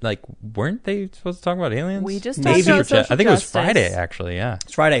said, like, weren't they supposed to talk about aliens? We just Maybe. talked about Super chat. social I think it was justice. Friday, actually, yeah.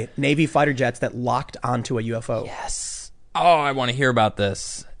 it's Friday. Navy fighter jets that locked onto a UFO. Yes. Oh, I want to hear about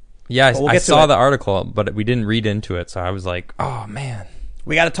this. Yeah, Well, we'll I get to saw it. the article, but we didn't read into it, so I was like, oh, man.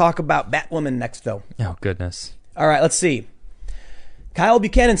 We got to talk about Batwoman next, though. Oh, goodness. All right, let's see. Kyle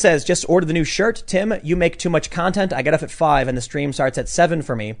Buchanan says, just ordered the new shirt. Tim, you make too much content. I get up at 5 and the stream starts at 7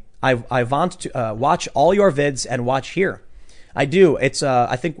 for me. I want to watch all your vids and watch here. I do. It's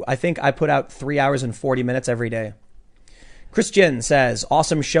I think I put out 3 hours and 40 minutes every day. Christian says,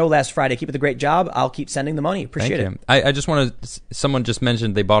 awesome show last Friday. Keep it the great job. I'll keep sending the money. Appreciate Thank it. you. I just want to, someone just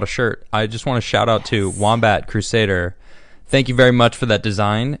mentioned they bought a shirt. I just want to shout out to Wombat Crusader. Thank you very much for that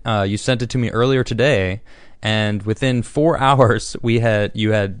design. You sent it to me earlier today, and within 4 hours, you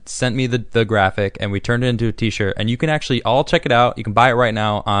had sent me the graphic, and we turned it into a t-shirt, and you can actually all check it out. You can buy it right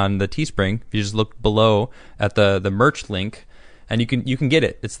now on the Teespring. If you just look below at the merch link, and you can get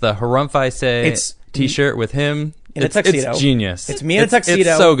it. It's the Harumphi t-shirt with him. In a tuxedo. It's genius. It's me in a tuxedo.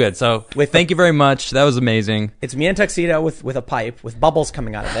 It's so good. So thank you very much. That was amazing. It's me in a tuxedo with a pipe with bubbles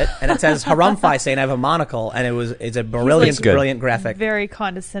coming out of it, and it says Harumphi saying I have a monocle, and it's a brilliant, good. brilliant graphic. Very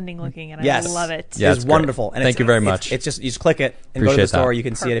condescending looking, and Yes. I love it. Yeah, It's it's great. wonderful. And Thank it's- you very it's- much. It's just you just click it and go to Appreciate the store. that. You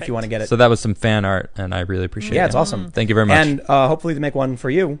can see it if you want to get it. So that was some fan art, and I really appreciate it. Yeah, it's awesome. Thank you very much. And hopefully to make one for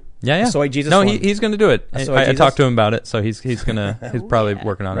you. Yeah. A Soy Jesus No, one. he's going to do it. A Soy I Jesus? talked to him about it, so he's probably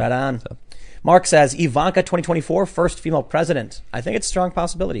working on it. Right on. So. Mark says Ivanka 2024 first female president. I think it's a strong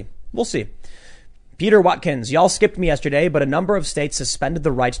possibility. We'll see. Peter Watkins, y'all skipped me yesterday, but a number of states suspended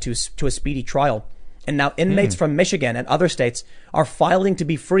the right to a speedy trial. And now inmates from Michigan and other states are filing to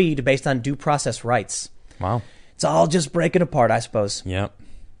be freed based on due process rights. Wow. It's all just breaking apart, I suppose. Yep.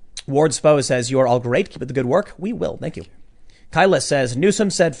 Ward Spo says, you are all great. Keep up the good work. We will. Thank you. Kyla says, Newsom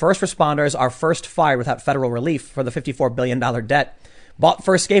said first responders are first fired without federal relief for the $54 billion debt. Bought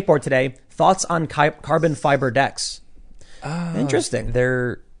first skateboard today. Thoughts on carbon fiber decks? Interesting.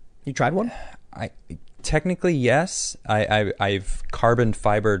 You tried one? Technically, yes. I've carbon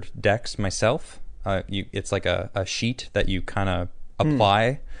fibered decks myself. It's like a sheet that you kind of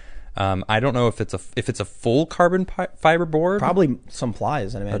apply. I don't know if it's a full carbon fiber board. Probably some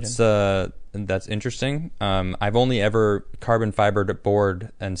plies, I imagine. That's interesting. I've only ever carbon fibered a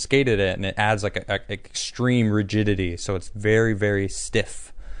board and skated it, and it adds like a extreme rigidity, so it's very, very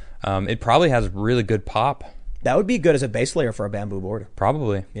stiff. It probably has really good pop. That would be good as a base layer for a bamboo board.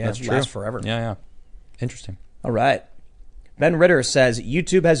 Probably. Yeah, That's it true. lasts forever. Yeah. Interesting. All right. Ben Ritter says,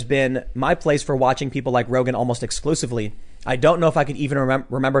 YouTube has been my place for watching people like Rogan almost exclusively. I don't know if I could even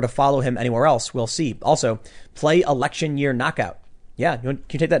remember to follow him anywhere else. We'll see. Also, play election year knockout. Yeah, can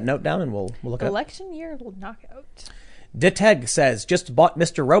you take that note down and we'll look it up? Election year knockout. Diteg says, just bought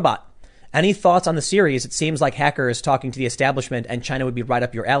Mr. Robot. Any thoughts on the series? It seems like hackers talking to the establishment and China would be right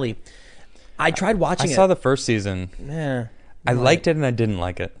up your alley. I tried watching it. I saw the first season. I liked it and I didn't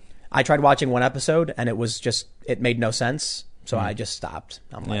like it. I tried watching one episode and it made no sense. So I just stopped.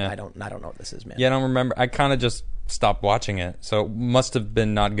 I'm like, Yeah. I don't know what this is, man. Yeah, I don't remember. I kind of just stopped watching it. So it must have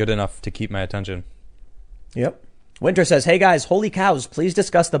been not good enough to keep my attention. Yep. Winter says, hey guys, holy cows, please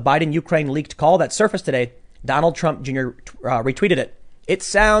discuss the Biden-Ukraine leaked call that surfaced today. Donald Trump Jr. Retweeted it. It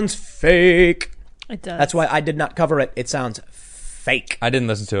sounds fake. It does. That's why I did not cover it. It sounds fake. I didn't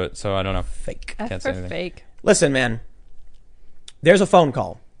listen to it, so I don't know. Fake. F Can't say for anything. fake. Listen, man, there's a phone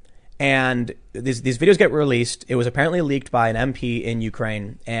call. And these videos get released. It was apparently leaked by an MP in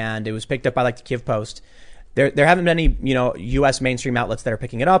Ukraine, and it was picked up by like the Kyiv Post. There haven't been any, U.S. mainstream outlets that are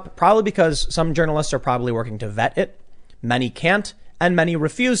picking it up, probably because some journalists are probably working to vet it. Many can't, and many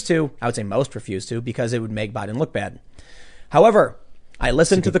refuse to. I would say most refuse to, because it would make Biden look bad. However, I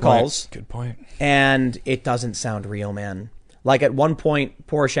listened to the calls. Good point. And it doesn't sound real, man. Like at one point,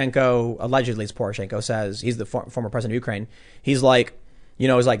 Poroshenko, allegedly it's Poroshenko, says, he's the former president of Ukraine. He's like,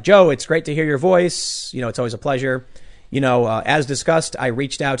 he's like, Joe, it's great to hear your voice. It's always a pleasure. As discussed, I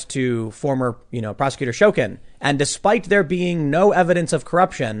reached out to former, prosecutor Shokin. And despite there being no evidence of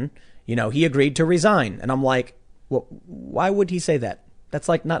corruption, he agreed to resign. And I'm like, well, why would he say that? That's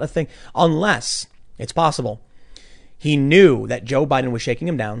like not a thing. Unless it's possible. He knew that Joe Biden was shaking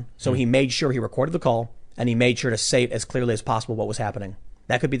him down. So he made sure he recorded the call and he made sure to say it as clearly as possible what was happening.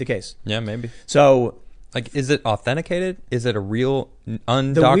 That could be the case. Yeah, maybe. So Like, is it authenticated? Is it a real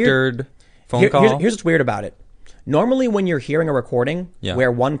undoctored phone call? Here's what's weird about it. Normally, when you're hearing a recording Yeah.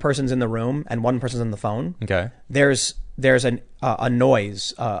 where one person's in the room and one person's on the phone, Okay. there's a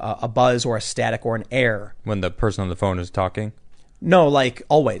noise, a buzz, or a static, or an air. When the person on the phone is talking? No, like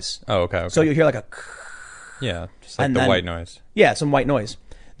always. Oh, okay. So you hear like a yeah, just like and the then- white noise. yeah, some white noise.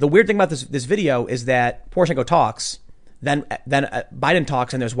 The weird thing about this video is that Poroshenko talks, then Biden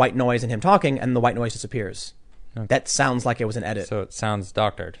talks, and there's white noise and him talking, and the white noise disappears. Okay. That sounds like it was an edit. So it sounds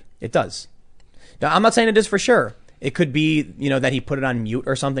doctored. It does. Now, I'm not saying it is for sure. It could be, that he put it on mute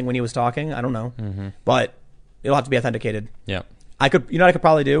or something when he was talking. I don't know, but it'll have to be authenticated. Yeah. I could, what I could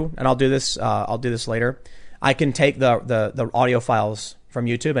probably do, and I'll do this. I'll do this later. I can take the audio files from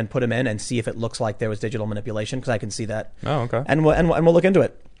YouTube and put them in and see if it looks like there was digital manipulation, because I can see that. Oh, okay. And we'll look into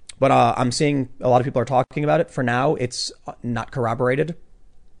it. But I'm seeing a lot of people are talking about it. For now, it's not corroborated.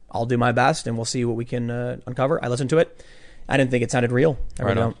 I'll do my best, and we'll see what we can uncover. I listened to it. I didn't think it sounded real. I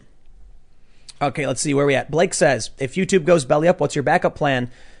really don't. Okay, let's see where we at. Blake says, if YouTube goes belly up, what's your backup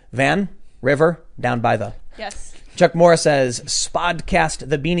plan? Van, River, down by the. Yes. Chuck Morris says, Spodcast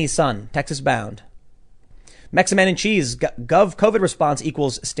the Beanie Sun, Texas bound. Meximan and Cheese, Gov COVID response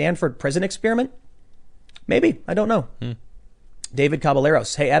equals Stanford prison experiment? Maybe. I don't know. David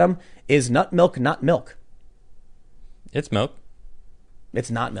Caballeros, hey, Adam, is nut milk not milk? It's milk.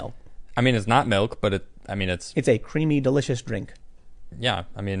 It's not milk. I mean, it's not milk, but it's It's a creamy, delicious drink. yeah.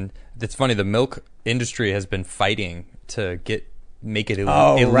 I mean, it's funny. The milk industry has been fighting to make it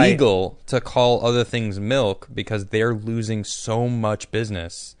Oh, right. illegal to call other things milk because they're losing so much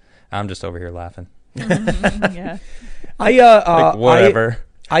business. I'm just over here laughing. Yeah. Like, whatever.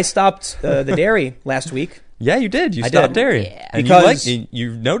 I stopped the dairy last week. Yeah, you did. You I stopped did. dairy, Yeah. and Because-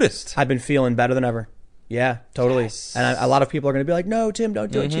 you noticed. I've been feeling better than ever. Yeah, totally. Yes. And a lot of people are going to be like, "No, Tim,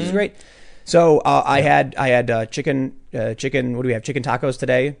 don't do it. Cheese is great." So I had chicken. What do we have? Chicken tacos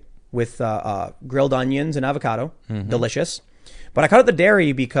today with grilled onions and avocado. Delicious. But I cut out the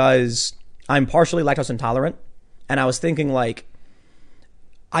dairy because I'm partially lactose intolerant, and I was thinking like,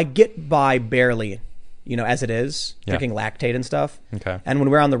 I get by barely, as it is, Yeah. drinking lactate and stuff. Okay. And when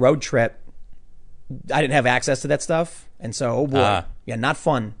we were on the road trip, I didn't have access to that stuff, and so oh boy, Ah. yeah, not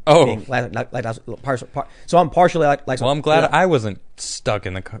fun. Oh. being so I'm partially lactose. Well, I'm glad yeah. I wasn't stuck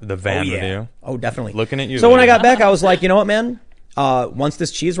in the van with you. Oh, definitely. Looking at you. So when I there. got back, I was like, you know what, man? Once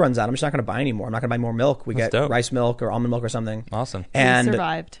this cheese runs out, I'm just not going to buy anymore. I'm not going to buy more milk. We That's get dope. rice milk or almond milk or something. Awesome. We And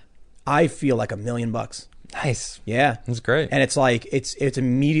survived. I feel like $1 million. Nice. Yeah. That's great. And it's like it's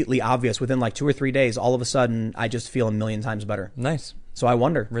immediately obvious within like 2 or 3 days. All of a sudden, I just feel 1,000,000 times better. Nice. So I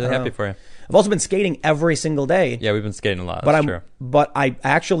wonder. Really I don't happy know. for you. I've also been skating every single day. Yeah, we've been skating a lot. But That's true. But I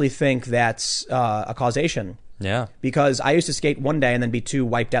actually think that's a causation, Yeah. because I used to skate one day and then be too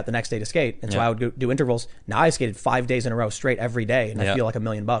wiped out the next day to skate, and so Yeah. I would do intervals. Now I skated 5 days in a row straight every day, and I Yeah. feel like $1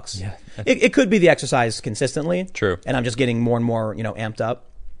 million. Yeah. It could be the exercise consistently. True. And I'm just getting more and more amped up.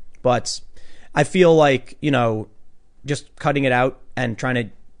 But I feel like just cutting it out and trying to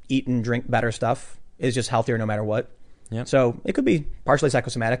eat and drink better stuff is just healthier no matter what. Yep. So it could be partially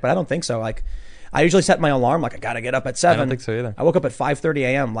psychosomatic, but I don't think so. Like, I usually set my alarm like I gotta get up at 7. I don't think so either. I woke up at 5:30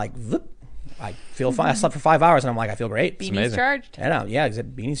 a.m. like, whoop, I feel fine. I slept for 5 hours and I'm like, I feel great. Beanie's amazing. charged. I know, yeah,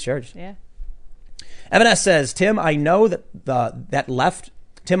 Beanie's charged. Yeah. M&S says, Tim, I know that left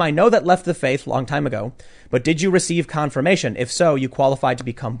the faith a long time ago, but did you receive confirmation? If so, you qualified to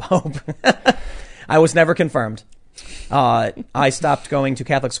become Pope. I was never confirmed. I stopped going to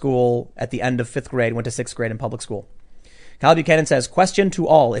Catholic school at the end of 5th grade, went to 6th grade in public school. Kyle Buchanan says, question to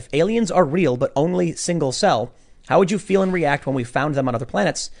all. If aliens are real but only single cell, how would you feel and react when we found them on other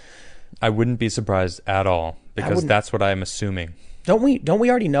planets? I wouldn't be surprised at all because wouldn't- that's what I'm assuming. Don't we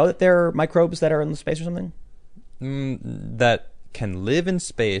already know that there are microbes that are in space or something? That can live in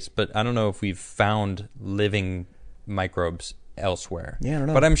space, but I don't know if we've found living microbes elsewhere. Yeah, I don't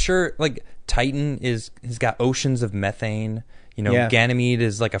know. But I'm sure like Titan has got oceans of methane. Yeah. Ganymede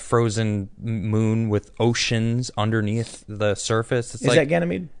is like a frozen moon with oceans underneath the surface. It's Is like, that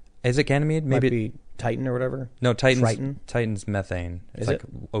Ganymede? Is it Ganymede? Might Maybe be Titan or whatever. no. Triton? Titan's methane. It's Is like it?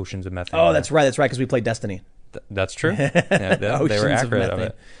 oceans of methane. Oh, that's right, because we played Destiny. That's true. Yeah, they Oceans were of accurate of methane.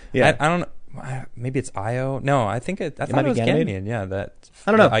 it. Yeah. I don't know. Maybe it's Io. No, I think I thought might it be was Ganymede? Ganymede. Yeah, that.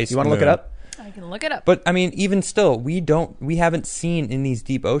 I don't know. the ice You want to look it moon. up? I can look it up. But I mean, even still, we haven't seen in these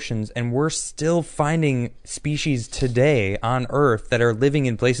deep oceans, and we're still finding species today on Earth that are living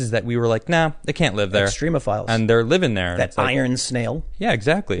in places that we were like, nah, they can't live there. Extremophiles. And they're living there. And that it's like, iron snail. yeah,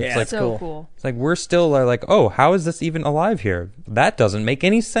 exactly. Yeah, It's like, so cool. it's like we're still like, oh, how is this even alive here? That doesn't make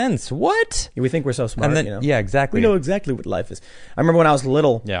any sense. What? We think we're so smart, And then, you know? yeah, exactly. We know exactly what life is. I remember when I was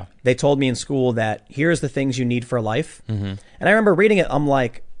little, Yeah. they told me in school that here's the things you need for life. Mm-hmm. And I remember reading it, I'm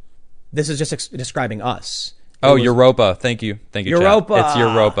like, this is just describing us. Oh, It was- Europa. Thank you. Thank you, Europa. Chat. It's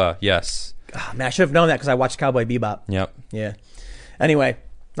Europa. Yes. Ah, man, I should have known that because I watched Cowboy Bebop. Yep. Yeah. Anyway,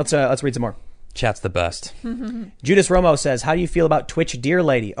 let's read some more. Chat's the best. Judas Romo says, how do you feel about Twitch Deer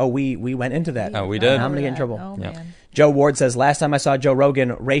Lady? Oh, we went into that. Oh, we did? I'm going to get in trouble. Oh, Yeah. man. Joe Ward says, last time I saw Joe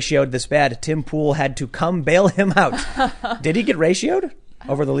Rogan ratioed this bad, Tim Pool had to come bail him out. Did he get ratioed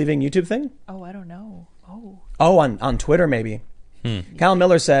over the leaving YouTube thing? Oh, I don't know. Oh. Oh, on Twitter maybe. Cal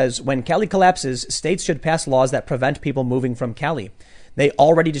Miller says, when Cali collapses, states should pass laws that prevent people moving from Cali. They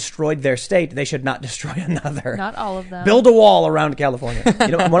already destroyed their state. They should not destroy another. Not all of them. Build a wall around California.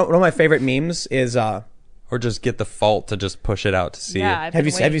 You know, one of my favorite memes is, Or just get the fault to just push it out to see Yeah, it. I've have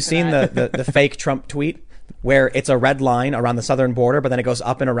been you waiting for seen that. the fake Trump tweet where it's a red line around the southern border, but then it goes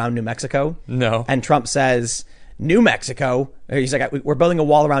up and around New Mexico? No. And Trump says, New Mexico. He's like, we're building a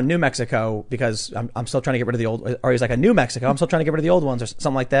wall around New Mexico because I'm still trying to get rid of the old. Or he's like, a New Mexico. I'm still trying to get rid of the old ones or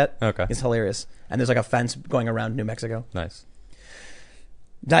something like that. Okay. It's hilarious. And there's like a fence going around New Mexico. Nice.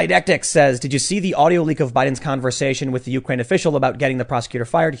 Didactic says, did you see the audio leak of Biden's conversation with the Ukraine official about getting the prosecutor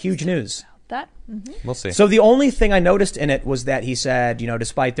fired? Huge news. That? Mm-hmm. We'll see. So the only thing I noticed in it was that he said, it was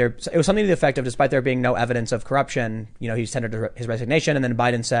something to the effect of, despite there being no evidence of corruption, he tendered his resignation, and then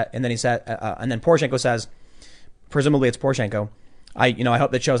Biden said, and then Poroshenko says, presumably it's Poroshenko, I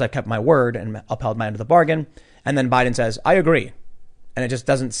hope that shows I've kept my word and upheld my end of the bargain. And then Biden says, I agree. And it just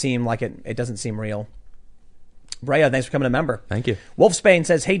doesn't seem like it doesn't seem real. Brea, thanks for becoming a member. Thank you. Wolfsbane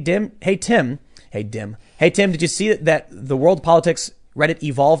says, Hey Tim, did you see that the world politics Reddit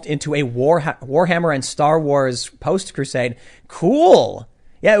evolved into a Warhammer and Star Wars post crusade? Cool.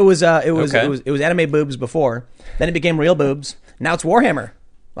 Yeah, it was anime boobs before. Then it became real boobs. Now it's Warhammer.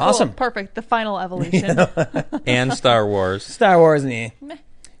 Awesome. Cool. Perfect. The final evolution. And Star Wars. Star Wars,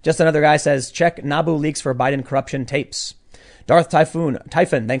 Just another guy says, check Naboo leaks for Biden corruption tapes. Darth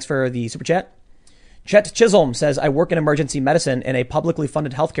Typhon, thanks for the super chat. Chet Chisholm says, I work in emergency medicine in a publicly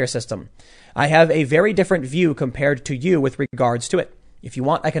funded healthcare system. I have a very different view compared to you with regards to it. If you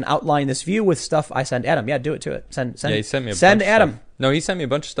want, I can outline this view with stuff I send Adam. Yeah, do it to it. Send He sent me a send bunch Adam. Of stuff. No, he sent me a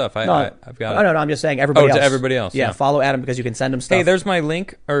bunch of stuff. I've got it. No, I'm just saying everybody else. to everybody else. Yeah, Yeah. follow Adam because you can send him stuff. Hey, there's my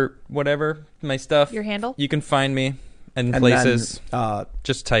link or whatever, my stuff. Your handle? You can find me in And places. then,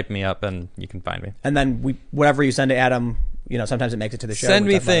 just type me up and you can find me. and then whatever you send to Adam, sometimes it makes it to the show. Send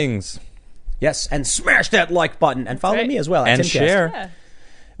We me talk about it. things. Yes, and smash that like button and follow Right. me as well. at And Timcast. share. Yeah.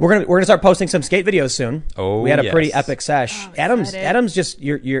 We're gonna start posting some skate videos soon. Oh, we had a pretty yes. epic sesh. Oh, Adam's excited. just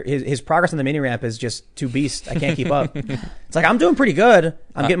his progress on the mini ramp is just too beast. I can't keep up. It's like I'm doing pretty good.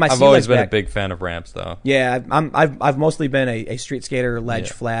 I'm getting my I've sea always legs been back. a big fan of ramps, though. Yeah, I've mostly been a street skater, ledge,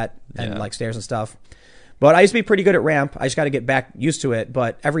 Yeah. flat, and Yeah. like stairs and stuff. But I used to be pretty good at ramp. I just got to get back used to it.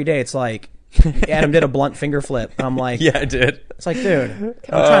 But every day it's like Adam did a blunt finger flip. And I'm like, Yeah, I did. it's like, dude, I'm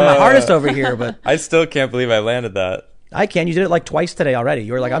trying my hardest over here, but I still can't believe I landed that. I can. You did it like twice today already.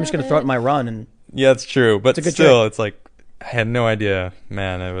 You were like, I'm just going to throw it in my run, and Yeah, it's true. But a good still, it's like, I had no idea.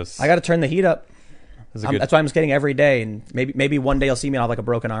 Man, it was... I got to turn the heat up. it was a good, That's why I'm skating every day, and maybe one day you'll see me and I'll have like a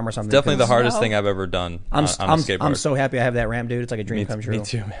broken arm or something. definitely the 'cause hardest No. thing I've ever done I'm on a skateboard. I'm so happy I have that ramp, dude. It's like a dream Me- come true. me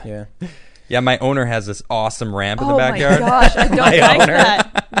too, man. Yeah. Yeah, my owner has this awesome ramp in the Oh backyard. my gosh, I don't My like owner.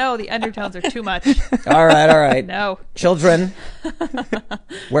 that. No, the undertones are too much. All right. No. Children.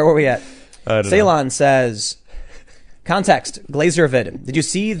 Where were we at? I don't know. Ceylon says, context, Glazervid. Did you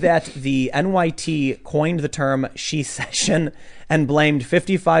see that the NYT coined the term she-session and blamed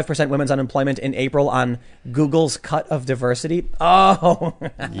 55% women's unemployment in April on Google's cut of diversity? Oh.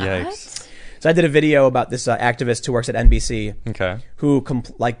 Yikes. So I did a video about this activist who works at NBC Okay. who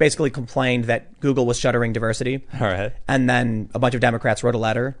basically complained that Google was shuttering diversity. All right. And then a bunch of Democrats wrote a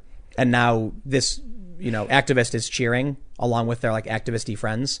letter, and now this, activist is cheering along with their like activisty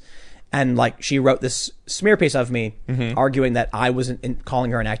friends, and like she wrote this smear piece of me, arguing that I wasn't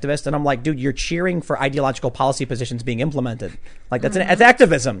calling her an activist, and I'm like, dude, you're cheering for ideological policy positions being implemented, like that's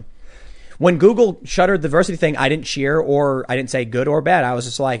activism. When Google shuttered the diversity thing, I didn't cheer or I didn't say good or bad. I was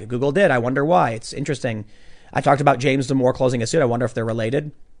just like, Google did. I wonder why. It's interesting. I talked about James Damore closing a suit. I wonder if they're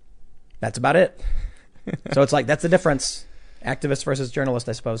related. That's about it. So it's like, that's the difference. Activist versus journalist,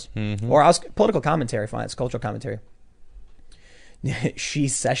 I suppose. Or political commentary, fine. It's cultural commentary. She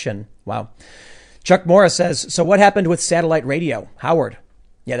session. Wow. Chuck Morris says, so what happened with satellite radio? Howard.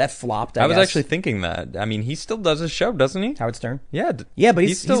 Yeah, that flopped. I was guess. actually thinking that. I mean, he still does his show, doesn't he? Howard Stern. Yeah. Yeah, but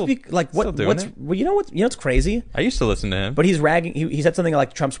he's still like what? still doing What's it. well, you know what's crazy? I used to listen to him. But he's ragging. He said something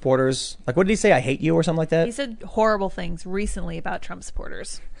like Trump supporters. Like, what did he say? I hate you or something like that. He said horrible things recently about Trump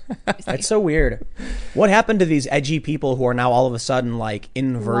supporters. That's so weird. What happened to these edgy people who are now all of a sudden like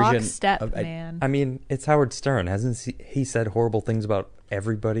inversion? Lockstep, of, man. I mean, it's Howard Stern. Hasn't he said horrible things about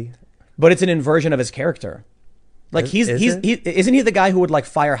everybody? But it's an inversion of his character. Like Is isn't he the guy who would like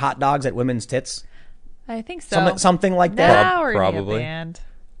fire hot dogs at women's tits? I think so. Something like that. Now we're Probably. in a band.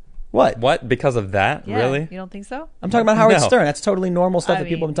 What? What? Because of that? Yeah, Really? You don't think so? I'm talking about Howard No. Stern. That's totally normal stuff I that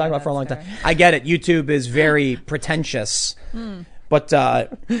people have mean, been talking yeah, about for a long that's time. fair. I get it. YouTube is very pretentious. But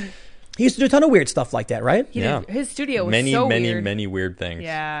he used to do a ton of weird stuff like that, right? He Yeah. did, his studio was Many, so many, weird. many weird things.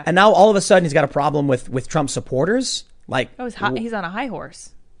 Yeah. And now all of a sudden he's got a problem with Trump supporters. Like, Oh, he's on a high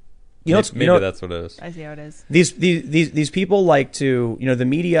horse. you know, Maybe that's what it is. I see how it is. these people like to, the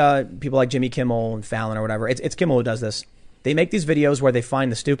media, people like Jimmy Kimmel and Fallon or whatever. It's Kimmel who does this. They make these videos where they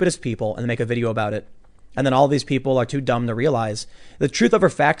find the stupidest people and they make a video about it. And then all these people are too dumb to realize. The truth over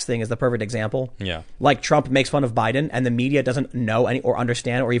facts thing is the perfect example. Yeah. Like Trump makes fun of Biden and the media doesn't know any or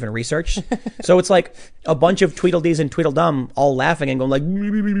understand or even research. So it's like a bunch of Tweedledees and Tweedledum all laughing and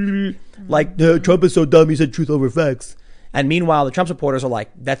going like Trump is so dumb, he said truth over facts. And meanwhile, the Trump supporters are like,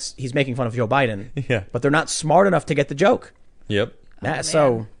 he's making fun of Joe Biden. Yeah. But they're not smart enough to get the joke. Yep.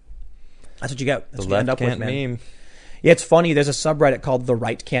 So that's what you get. That's The what you end left up with, can't man. meme. Yeah, it's funny. There's a subreddit called The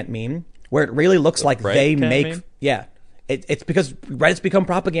Right Can't Meme where it really looks like Right they Can't make. Meme? Yeah. It's because Reddit's become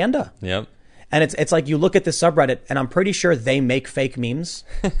propaganda. Yep. And it's like you look at this subreddit and I'm pretty sure they make fake memes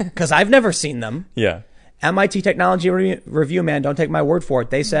because I've never seen them. Yeah. MIT Technology Review, man, don't take my word for it.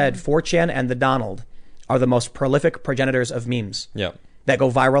 They said 4chan and the Donald are the most prolific progenitors of memes Yep. that go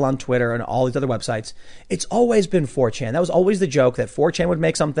viral on Twitter and all these other websites. It's always been 4chan. That was always the joke that 4chan would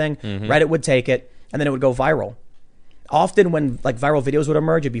make something, Reddit would take it, and then it would go viral. Often when like viral videos would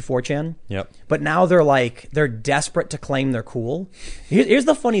emerge, it'd be 4chan. Yep. But now they're desperate to claim they're cool. Here's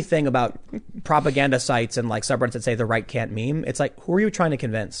the funny thing about propaganda sites and like subreddits that say the right can't meme. It's like, who are you trying to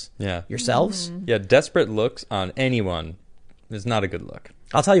convince? Yeah. Yourselves? Yeah. Desperate looks on anyone is not a good look.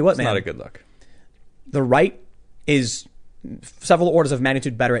 I'll tell you what, It's man. not a good look. The right is several orders of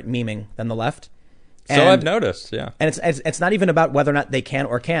magnitude better at memeing than the left. So I've noticed. Yeah. And it's not even about whether or not they can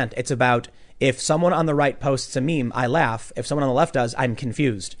or can't. It's about if someone on the right posts a meme, I laugh. If someone on the left does, I'm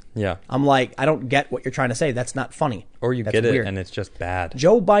confused. Yeah. I'm like, I don't get what you're trying to say. That's not funny. Or you That's get it weird. and it's just bad.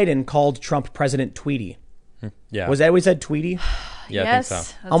 Joe Biden called Trump President Tweety. Yeah. Was that what he said, Tweety? Yeah, yes, I think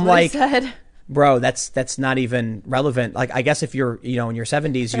so. that's I'm what he like- said. Bro, that's not even relevant. Like, I guess if you're, in your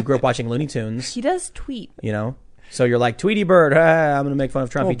 70s, you grew up watching Looney Tunes, He does tweet. So you're like, Tweety Bird, I'm going to make fun of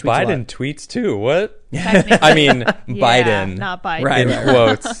Trump. Well, He tweets a lot. Biden tweets too. What? Technically. I mean, Yeah, Biden. not Biden. Right. In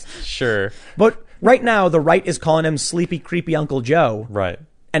quotes. Sure. But right now, the right is calling him sleepy, creepy Uncle Joe. Right.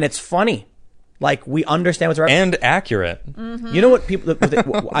 And it's funny. Like, we understand what's right. And accurate. You know what people,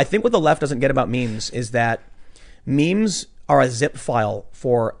 I think what the left doesn't get about memes is that memes are a zip file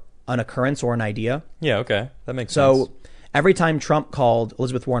for an occurrence or an idea. Yeah, okay. That makes sense. So every time Trump called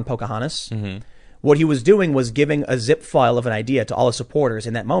Elizabeth Warren Pocahontas, what he was doing was giving a zip file of an idea to all his supporters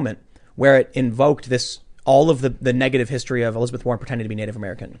in that moment where it invoked all of the negative history of Elizabeth Warren pretending to be Native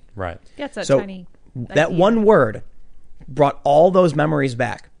American. Right. Yeah, it's that So tiny. that idea. one word brought all those memories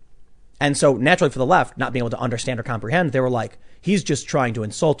back. And so naturally for the left, not being able to understand or comprehend, they were like, he's just trying to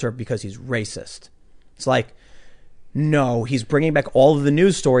insult her because he's racist. It's like, no, he's bringing back all of the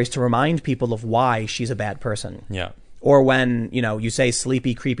news stories to remind people of why she's a bad person. Yeah. Or when, you say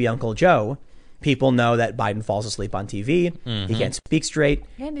sleepy, creepy Uncle Joe, people know that Biden falls asleep on TV. He can't speak straight.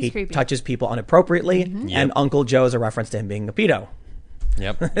 And he's He creepy. touches people inappropriately. Yep. And Uncle Joe is a reference to him being a pedo.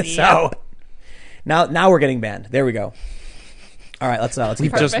 Yep. So now we're getting banned. There we go. All right, let's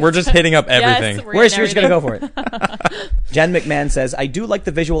keep going. We're just hitting up everything. Yes, We're just getting going to go for it. Jen McMahon says, I do like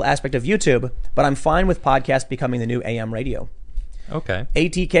the visual aspect of YouTube, but I'm fine with podcast becoming the new AM radio. Okay.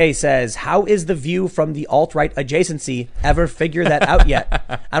 ATK says, how is the view from the alt-right adjacency ever figure that out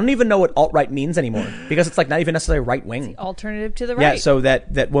yet? I don't even know what alt-right means anymore because it's like not even necessarily right-wing. Alternative to the right. Yeah, so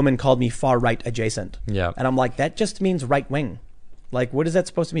that woman called me far-right adjacent. Yeah. And I'm like, that just means right-wing. Like, what is that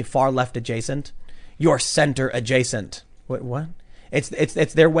supposed to mean? Far-left adjacent? You're center adjacent. What?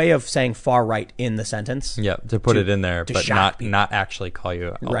 It's their way of saying far right in the sentence. Yeah, to put it in there, to but shock people. not actually call you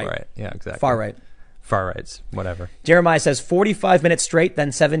all Right. right. Yeah, exactly. Far right. Far rights, whatever. Jeremiah says 45 minutes straight,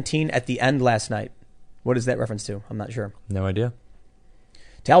 then 17 at the end last night. What is that reference to? I'm not sure. No idea.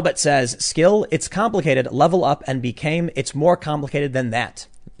 Talbot says, skill, it's complicated, level up, and became, it's more complicated than that.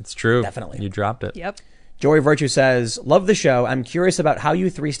 It's true. Definitely. You dropped it. Yep. Jory Virtue says, love the show. I'm curious about how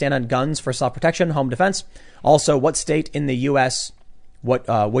you three stand on guns for self-protection, home defense. Also, what state in the U.S.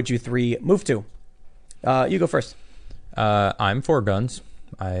 Would you three move to? You go first. I'm for guns.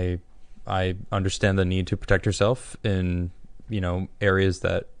 I understand the need to protect yourself in, areas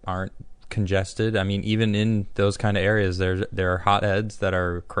that aren't congested. I mean, even in those kind of areas, there are hotheads that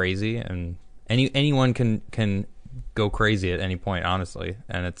are crazy, and anyone can go crazy at any point, honestly.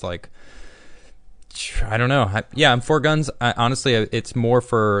 And it's like, I don't know. I'm for guns. Honestly, it's more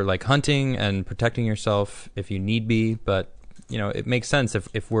for like hunting and protecting yourself if you need be. But it makes sense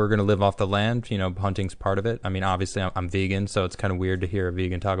if we're going to live off the land. Hunting's part of it. I mean, obviously, I'm vegan, so it's kind of weird to hear a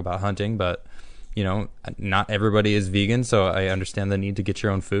vegan talk about hunting. But not everybody is vegan, so I understand the need to get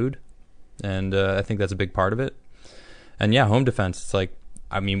your own food, and I think that's a big part of it. And yeah, home defense. It's like,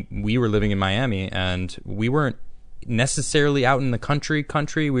 I mean, we were living in Miami, and we weren't necessarily out in the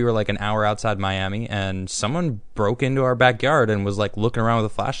country. We were like an hour outside Miami, and someone broke into our backyard and was like looking around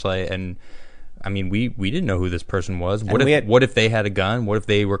with a flashlight. And I mean, we didn't know who this person was. What if they had a gun? What if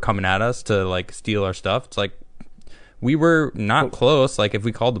they were coming at us to like steal our stuff? It's like, we were not close. Like, if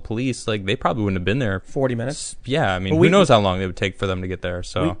we called the police, like, they probably wouldn't have been there. 40 minutes? Yeah, I mean, who knows how long it would take for them to get there,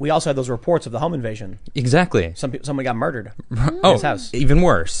 so... We also had those reports of the home invasion. Exactly. Somebody got murdered in his house. Even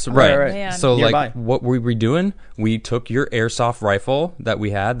worse. Right. Man. So, Nearby. like, what were we doing? We took your airsoft rifle that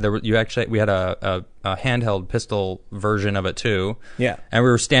we had. We had a handheld pistol version of it, too. Yeah. And we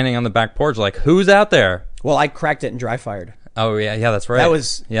were standing on the back porch like, who's out there? Well, I cracked it and dry fired. Oh, yeah, that's right. That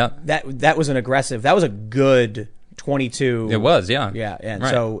was... Yeah. That was an aggressive... That was a good... 22. It was, yeah. Yeah, and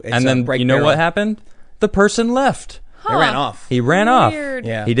right. so it's and then break you know barrel. what happened? The person left. They ran off. He ran off. Weird.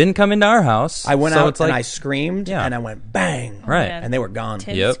 Yeah. He didn't come into our house. I went so out it's like, and I screamed and I went bang. Right. Man. And they were gone.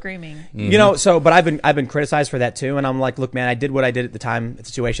 Tin Yep. screaming. But I've been criticized for that too, and I'm like, look, man, I did what I did at the time, the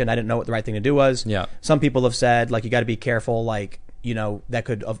situation. I didn't know what the right thing to do was. Yeah. Some people have said like you got to be careful, like that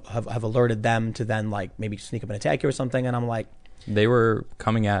could have alerted them to then like maybe sneak up and attack you or something. And I'm like, they were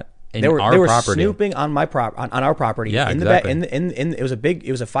coming at they were property. snooping on my on our property. Yeah, in exactly. the back.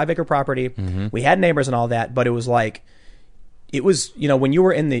 It was a 5-acre property. We had neighbors and all that, but it was like, it was when you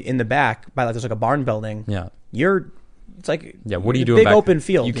were in the back by like there's like a barn building. Yeah. It's like What are you a doing? big back open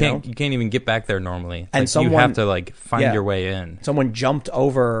field. You can't even get back there normally. And like, you have to like find your way in. Someone jumped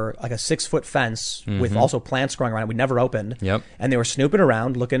over like a 6-foot fence with also plants growing around it. We never opened. Yep. And they were snooping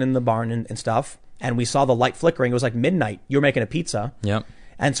around, looking in the barn and stuff. And we saw the light flickering. It was like midnight. You were making a pizza. Yep.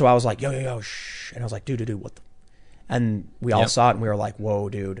 And so I was like, yo, shh. And I was like, dude, what the? And we all saw it and we were like, whoa,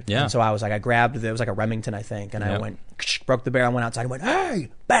 dude. Yeah. And so I was like, it was like a Remington, I think. And I went, broke the barrel, went outside and went, hey,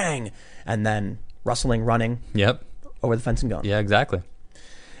 bang. And then rustling, running Yep. over the fence and gone. Yeah, exactly.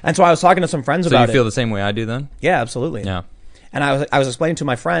 And so I was talking to some friends So about you feel the same way I do then? Yeah, absolutely. Yeah. And I was explaining to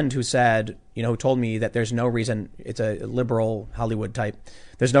my friend who said, who told me that there's no reason, it's a liberal Hollywood type,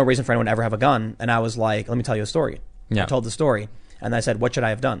 there's no reason for anyone to ever have a gun. And I was like, let me tell you a story. Yeah. I told the story. And I said, what should I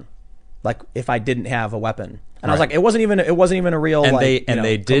have done? Like, if I didn't have a weapon. And I was like, it wasn't even a real, and like,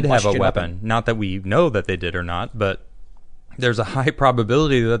 they did have a combustion weapon. Not that we know that they did or not, but there's a high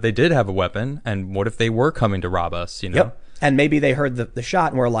probability that they did have a weapon. And what if they were coming to rob us, Yep. And maybe they heard the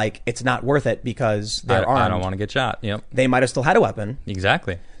shot and were like, it's not worth it because they're armed. I don't want to get shot. Yep. They might have still had a weapon.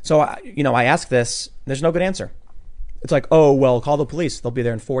 Exactly. So, I asked this. There's no good answer. It's like, oh, well, call the police. They'll be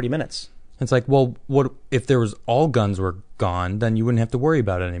there in 40 minutes. It's like, well, what if there was all guns were gone? Then you wouldn't have to worry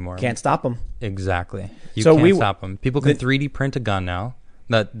about it anymore. Can't stop them. Exactly. You So can't stop them. People can 3D print a gun now.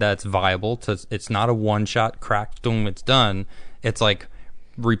 That's viable. It's not a one-shot crack. Boom, it's done. It's like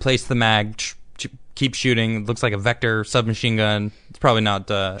replace the mag. Keep shooting. It looks like a Vector submachine gun. It's probably not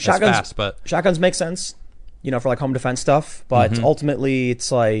as fast, but shotguns make sense, for like home defense stuff. But ultimately,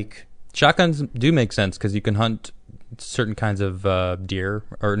 it's like shotguns do make sense because you can hunt certain kinds of deer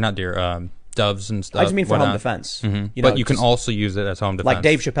or not deer, doves and stuff. I just mean for home defense. But you can also use it as home defense, like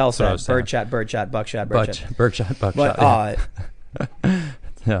Dave Chappelle said: birdshot, buckshot, birdshot. Birdshot, buckshot. But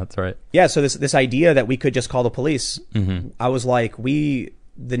yeah, that's right. Yeah, so this idea that we could just call the police, I was like,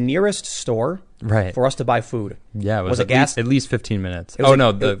 the nearest store for us to buy food it was a gas at least 15 minutes.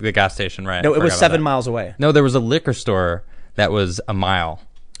 The gas station, right? No, it was 7 miles away. No, there was a liquor store that was a mile.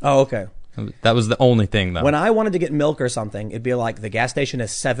 Oh, okay. That was the only thing, though. When I wanted to get milk or something, it'd be like the gas station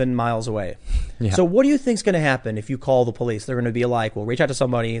is 7 miles away. Yeah. So what do you think's going to happen if you call the police? They're going to be like, well, reach out to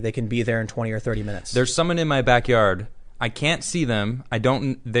somebody. They can be there in 20 or 30 minutes. There's someone in my backyard. I can't see them.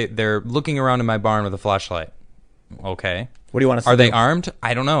 They're looking around in my barn with a flashlight. Okay. What do you want to see? Are they armed?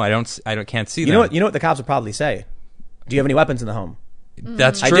 I don't know. I can't see them. You know what the cops would probably say? Do you have any weapons in the home?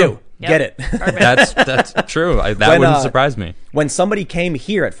 That's I true. do. Yep. Get it? That's true. That When, wouldn't surprise me. When somebody came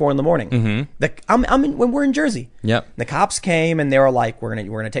here at 4 a.m, when we're in Jersey. Yep. The cops came and they were like, we're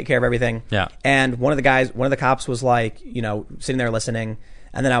gonna take care of everything. Yeah. And one of the cops was like, you know, sitting there listening.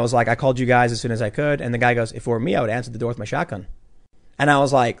 And then I was like, I called you guys as soon as I could. And the guy goes, if it were me, I would answer the door with my shotgun. And I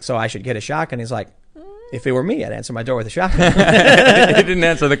was like, so I should get a shotgun? He's like, if it were me, I'd answer my door with a shotgun. He didn't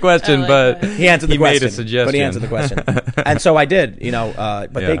answer the question, like but that. He answered the question. made a suggestion. But he answered the question. And so I did, you know,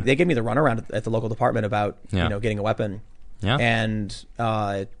 but Yeah. they gave me the runaround at the local department about, Yeah. you know, getting a weapon. Yeah. And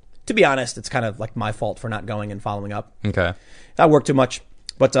to be honest, it's kind of like my fault for not going and following up. Okay. I worked too much.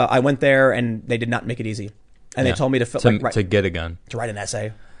 But I went there and they did not make it easy. And Yeah. they told me to get a gun. to write an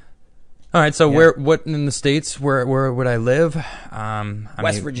essay. All right, so Yeah. what in the States, where would I live?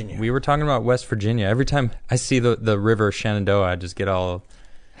 West Virginia. We were talking about West Virginia. Every time I see the river Shenandoah, I just get all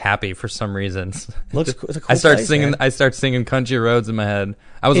happy for some reasons. Looks cool. It's a cool I start place, singing. man. I start singing Country Roads in my head.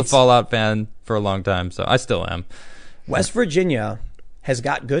 I was a It's- Fallout fan for a long time, so I still am. West Virginia has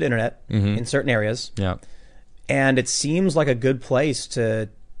got good internet in certain areas, Yeah, and it seems like a good place to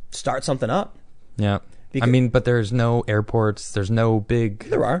start something up. yeah. Because- I mean, but there's no airports. There's no big.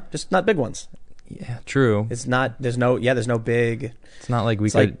 There are, just not big ones. Yeah, true. There's no big. It's not like we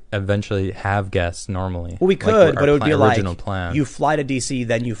It's could like- eventually have guests normally. Well, we Like could, our but it would be like original plan. you fly to DC,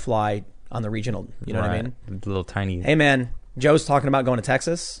 then you fly on the regional. You know what I mean? Little tiny. Hey, man, Joe's talking about going to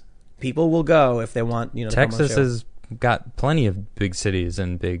Texas. People will go if they want. You know, to come on the Texas show. has got plenty of big cities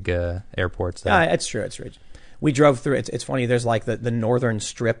and big airports. There. Yeah, it's true. It's true. We drove through. It's funny. There's like the northern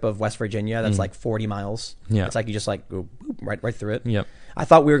strip of West Virginia that's like 40 miles. Yeah. It's like you just like go boop, right through it. Yep. I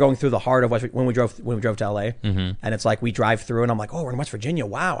thought we were going through the heart of West when we drove to LA, and it's like we drive through, and I'm like, oh, we're in West Virginia.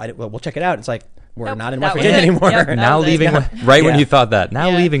 Wow, we'll check it out. It's like we're Nope, not in that West was Virginia it. anymore. Yep, that Now was it. leaving when Yeah. you thought that. Now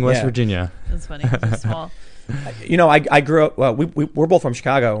Yeah. leaving West Yeah. Virginia. That's funny. It's small. You know, I grew up. Well, we're both from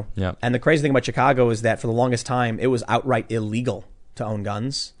Chicago. Yeah. And the crazy thing about Chicago is that for the longest time, it was outright illegal to own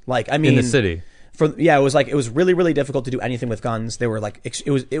guns. Like, I mean, In the city. it was really, really difficult to do anything with guns. They were like,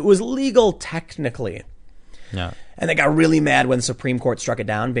 it was legal technically. Yeah. And they got really mad when the Supreme Court struck it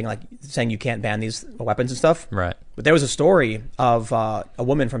down, being like, saying you can't ban these weapons and stuff. Right. But there was a story of a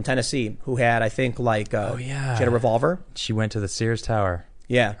woman from Tennessee who had, I think, like, yeah. she had a revolver. She went to the Sears Tower.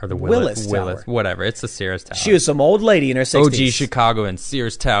 Yeah. Or the Willis Tower. Whatever. It's the Sears Tower. She was some old lady in her 60s. OG Chicago and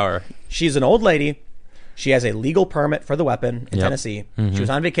Sears Tower. She's an old lady. She has a legal permit for the weapon in Yep. Tennessee. She was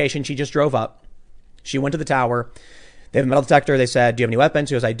on vacation. She just drove up. She went to the tower. They have a metal detector. They said, do you have any weapons?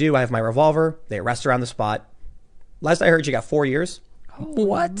 She goes, I do. I have my revolver. They arrest her on the spot. Last I heard, she got 4 years.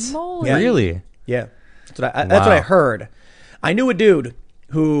 What? Moly. Yeah. Really? Yeah. That's what I Wow. heard. I knew a dude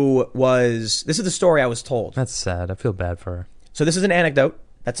who was, this is the story I was told. That's sad. I feel bad for her. So this is an anecdote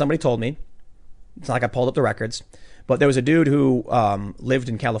that somebody told me. It's not like I pulled up the records. But there was a dude who lived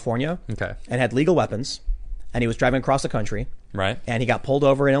in California Okay. and had legal weapons. And he was driving across the country. Right. And he got pulled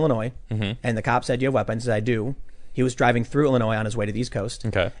over in Illinois. And the cop said, do you have weapons? He said, I do. He was driving through Illinois on his way to the East Coast.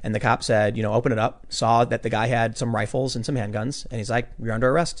 Okay. And the cop said, you know, open it up. Saw that the guy had some rifles and some handguns. And he's like, you're under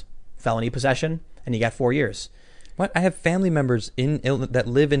arrest. Felony possession. And you got 4 years. What? I have family members that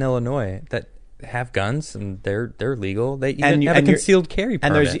live in Illinois that have guns and they're legal. They even have a you're- concealed carry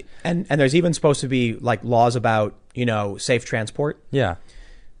and permit. there's even supposed to be like laws about, you know, safe transport. Yeah.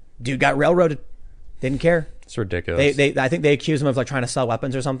 Dude got railroaded. Didn't care. It's ridiculous. I think they accused him of like trying to sell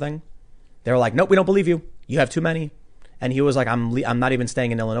weapons or something. They were like, nope, we don't believe you. You have too many. And he was like, I'm not even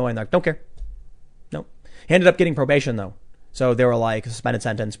staying in Illinois. And they're like, don't care. Nope. He ended up getting probation though. So they were like suspended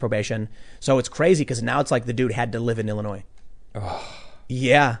sentence, probation. So it's crazy because now it's like the dude had to live in Illinois.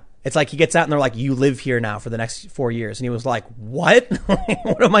 Yeah. It's like he gets out and they're like, you live here now for the next 4 years. And he was like, what?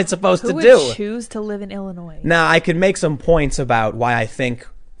 What am I supposed Who to would do? choose to live in Illinois? Now I can make some points about why I think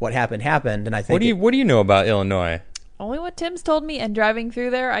what happened. And I think what do you know about Illinois? Only what Tim's told me, and driving through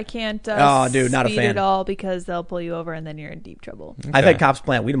there, I can't Oh, dude, not a speed fan. at all because they'll pull you over and then you're in deep trouble. I've had cops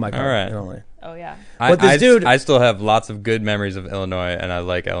plant weed in my car. All right. in Illinois. Oh, yeah. But this dude- I still have lots of good memories of Illinois, and I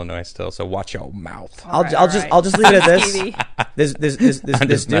like Illinois still. So watch your mouth. I'll right, just all I'll just leave it at this. Stevie. This I'm this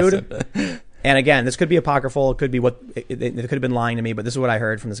just dude. messing. And again, this could be apocryphal. It could be what it could have been lying to me, but this is what I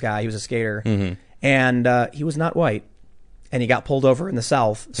heard from this guy. He was a skater, and he was not white, and he got pulled over in the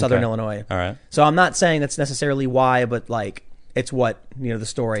southern Okay. Illinois. All right. So I'm not saying that's necessarily why, but like it's what the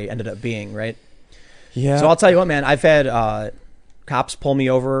story ended up being, right? Yeah. So I'll tell you what, man. I've had cops pull me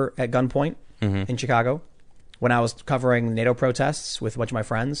over at gunpoint in Chicago when I was covering NATO protests with a bunch of my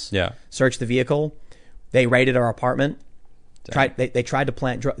friends. Yeah. Searched the vehicle. They raided our apartment. They tried to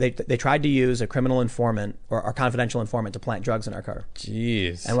plant. They tried to use a criminal informant or confidential informant to plant drugs in our car.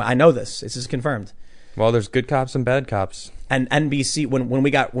 Jeez. And I know this. This is confirmed. Well, there's good cops and bad cops. And NBC, when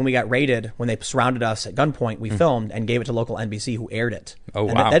we got raided, when they surrounded us at gunpoint, we filmed and gave it to local NBC, who aired it. Oh,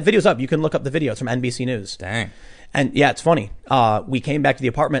 and wow. That video's up. You can look up the video. It's from NBC News. Dang. And yeah, it's funny. We came back to the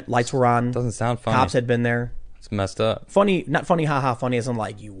apartment. Lights were on. Doesn't sound funny. Cops had been there. It's messed up. Funny, not funny, haha. Funny as I'm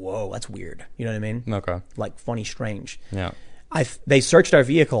like, whoa, that's weird. You know what I mean? Okay. Like funny, strange. Yeah. They searched our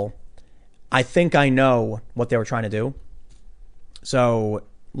vehicle. I think I know what they were trying to do. So,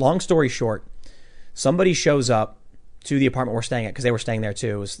 long story short, somebody shows up to the apartment we're staying at, because they were staying there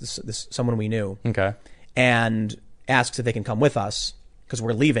too. It was this someone we knew, Okay. and asks if they can come with us because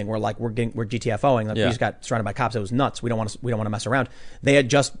we're leaving. We're GTFOing. Like, Yeah. We just got surrounded by cops. It was nuts. We don't want to mess around. They had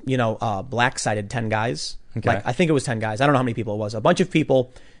just black sided 10 guys. Okay. Like, I think it was 10 guys. I don't know how many people it was. A bunch of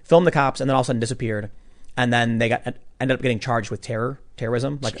people filmed the cops and then all of a sudden disappeared. And then they ended up getting charged with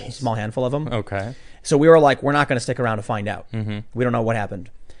terrorism, like a small handful of them. Okay. So we were like, we're not going to stick around to find out. Mm-hmm. We don't know what happened.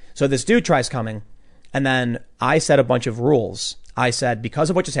 So this dude tries coming, and then I set a bunch of rules. I said, because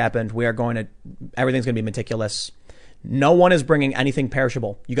of what just happened, everything's going to be meticulous. No one is bringing anything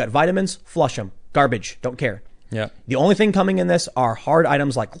perishable. You got vitamins, flush them. Garbage, don't care. Yeah. The only thing coming in this are hard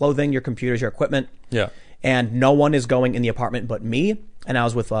items like clothing, your computers, your equipment. Yeah. And no one is going in the apartment but me. And I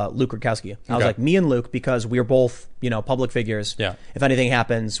was with Luke Rudkowski. I was Okay. like, me and Luke, because we're both, public figures. Yeah. If anything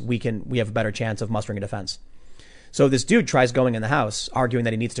happens, we have a better chance of mustering a defense. So this dude tries going in the house, arguing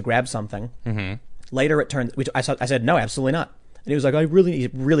that he needs to grab something. Mm-hmm. Later, it turns. I said, no, absolutely not. And he was like, he's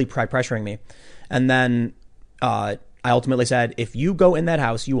really pressuring me. And then I ultimately said, if you go in that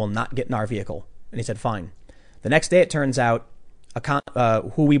house, you will not get in our vehicle. And he said, fine. The next day, it turns out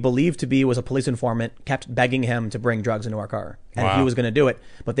who we believed to be was a police informant kept begging him to bring drugs into our car, and Wow. he was going to do it.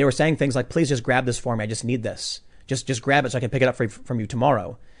 But they were saying things like, please just grab this for me. I just need this. Just grab it so I can pick it up from you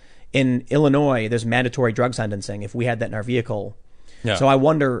tomorrow. In Illinois, there's mandatory drug sentencing if we had that in our vehicle. Yeah. So I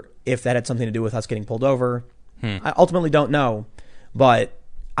wonder if that had something to do with us getting pulled over. I ultimately don't know, but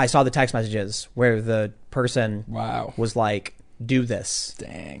I saw the text messages where the person Wow. was like, do this.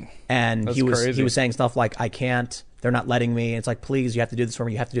 Dang. And That's he crazy. was saying stuff like, I can't, they're not letting me. And it's like, please, you have to do this for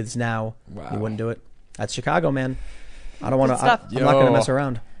me. You have to do this now. Wow. He wouldn't do it. That's Chicago, man. I don't want to, Good stuff. I'm not going to Yo. mess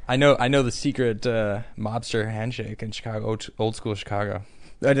around. I know the secret mobster handshake in Chicago, old school Chicago.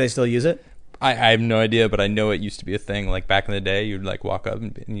 Do they still use it? I have no idea, but I know it used to be a thing. Like back in the day, you'd like walk up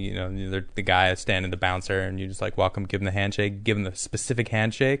and the guy standing the bouncer, and you just like walk him, give him the handshake, give him the specific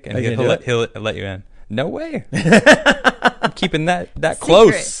handshake, and Are you he'll gonna do let, he'll let you in. No way. I'm keeping that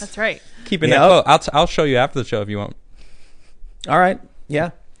close. Secret. That's right. Keeping Yep. that close. I'll show you after the show if you want. All right.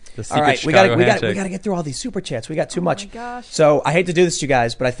 Yeah. The secret All right. Chicago We handshake. got to get through all these super chats. We got too much. my gosh. So I hate to do this to you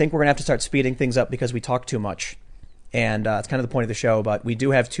guys, but I think we're going to have to start speeding things up because we talk too much. And it's kind of the point of the show, but we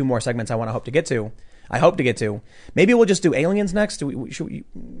do have 2 more segments I hope to get to. Maybe we'll just do aliens next.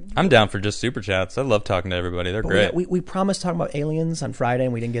 I'm down for just super chats. I love talking to everybody. They're great. We promised talking about aliens on Friday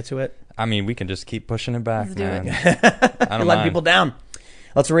and we didn't get to it. I mean, we can just keep pushing it back, Let's do man. it. I You're don't letting mind. people down.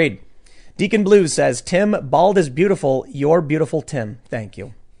 Let's read. Deacon Blues says, Tim, bald is beautiful. You're beautiful, Tim. Thank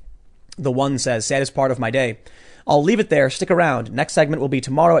you. The One says, saddest part of my day. I'll leave it there. Stick around. Next segment will be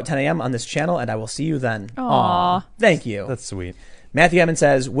tomorrow at 10 a.m. on this channel, and I will see you then. Aw. Thank you. That's sweet. Matthew Emmons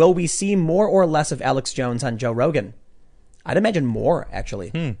says, will we see more or less of Alex Jones on Joe Rogan? I'd imagine more,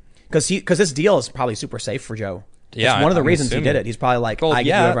 actually. Because this deal is probably super safe for Joe. Yeah, It's one of the I'm reasons he assuming. did it. He's probably like, Well, I can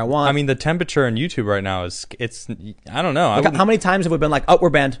do whatever I want. I mean, the temperature on YouTube right now it's I don't know. I Look, wouldn't- how many times have we been like, oh, we're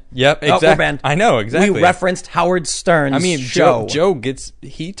banned. Yep, Oh, we're exactly. banned. I know, exactly. We referenced Howard Stern's I mean, show. Joe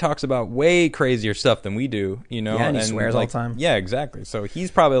he talks about way crazier stuff than we do, Yeah, and he swears all the time. Yeah, exactly. So he's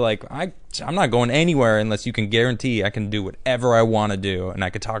probably like, I'm not going anywhere unless you can guarantee I can do whatever I want to do and I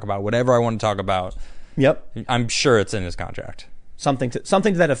could talk about whatever I want to talk about. Yep. I'm sure it's in his contract. Something to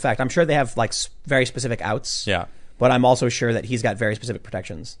that effect. I'm sure they have like very specific outs. Yeah. But I'm also sure that he's got very specific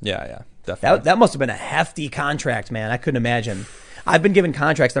protections. Yeah, definitely. That must have been a hefty contract, man. I couldn't imagine. I've been given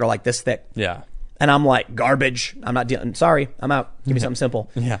contracts that are like this thick. Yeah. And I'm like, garbage. I'm not dealing. Sorry, I'm out. Give me something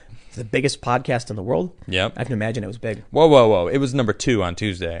simple. Yeah. It's the biggest podcast in the world. Yep. I can imagine it was big. Whoa. It was number 2 on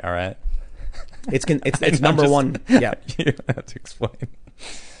Tuesday, all right? It's I'm number just- 1. Yeah. You have to explain.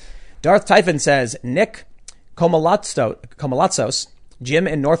 Darth Typhon says, Nick Komalatzos gym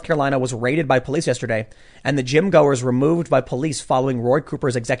in North Carolina was raided by police yesterday, and the gym goers removed by police following Roy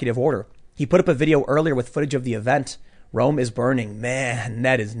Cooper's executive order. He put up a video earlier with footage of the event. Rome is burning. Man,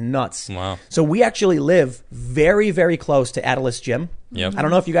 that is nuts. Wow. So we actually live very, very close to Atlas Gym. Yep. I don't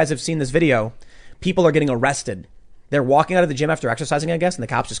know if you guys have seen this video. People are getting arrested. They're walking out of the gym after exercising, I guess, and the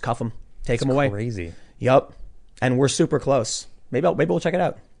cops just cuff them, take them away. Crazy. Yup. And we're super close. Maybe we'll check it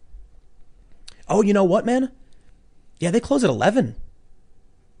out. Oh, you know what, man? Yeah, they close at 11.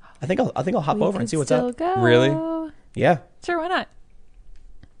 I think I'll hop We over and could see what's still up. Go. Really? Yeah. Sure, why not?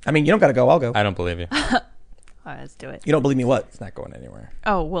 I mean, you don't got to go. I'll go. I don't believe you. All right, let's do it. You don't believe me? What? It's not going anywhere.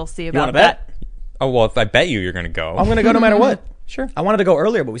 Oh, we'll see You about want to that. bet? Oh, well, if I bet you're going to go. I'm going to go no matter what. Sure. I wanted to go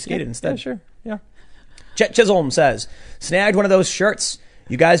earlier, but we skated instead. Yeah, sure. Yeah. Chet Chisholm says, snagged one of those shirts.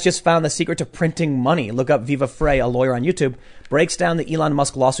 You guys just found the secret to printing money. Look up Viva Frey, a lawyer on YouTube. Breaks down the Elon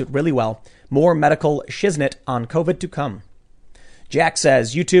Musk lawsuit really well. More medical shiznit on COVID to come. Jack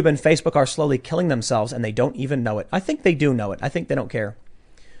says, YouTube and Facebook are slowly killing themselves and they don't even know it. I think they do know it. I think they don't care.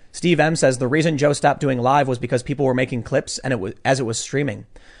 Steve M says, the reason Joe stopped doing live was because people were making clips and it was streaming.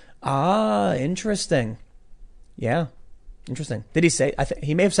 Ah, interesting. Yeah. Interesting. Did he say?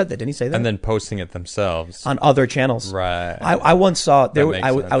 He may have said that. Didn't he say that? And then posting it themselves. On other channels. Right. I once saw makes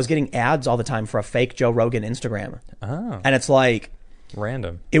I sense. was getting ads all the time for a fake Joe Rogan Instagram. Oh. And it's like,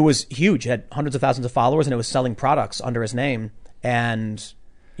 Random. it was huge. It had hundreds of thousands of followers and it was selling products under his name. And,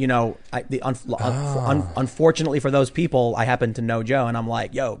 you know, unfortunately for those people, I happen to know Joe and I'm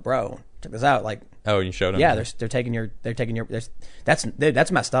like, yo, bro, check this out. Like, Oh, you showed him? yeah, they're taking your,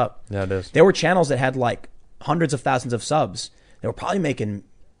 that's messed up. Yeah, it is. There were channels that had like hundreds of thousands of subs. They were probably making,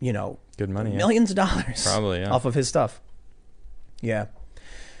 you know, Good money. Yeah. millions of dollars. Probably, yeah. Off of his stuff. Yeah.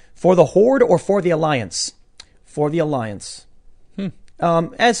 For the Horde or for the Alliance? For the Alliance.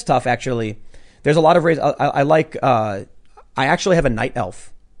 It's tough, actually. There's a lot of reasons. I like, I actually have a night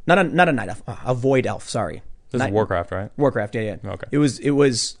elf. Not a night elf, a void elf, sorry. This is Warcraft, right? Warcraft, yeah. Okay. It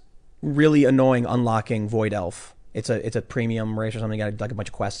was really annoying unlocking void elf. It's a premium race or something. You got like a bunch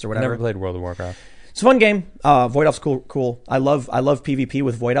of quests or I whatever. never played World of Warcraft. It's a fun game. Void Elf's cool. I love PvP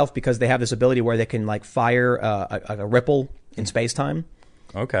with Void Elf because they have this ability where they can like fire a ripple in space time,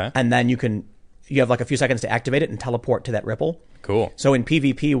 Okay. and then you have like a few seconds to activate it and teleport to that ripple. Cool. So in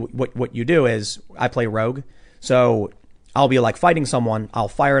PvP, what you do is I play rogue, so I'll be like fighting someone. I'll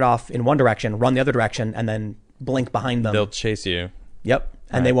fire it off in one direction, run the other direction, and then blink behind them. They'll chase you. Yep,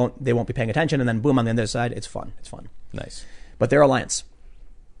 and Right. they won't be paying attention, and then boom on the other side. It's fun. Nice. But they're Alliance.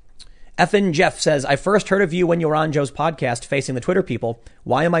 Effin Jeff says, I first heard of you when you were on Joe's podcast facing the Twitter people.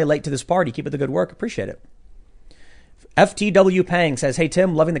 Why am I late to this party? Keep up the good work. Appreciate it. FTW Pang says, hey,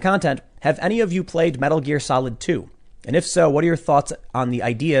 Tim, loving the content. Have any of you played Metal Gear Solid 2? And if so, what are your thoughts on the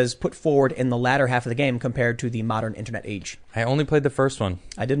ideas put forward in the latter half of the game compared to the modern internet age? I only played the first one.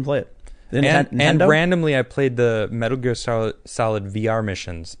 I didn't play it. And randomly, I played the Metal Gear Solid VR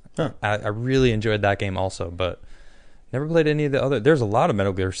missions. Huh. I really enjoyed that game also, but never played any of the other. There's a lot of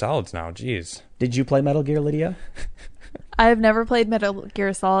Metal Gear Solids now. Jeez. Did you play Metal Gear, Lydia? I've never played Metal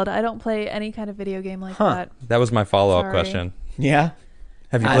Gear Solid. I don't play any kind of video game like that. That was my follow-up Sorry. question. Yeah.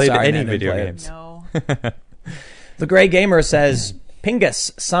 Have you played sorry, any man, didn't video play it. games? No. The Gray Gamer says,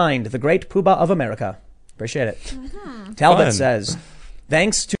 Pingus signed the Great Poobah of America. Appreciate it. Talbot Fun. says,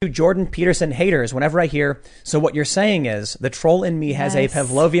 thanks to Jordan Peterson haters, whenever I hear, so what you're saying is, the troll in me has Yes. a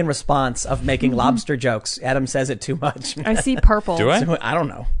Pavlovian response of making lobster jokes. Adam says it too much. I see purple. Do I? So, I don't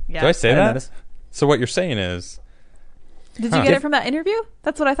know. Yeah. Do I say I didn't that? notice. So what you're saying is, Did you get it from that interview?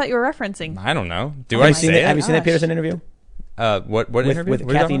 That's what I thought you were referencing. I don't know. Do Oh I my say God. it? Have you seen that Gosh. Peterson interview? What interview? With What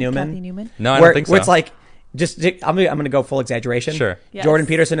are you Kathy talking about? Newman? Kathy Newman. No, I where, don't think so. where it's like, I'm going to go full exaggeration. Sure. Yes. Jordan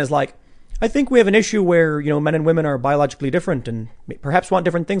Peterson is like, I think we have an issue where, you know, men and women are biologically different and perhaps want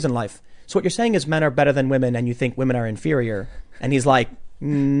different things in life. So what you're saying is men are better than women and you think women are inferior. And he's like,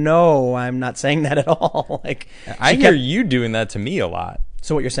 no, I'm not saying that at all. Like, I she hear kept- you doing that to me a lot.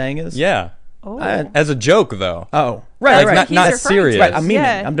 So what you're saying is? Yeah. Oh. As a joke, though. Oh, right, Like, right. not He's not referring to serious. it. Right, I'm memeing.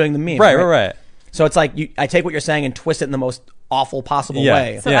 Yeah. I'm doing the meme. Right. So it's like I take what you're saying and twist it in the most awful possible Yeah.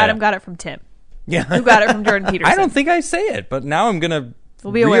 way. So Yeah. Adam got it from Tim. Yeah. Who got it from Jordan Peterson? I don't think I say it, but now I'm gonna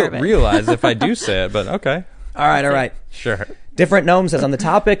We'll be aware of it. realize if I do say it. But okay, All right. sure. Different Gnome says, on the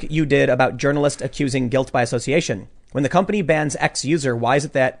topic you did about journalists accusing guilt by association, when the company bans X user, why is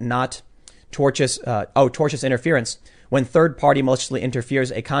it that not tortious interference when third party maliciously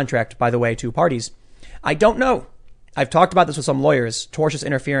interferes a contract, by the way, two parties? I don't know. I've talked about this with some lawyers. Tortious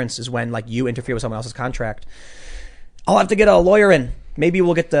interference is when like you interfere with someone else's contract. I'll have to get a lawyer in. Maybe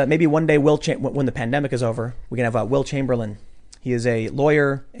we'll get maybe one day when the pandemic is over, we can have Will Chamberlain. He is a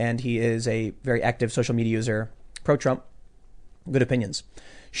lawyer and he is a very active social media user, pro-Trump. Good opinions.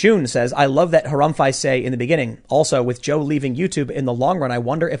 Shun says, I love that Haramphai say in the beginning. Also, with Joe leaving YouTube in the long run, I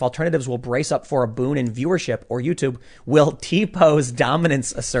wonder if alternatives will brace up for a boon in viewership or YouTube will T-pose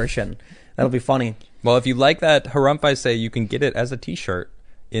dominance assertion. That'll be funny. Well, if you like that Harumphi say, you can get it as a T-shirt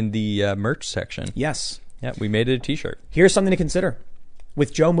in the merch section. Yes. Yeah, we made it a T-shirt. Here's something to consider.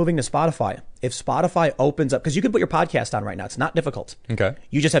 With Joe moving to Spotify, if Spotify opens up, because you can put your podcast on right now. It's not difficult. Okay.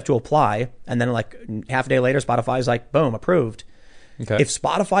 You just have to apply. And then like half a day later, Spotify is like, boom, approved. Okay. If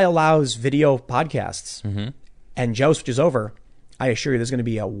Spotify allows video podcasts and Joe switches over, I assure you there's going to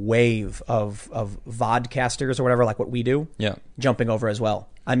be a wave of vodcasters or whatever, like what we do, Yeah. jumping over as well.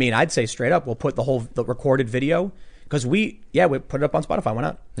 I mean, I'd say straight up, we'll put the recorded video because we put it up on Spotify. Why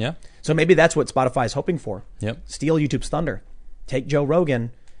not? Yeah. So maybe that's what Spotify is hoping for. Yep. Steal YouTube's thunder. Take Joe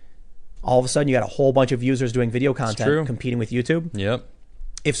Rogan. All of a sudden, you got a whole bunch of users doing video true. content competing with YouTube. Yep.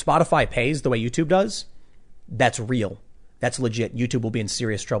 If Spotify pays the way YouTube does, that's real. That's legit. YouTube will be in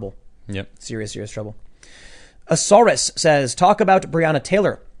serious trouble. Yep. Serious trouble. Asaurus says, talk about Breonna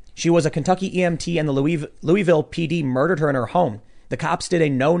Taylor. She was a Kentucky EMT and the Louisville PD murdered her in her home. The cops did a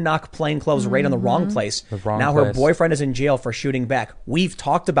no-knock plainclothes raid on the wrong place. Now her boyfriend is in jail for shooting back. We've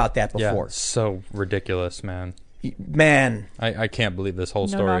talked about that before. Yeah. So ridiculous, man. Man, I can't believe this whole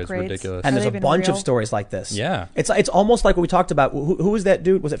story No-knock is raids. ridiculous. and Are there's they a even bunch of real? stories like this. Yeah. It's almost like what we talked about. Who was that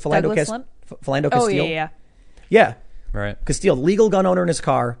dude? Was it Philando Douglas Limp? Philando Oh, Castile? yeah. Yeah. Right. Castile, legal gun owner in his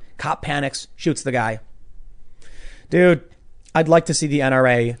car. Cop panics, shoots the guy. Dude, I'd like to see the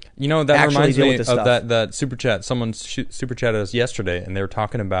NRA. You know, that actually reminds deal me with of this stuff. that super chat. Someone super chatted us yesterday, and they were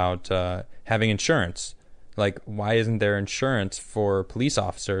talking about having insurance. Like, why isn't there insurance for police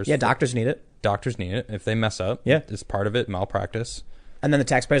officers? Yeah, doctors need it. Doctors need it. If they mess up, Yeah. it's part of it, malpractice. And then the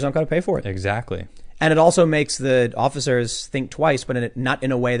taxpayers aren't going to pay for it. Exactly. And it also makes the officers think twice, but not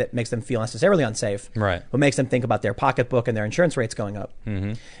in a way that makes them feel necessarily unsafe. Right. But makes them think about their pocketbook and their insurance rates going up.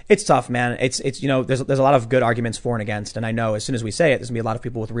 Mm-hmm. It's tough, man. It's there's a lot of good arguments for and against. And I know as soon as we say it, there's going to be a lot of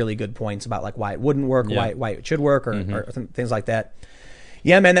people with really good points about like why it wouldn't work, Yeah. why it should work, or things like that.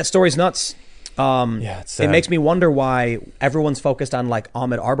 Yeah, man, that story's nuts. Yeah, it's sad. It makes me wonder why everyone's focused on like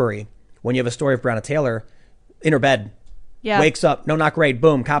Ahmaud Arbery when you have a story of Breonna Taylor in her bed, Yeah. wakes up, no knock raid,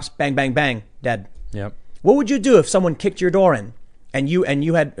 boom, cops, bang, bang, bang, dead. Yep. What would you do if someone kicked your door in and you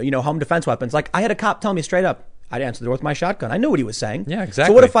had, home defense weapons? Like I had a cop tell me straight up, I'd answer the door with my shotgun. I knew what he was saying. Yeah,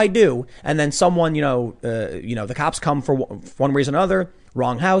 exactly. So what if I do? And then someone, the cops come for one reason or another,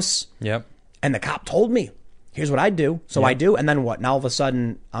 wrong house. Yep. And the cop told me, here's what I do. So Yeah. I do. And then what? Now all of a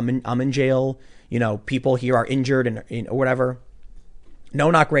sudden I'm in jail. People here are injured and or whatever. No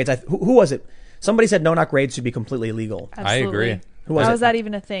knock raids. Who was it? Somebody said no knock raids should be completely illegal. I agree. Who was How it? is that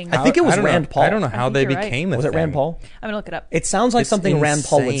even a thing? I think it was I don't know- Rand Paul. I don't know how think they you're right. became a Was it thing. Rand Paul? I'm going to look it up. It sounds like It's something Rand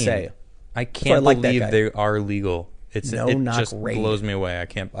Paul would insane. say. I I can't like that believe guy. they are legal. It No-knock just raid. blows me away. I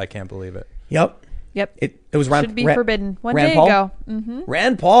can't believe it. Yep. Yep. It was Rand. Should be Rand- forbidden. One Rand day Paul? ago. Mm-hmm.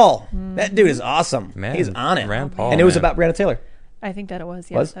 Rand Paul. That dude is awesome. Man, He's on it. Rand Paul, And it was man. about Breonna Taylor. I think that it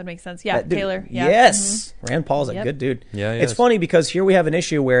was. Yes, Was? that makes sense. Yeah, That dude- Taylor. Yeah. Yes. Rand Paul's a Yep. good dude. Yeah, he It's is. funny because here we have an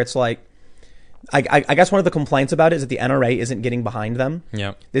issue where it's like, I guess one of the complaints about it is that the NRA isn't getting behind them.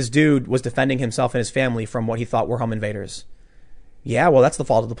 Yep. This dude was defending himself and his family from what he thought were home invaders. Yeah, well, that's the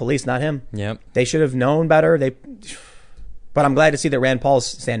fault of the police, not him. Yep. They should have known better. But I'm glad to see that Rand Paul's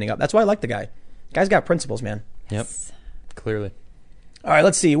standing up. That's why I like the guy. Guy's got principles, man. Yep. Clearly. All right,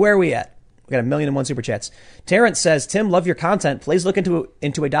 let's see. Where are we at? We got 1,000,001 super chats. Terrence says, Tim, love your content. Please look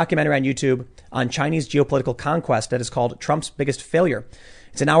into a documentary on YouTube on Chinese geopolitical conquest that is called Trump's Biggest Failure.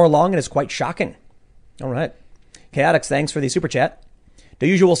 It's an hour long and is quite shocking. All right. Chaotix, thanks for the super chat. The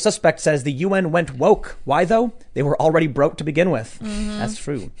usual suspect says the UN went woke. Why though? They were already broke to begin with. That's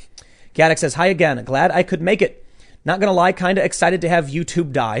true. Chaotix says, hi again. Glad I could make it. Not gonna lie, kinda excited to have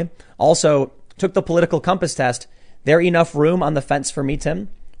YouTube die. Also, took the political compass test. There enough room on the fence for me, Tim?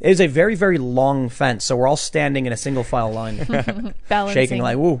 It is a very, very long fence, so we're all standing in a single file line, Balancing. shaking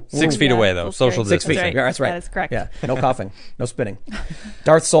like woo. 6 feet Yeah, away though. that's Social great. 6 feet. distancing. That's right. That's right. That is correct. Yeah, no coughing, no spitting.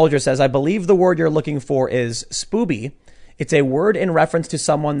 Darth Soldier says, I believe the word you're looking for is spooby. It's a word in reference to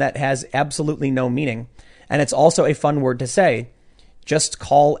someone that has absolutely no meaning, and it's also a fun word to say. Just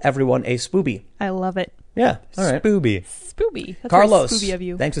call everyone a spooby. I love it. Yeah, all right. Spooby. Spooby. That's Carlos, very spooby of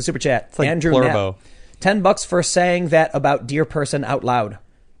you. thanks for super chat. like Andrew Plurbo. Knapp, $10 for saying that about dear person out loud.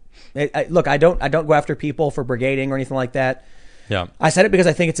 Look, I don't go after people for brigading or anything like that. Yeah. I said it because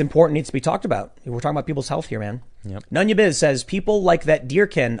I think it's important, needs to be talked about. We're talking about people's health here, man. Yep. Nunya Biz says people like that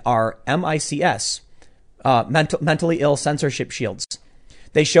Deerkin are MICS, mentally ill censorship shields.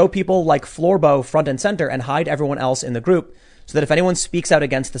 They show people like Florbo front and center and hide everyone else in the group, so that if anyone speaks out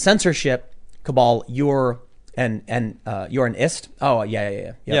against the censorship cabal, you're an ist. Oh yeah.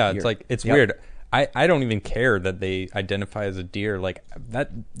 Yep, Yeah, it's you're- like it's yep. weird. I don't even care that they identify as a deer. Like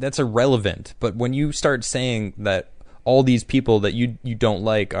that's irrelevant. But when you start saying that all these people that you don't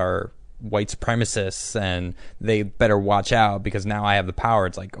like are white supremacists and they better watch out because now I have the power,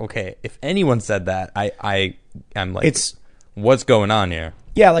 it's like, okay, if anyone said that, I'm like, It's- what's going on here?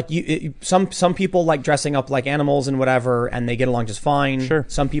 Yeah, like some people like dressing up like animals and whatever, and they get along just fine. Sure.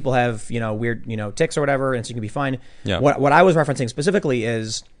 Some people have weird tics or whatever, and so you can be fine. Yeah. What I was referencing specifically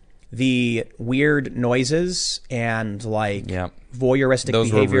is the weird noises and like Yeah. voyeuristic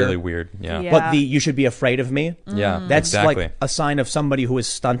Those behavior. were really weird. Yeah. Yeah. But you should be afraid of me. Yeah. That's exactly. like a sign of somebody who is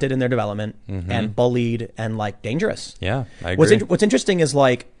stunted in their development and bullied and like dangerous. Yeah. I agree. What's interesting is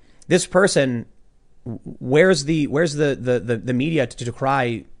like this person. Where's the media to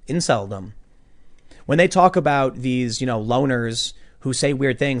decry inceldom? When they talk about these loners who say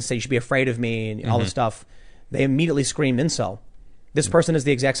weird things, say you should be afraid of me and all this stuff, they immediately scream incel. This person is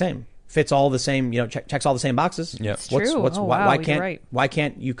the exact same, fits all the same, checks all the same boxes. Yep. It's true. Oh, wow, why you're can't right. why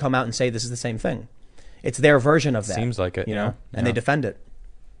can't you come out and say this is the same thing? It's their version of that. Seems like it, yeah. and they defend it.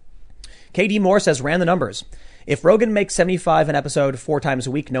 KD Moore says, ran the numbers. If Rogan makes 75 an episode 4 times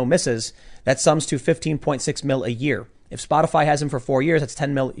a week, no misses, that sums to 15.6 mil a year. If Spotify has him for 4 years, that's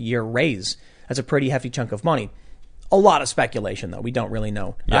 10 mil a year raise. That's a pretty hefty chunk of money. A lot of speculation, though. We don't really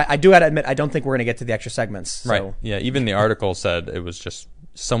know. Yeah. I do have to admit, I don't think we're going to get to the extra segments. So. Right. Yeah. Even the article said it was just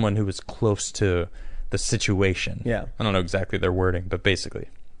someone who was close to the situation. Yeah. I don't know exactly their wording, but basically.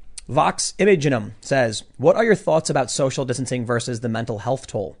 Vox Imaginum says, what are your thoughts about social distancing versus the mental health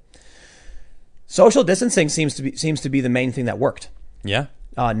toll? Social distancing seems to be the main thing that worked. Yeah.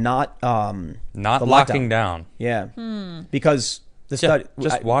 Not Not the locking lockdown. down. Yeah. Because the Yeah. study,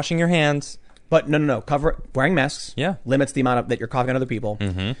 Just washing your hands. but no, wearing masks. Yeah. Limits the amount of that you're coughing on other people.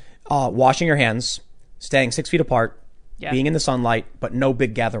 Washing your hands, staying 6 feet apart, Yeah. being in the sunlight, but no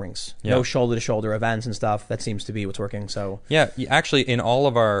big gatherings, Yeah. no shoulder to shoulder events and stuff. That seems to be what's working. So Yeah. Actually, in all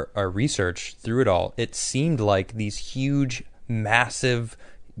of our research through it all, it seemed like these huge, massive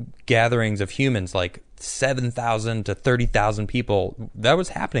gatherings of humans, like 7,000 to 30,000 people, that was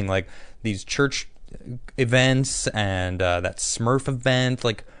happening. Like these church events and that Smurf event,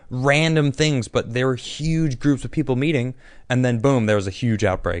 like random things, but there were huge groups of people meeting, and then boom, there was a huge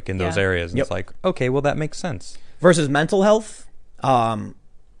outbreak in those Yeah. areas. And Yep. it's like, okay, well, that makes sense. versus mental health,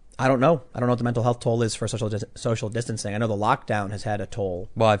 I don't know. I don't know what the mental health toll is for social distancing. I know the lockdown has had a toll.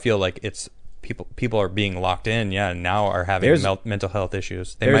 Well, I feel like it's people are being locked in, yeah, and now are having There's- mental health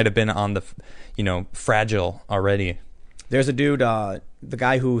issues. They there's- might have been on the, fragile already. There's a dude, the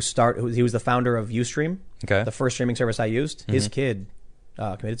guy he was the founder of Ustream, Okay. the first streaming service I used. His kid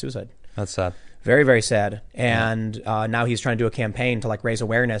committed suicide. That's sad. Very, very sad. And now he's trying to do a campaign to like raise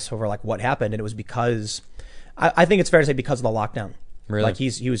awareness over like what happened. And it was because, I think it's fair to say because of the lockdown. Really? Like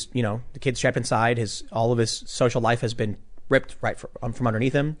he was, the kid's trapped inside. All of his social life has been ripped right from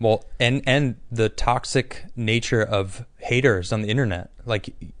underneath him. Well, and the toxic nature of haters on the internet.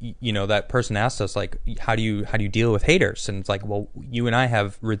 Like, that person asked us, like, how do you deal with haters? And it's like, well, you and I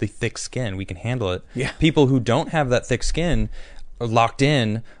have really thick skin. We can handle it. Yeah. People who don't have that thick skin are locked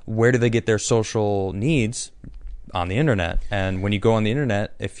in. Where do they get their social needs? On the internet. And when you go on the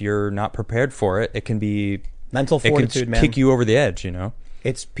internet, if you're not prepared for it, it can be Mental it fortitude, can man. kick you over the edge.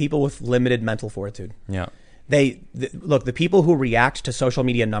 It's people with limited mental fortitude. Yeah. Look, the people who react to social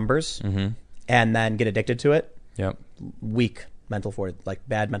media numbers and then get addicted to it, Yep. weak mental fortitude, like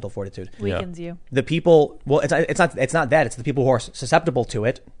bad mental fortitude. Weakens you. The people, well, it's not that. It's the people who are susceptible to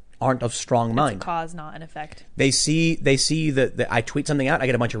it aren't of strong It's a mind. cause, not an effect. They see that I tweet something out, I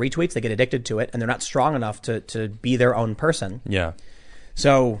get a bunch of retweets, they get addicted to it, and they're not strong enough to be their own person. Yeah.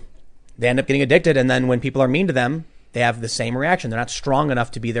 So they end up getting addicted, and then when people are mean to them, they have the same reaction. They're not strong enough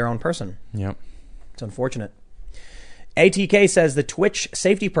to be their own person. Yep. It's unfortunate. ATK says the Twitch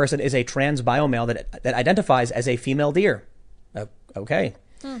safety person is a trans biomale that identifies as a female deer. Okay.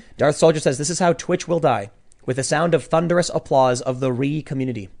 Darth Soldier says this is how Twitch will die, with the sound of thunderous applause of the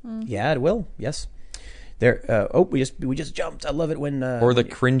community. Yeah, it will. Yes. There. We just jumped. I love it when. Or the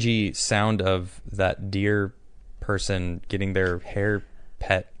cringy sound of that deer person getting their hair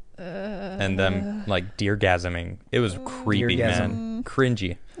pet and them like deergasming. It was creepy, man.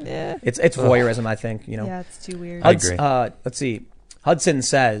 Cringy. Yeah. It's voyeurism. I think Yeah, it's too weird. I agree. Let's see. Hudson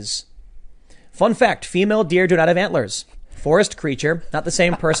says, fun fact: female deer do not have antlers. Forest creature, not the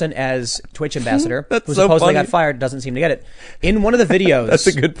same person as Twitch ambassador, That's who so supposedly funny. got fired, doesn't seem to get it. In one of the videos, That's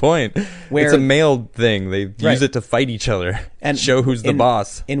a good point. Where- It's a male thing. They Right. use it to fight each other and And show who's the in-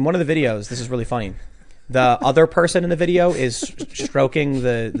 boss. In one of the videos, this is really funny. The other person in the video is stroking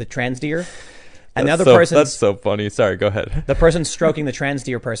the trans deer, and the other person, That's so funny. Sorry, go ahead. the person stroking the trans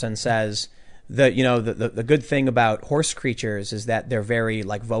deer person says the good thing about horse creatures is that they're very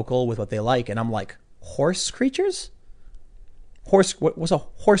like vocal with what they like, and I'm like, horse creatures? Horse? What was a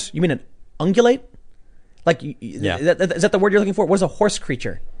horse? You mean an ungulate? Like, Yeah. is that the word you're looking for? What is a horse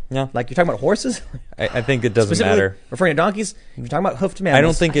creature? Yeah. Like you're talking about horses? I think it doesn't Specifically matter. referring to donkeys? You're talking about hoofed mammals. I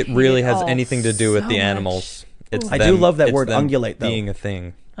don't think it hate really it has all anything to do with so the much. animals. It's Ooh. I do love that it's word them ungulate, though. being a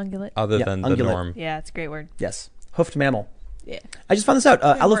thing Ungulate. other Yeah, than ungulate. the norm. Yeah, it's a great word. Yes. Hoofed mammal. Yeah. I just found this out.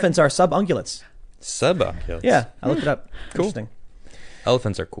 word. Elephants are subungulates. Subungulates. Yeah, I looked it up. Cool. Interesting.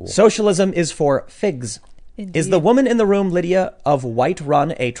 Elephants are cool. Socialism is for figs. Indeed. Is the woman in the room, Lydia, of White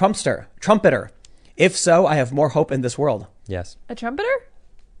Run, a trumpeter? If so, I have more hope in this world. Yes. a trumpeter?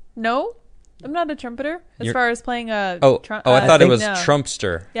 No, I'm not a trumpeter. As You're- far as playing a. Oh, I thought it was no.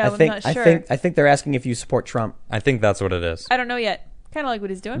 Trumpster. Yeah, I'm not sure. I think they're asking if you support Trump. I think that's what it is. I don't know yet. Kind of like what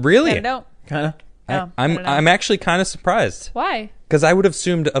he's doing. Really? Kinda don't. Kind of. No, I I'm don't know. I'm actually kind of surprised Why? because I would have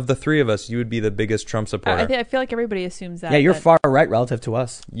assumed of the three of us, you would be the biggest Trump supporter. I feel like everybody assumes that. Yeah, you're but far right relative to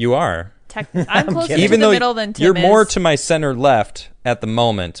us. You are. I'm closer kidding. to Even the though middle than Tim you're more is. to my center left at the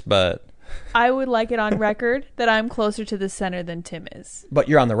moment, but I would like it on record that I'm closer to the center than Tim is. But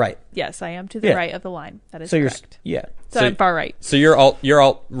you're on the right. Yes, I am to the Yeah. right of the line. That is So correct. yeah. So so- I'm far right. so you're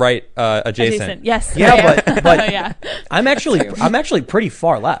alt right adjacent. Yes. Yeah, I am. but- yeah. I'm actually pretty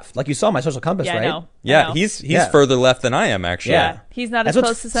far left. Like you saw my social compass, Yeah, right? I know. Yeah, I know. he's Yeah. further left than I am actually. Yeah. He's not That's as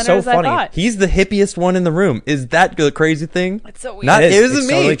what's close to center so as funny. I thought. He's the hippiest one in the room. Is that the crazy thing? It's so weird. Not- It it is. isn't It's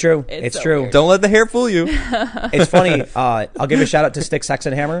me. totally true. It's It's so true. weird. Don't let the hair fool you. It's funny. I'll give a shout out to Stick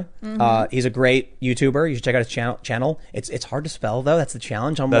Sexenhammer. Mm-hmm. He's a great YouTuber. You should check out his channel. It's hard to spell though. That's the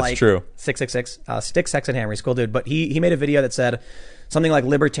challenge. I'm That's like true. 666. Stick Sexenhammer. He's a cool dude. But he made a video that said something like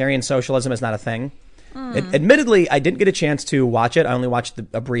libertarian socialism is not a thing. Admittedly, I didn't get a chance to watch it. I only watched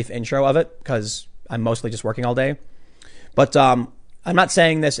a brief intro of it because I'm mostly just working all day. But I'm not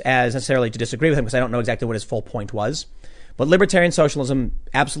saying this as necessarily to disagree with him because I don't know exactly what his full point was. But libertarian socialism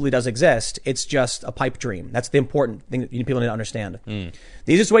absolutely does exist. It's just a pipe dream. That's the important thing that people need to understand. The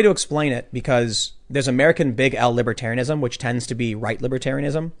easiest way to explain it, because there's American big L libertarianism, which tends to be right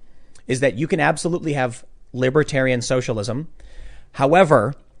libertarianism, is that you can absolutely have libertarian socialism.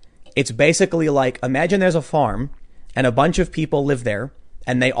 However, it's basically like, imagine there's a farm and a bunch of people live there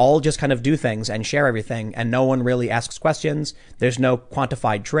and they all just kind of do things and share everything and no one really asks questions. There's no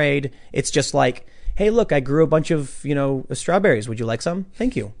quantified trade. It's just like, hey, look, I grew a bunch of, strawberries. Would you like some?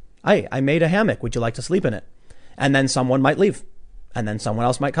 Thank you. I made a hammock. Would you like to sleep in it? And then someone might leave and then someone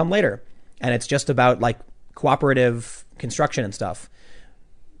else might come later. And it's just about like cooperative construction and stuff.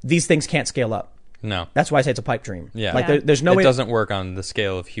 These things can't scale up. No. That's why I say it's a pipe dream. Yeah. Like Yeah. there's no it way doesn't work on the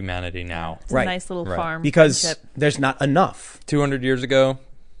scale of humanity now. It's Right. a nice little Right. farm. because friendship. there's not enough. 200 years ago,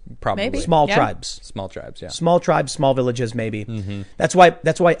 probably. Maybe. Small Yeah. tribes. Small tribes, yeah. Small tribes, small villages, maybe. That's why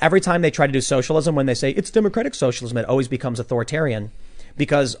every time they try to do socialism, when they say it's democratic socialism, it always becomes authoritarian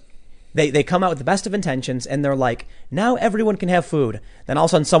because they come out with the best of intentions and they're like, now everyone can have food. Then all of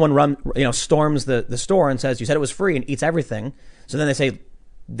a sudden someone storms the store and says, you said it was free, and eats everything. So then they say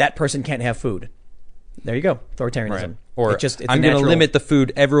that person can't have food. There you go. Authoritarianism. Right. Or it's I'm a going to natural- limit the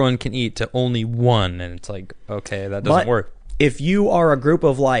food everyone can eat to only one. And it's like, okay, that doesn't But work. if you are a group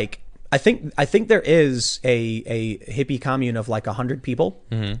of like, I think there is a hippie commune of like 100 people,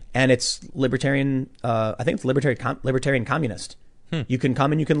 and it's libertarian. I think it's libertarian communist. You can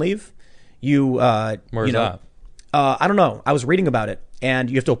come and you can leave. Where's that? I don't know. I was reading about it, and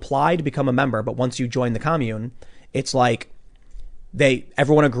you have to apply to become a member. But once you join the commune, it's like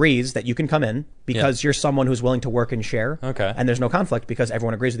everyone agrees that you can come in because you're someone who's willing to work and share. Okay. And there's no conflict because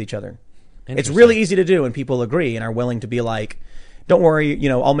everyone agrees with each other. It's Interesting. really easy to do, and people agree and are willing to be like, don't worry,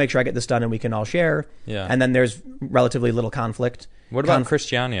 I'll make sure I get this done and we can all share. Yeah. And then there's relatively little conflict. What about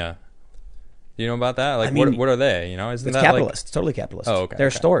Christiania? Do you know about that? Like, I mean, what are they? Isn't It's that capitalist. It's totally capitalist. Oh, okay, They're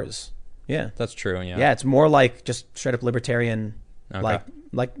okay. stores. Yeah. That's true. Yeah. Yeah, it's more like just straight up libertarian. Okay.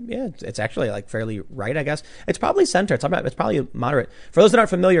 It's actually like fairly right, I guess. It's probably center. It's probably moderate. For those that aren't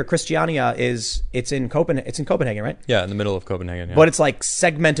familiar, Christiania it's in Copenhagen, right? Yeah, in the middle of Copenhagen. Yeah. But it's like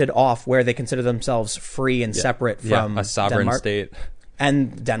segmented off where they consider themselves free and separate from a sovereign Denmark. state.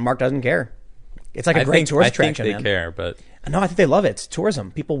 And Denmark doesn't care. It's like a great I think tourist attraction, they man. care, but No, I think they love it. It's tourism.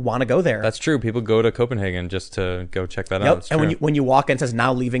 People want to go there. that's true. People go to Copenhagen just to go check that out. Yep. It's And true. when you walk in, it says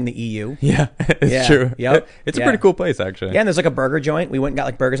now leaving the EU. yeah, it's Yeah. true. Yep. It's Yeah. a pretty cool place, actually. Yeah, and there's like a burger joint. We went and got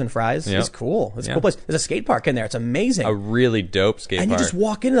like burgers and fries. Yep. It's cool. It's a Yeah. cool place. There's a skate park in there. It's amazing. A really dope skate and park. you just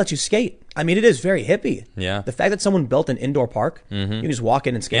walk in and let you skate. I mean, it is very hippie. Yeah. The fact that someone built an indoor park, you can just walk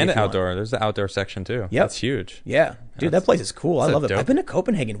in and skate. and if you want. outdoor. There's the outdoor section too. Yep. That's huge. Yeah. Dude, that place is cool. I that's love it. dope. I've been to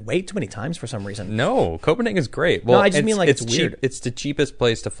Copenhagen way too many times for some reason. No, Copenhagen is great. Well, I just mean, like, it's cheap. weird. It's the cheapest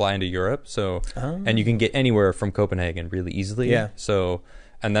place to fly into Europe. So, and you can get anywhere from Copenhagen really easily. Yeah. So,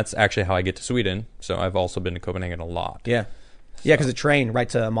 and that's actually how I get to Sweden. So I've also been to Copenhagen a lot. Yeah. Yeah, because the train right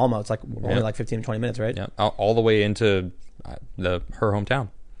to Malmo, it's like only like 15 to 20 minutes, right? Yeah. All the way into her hometown.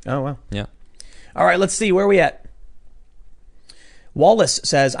 Oh, wow. Yeah. All right, let's see. Where are we at? Wallace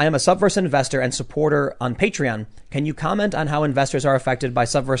says, I am a Subverse investor and supporter on Patreon. Can you comment on how investors are affected by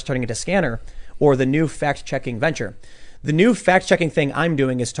Subverse turning into Scanner or the new fact-checking venture? The new fact-checking thing I'm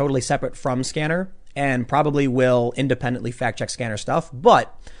doing is totally separate from Scanner and probably will independently fact-check Scanner stuff.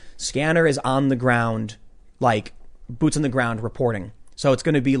 But Scanner is on the ground, like boots on the ground reporting. So it's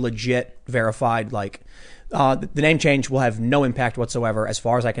going to be legit verified. Like the name change will have no impact whatsoever as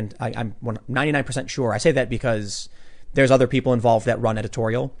far as I'm 99% sure. I say that because there's other people involved that run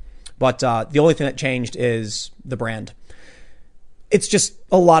editorial. But the only thing that changed is the brand. It's just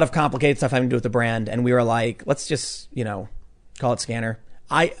a lot of complicated stuff having to do with the brand. And we were like, let's just, call it Scanner.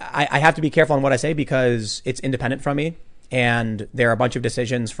 I have to be careful on what I say because it's independent from me. And there are a bunch of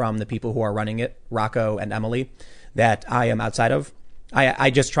decisions from the people who are running it, Rocco and Emily, that I am outside of. I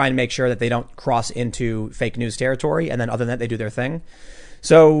just try and make sure that they don't cross into fake news territory. And then other than that, they do their thing.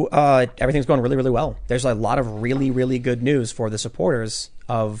 So everything's going really, really well. There's a lot of really, really good news for the supporters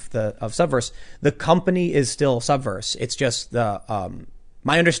of Subverse. The company is still Subverse. It's just my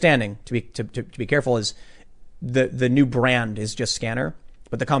understanding, to be careful, is the new brand is just Scanner,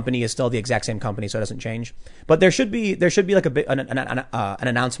 but the company is still the exact same company, so it doesn't change. But there should be like an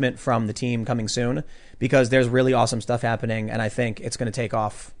announcement from the team coming soon because there's really awesome stuff happening, and I think it's going to take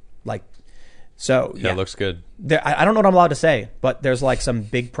off like. So yeah, it looks good. I don't know what I'm allowed to say, but there's like some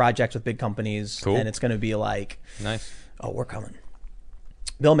big projects with big companies, cool. And it's going to be like, nice. Oh, we're coming.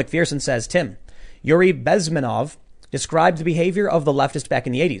 Bill McPherson says, Tim, Yuri Bezmenov described the behavior of the leftist back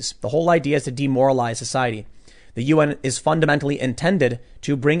in the 80s. The whole idea is to demoralize society. The UN is fundamentally intended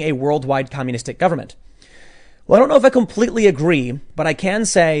to bring a worldwide communistic government. Well, I don't know if I completely agree, but I can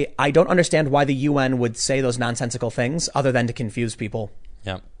say I don't understand why the UN would say those nonsensical things other than to confuse people.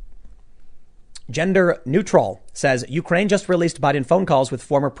 Yeah. Gender Neutral says, Ukraine just released Biden phone calls with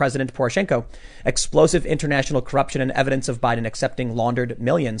former President Poroshenko. Explosive international corruption and evidence of Biden accepting laundered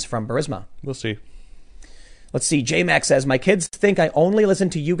millions from Burisma. We'll see. Let's see. J-Mac says, my kids think I only listen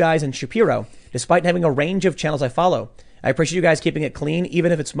to you guys and Shapiro, despite having a range of channels I follow. I appreciate you guys keeping it clean,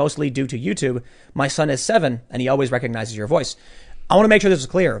 even if it's mostly due to YouTube. My son is 7, and he always recognizes your voice. I want to make sure this is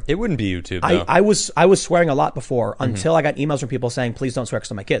clear. It wouldn't be YouTube, though. I was swearing a lot before until I got emails from people saying, please don't swear next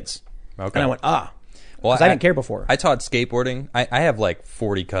to my kids. Okay. And I went, well, because I didn't care before. I taught skateboarding. I have like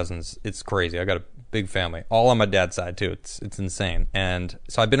 40 cousins. It's crazy. I got a big family, all on my dad's side too. It's insane. And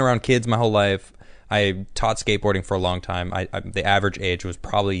so I've been around kids my whole life. I taught skateboarding for a long time. The average age was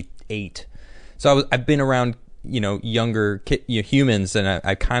probably 8. So I've been around younger humans, and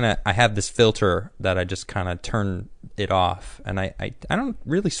I have this filter that I just kind of turn it off, and I don't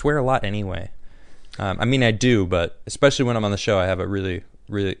really swear a lot anyway. I mean I do, but especially when I'm on the show, I have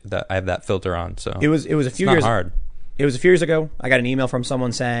I have that filter on. So it was a few years hard. It was a few years ago. I got an email from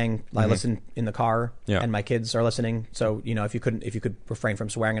someone saying I listen in the car, and my kids are listening. So if you could refrain from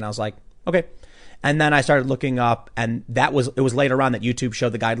swearing, and I was like, okay. And then I started looking up, and it was later on that YouTube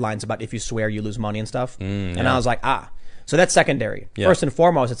showed the guidelines about if you swear you lose money and stuff. And I was like, so that's secondary. Yeah. First and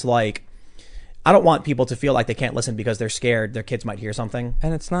foremost, it's like I don't want people to feel like they can't listen because they're scared their kids might hear something.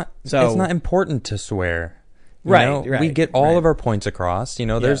 And it's not important to swear. Right. We get all of our points across.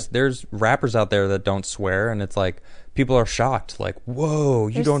 There's rappers out there that don't swear, and it's like people are shocked. Like, whoa,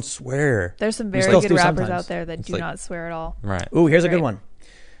 you don't swear. There's some very good rappers out there that do not swear at all. Right. Ooh, here's a good one.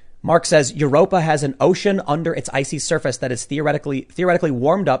 Mark says Europa has an ocean under its icy surface that is theoretically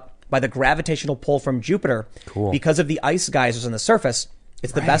warmed up by the gravitational pull from Jupiter. Cool. Because of the ice geysers on the surface.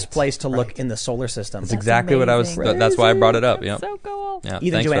 It's the best place to look in the solar system. That's exactly what I was. That's why I brought it up. Yeah. So cool. Yeah,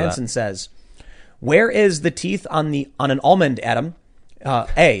 Ethan Johansson says, "Where is the teeth on an almond, Adam?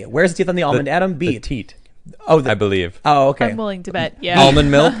 A. Where's the teeth on the almond, Adam? B. The teat. I believe. Oh, okay. I'm willing to bet. Yeah.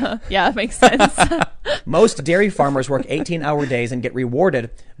 Almond milk. Yeah, makes sense. Most dairy farmers work 18-hour days and get rewarded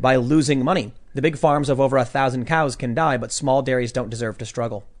by losing money. The big farms of over 1,000 cows can die, but small dairies don't deserve to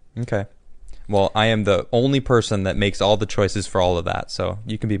struggle. Okay. Well, I am the only person that makes all the choices for all of that, so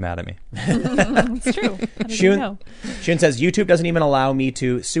you can be mad at me. It's true. Shun says, YouTube doesn't even allow me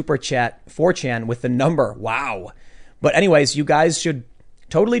to super chat 4chan with the number. Wow. But anyways, you guys should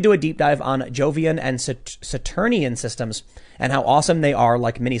totally do a deep dive on Jovian and Saturnian systems and how awesome they are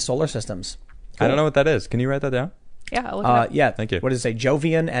like mini solar systems. Cool. I don't know what that is. Can you write that down? Yeah, I'll look it up. Yeah. Thank you. What does it say?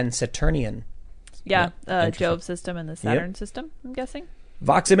 Jovian and Saturnian. Yeah, Jove system and the Saturn system, I'm guessing.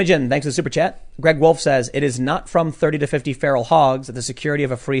 Vox Imogen, thanks for the super chat. Greg Wolf says, it is not from 30 to 50 feral hogs that the security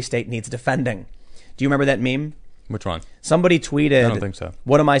of a free state needs defending. Do you remember that meme? Which one? Somebody tweeted. I don't think so.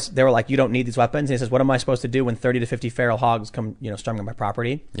 They were like, you don't need these weapons. And he says, what am I supposed to do when 30 to 50 feral hogs come, storming my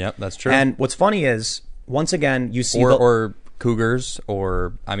property? Yep, that's true. And what's funny is, once again, you see or cougars,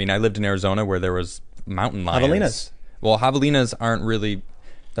 or I mean, I lived in Arizona where there was mountain lions. Javelinas. Well, javelinas aren't really.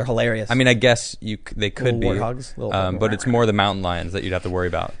 They're hilarious. I mean, I guess they could be, little warthogs, but it's more the mountain lions that you'd have to worry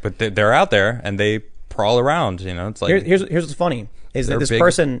about. But they're out there and they prawl around. You know, it's like here's what's funny is that they're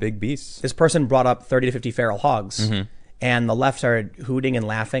this big beasts. This person brought up 30 to 50 feral hogs, Mm-hmm. and the left started hooting and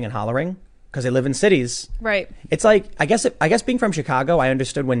laughing and hollering because they live in cities. Right. It's like I guess being from Chicago, I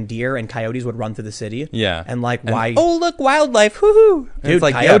understood when deer and coyotes would run through the city. Yeah, and why? Oh, look, wildlife! Woohoo! Dude, it's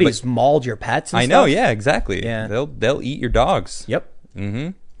like coyotes mauled your pets. And I know. stuff. Yeah, exactly. Yeah. they'll eat your dogs. Yep.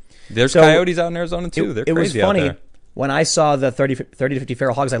 There's So, coyotes out in Arizona too. They're It was crazy out funny there. when I saw the 30 to 50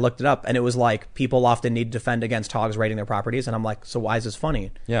 feral hogs. I looked it up, and it was like people often need to defend against hogs raiding their properties, and I'm like, so why is this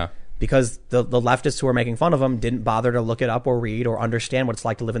funny? Yeah. Because the leftists who were making fun of them didn't bother to look it up or read or understand what it's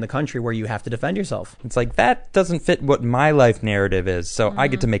like to live in the country where you have to defend yourself. It's like, that doesn't fit what my life narrative is, so I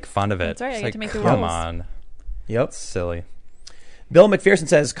get to make fun of it. That's right, I It's get like, to make the come rules. on. Yep. Silly. Bill McPherson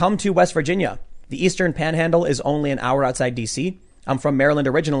says, come to West Virginia. The Eastern Panhandle is only an hour outside D.C. I'm from Maryland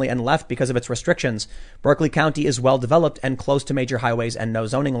originally and left because of its restrictions. Berkeley County is well developed and close to major highways and no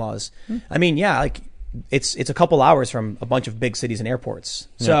zoning laws. I mean, yeah, like it's a couple hours from a bunch of big cities and airports.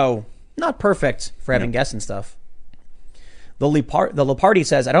 So not perfect for having guests and stuff. The Lepardi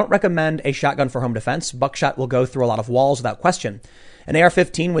says, I don't recommend a shotgun for home defense. Buckshot will go through a lot of walls without question. An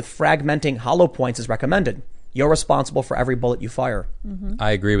AR-15 with fragmenting hollow points is recommended. You're responsible for every bullet you fire.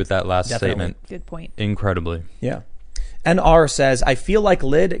 I agree with that last Definitely. statement. Good point. Incredibly. Yeah. NR says, I feel like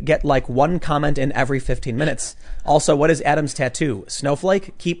Lid get like one comment in every 15 minutes. Also, what is Adam's tattoo?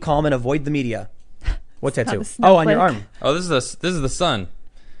 Snowflake? Keep calm and avoid the media. What not tattoo? a Oh, on your snowflake. arm. Oh, this is the sun.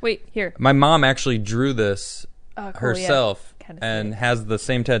 Wait, here. My mom actually drew this Oh, cool, herself yeah. Kinda and sick. has the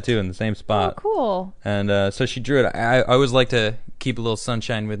same tattoo in the same Oh, spot. cool. And so she drew it. I always like to keep a little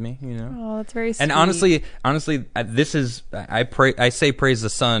sunshine with me, you know. Oh, that's very sweet. And honestly, this is I say praise the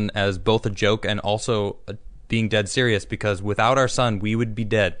sun as both a joke and also being dead serious, because without our sun, we would be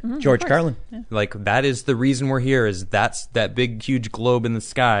dead. George Carlin. Like, that is the reason we're here, is that's that big huge globe in the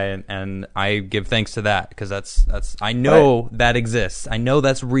sky, and I give thanks to that, because that's I know that exists. I know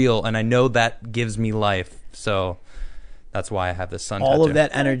that's real, and I know that gives me life. So that's why I have this sun All tattoo. of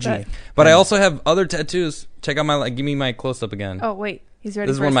that energy. that. But I also have other tattoos. Check out my give me my close up again. Oh, wait. He's ready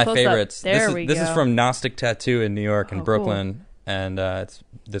This is for one of his my close-up. favorites. There we go. This is from Gnostic Tattoo in New York and Oh, Brooklyn, and it's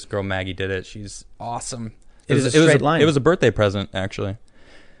this girl Maggie did it. She's awesome. It is a straight line. It was a birthday present, actually.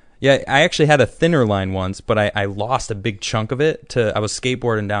 Yeah, I actually had a thinner line once, but I lost a big chunk of it. I was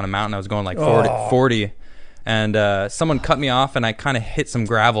skateboarding down a mountain. I was going like 40, and someone cut me off, and I kind of hit some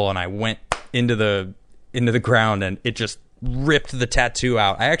gravel, and I went into the ground, and it just ripped the tattoo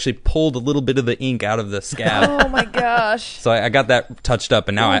out. I actually pulled a little bit of the ink out of the scab. Oh, my gosh. So I got that touched up,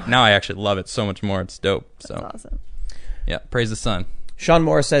 and now I actually love it so much more. It's dope. So That's awesome. yeah, praise the sun. Sean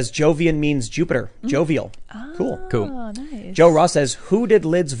Morris says, Jovian means Jupiter. Jovial. Cool. Cool. Oh, nice. Joe Ross says, who did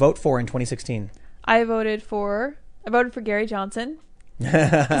Lids vote for in 2016? I voted for Gary Johnson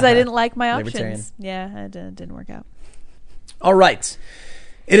because I didn't like my Libertarian. options. Yeah, it didn't work out. All right.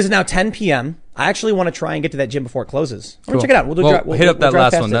 It is now 10 p.m. I actually want to try and get to that gym before it closes. I'm Cool. gonna check it out. We'll hit up that drive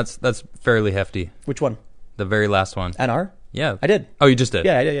last past one. it. That's fairly hefty. Which one? The very last one. NR? Yeah, I did. Oh, you just did.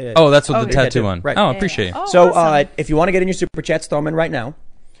 Yeah, I did. Oh, that's what Oh, the yeah, tattoo tattoo. one. Right. Oh, I Yeah. appreciate it. Oh, So awesome. if you want to get in your super chats, throw them in right now.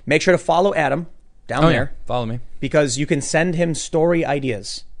 Make sure to follow Adam down Oh, there yeah. Follow me. because you can send him story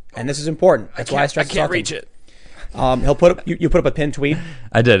ideas. And this is important. That's why I stress this it. He'll put up, you put up a pinned tweet,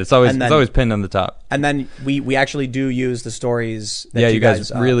 I did. It's always And then- it's always pinned on the top. and then we actually do use the stories that Yeah, you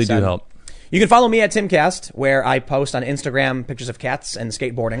guys really do send. help. You can follow me at Timcast, where I post on Instagram pictures of cats and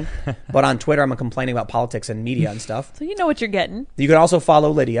skateboarding. But on Twitter, I'm complaining about politics and media and stuff. So you know what you're getting. You can also follow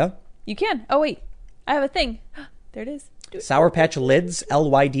Lydia. You can. Oh, wait. I have a thing. There it is. Do it. Sour Patch Lids,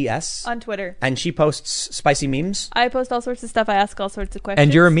 LYDS. On Twitter. And she posts spicy memes. I post all sorts of stuff. I ask all sorts of questions.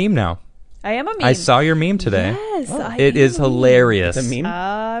 And you're a meme now. I am a meme. I saw your meme today. Yes. I It am is a meme. hilarious. The meme.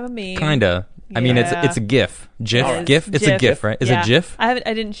 I'm a meme. Kinda. I mean, Yeah. it's a GIF. GIF. It is. GIF. It's a GIF, right? Is Yeah. it GIF? I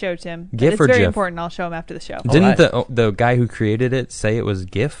didn't show Tim. But GIF it's or very GIF? important. I'll show him after the show. Didn't right. the guy who created it say it was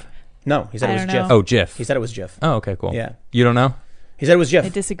GIF? No, he said I it was don't GIF. know. Oh, GIF. He said it was GIF. Oh, okay, cool. Yeah. You don't know? He said it was I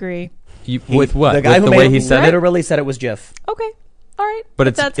GIF. disagree. With what? The guy With who the made way it he said it? literally said it was GIF. Okay. All right. But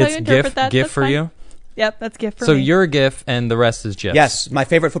If that's how you interpret that, GIF that's for fine. you? Yep, that's GIF for So me. you're a GIF and the rest is GIF. Yes, my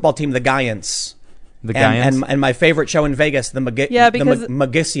favorite football team, the Giants. The Giants? And my favorite show in Vegas, the Yeah, because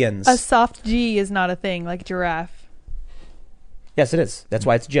Magicians. a soft G is not a thing like giraffe. Yes, it is. That's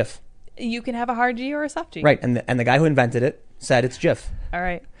why it's GIF. You can have a hard G or a soft G. Right, and the guy who invented it said it's GIF. All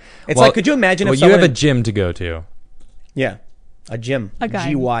right. It's Well- like, could you imagine Well, if you someone... have a gym to go to. Yeah, a gym. A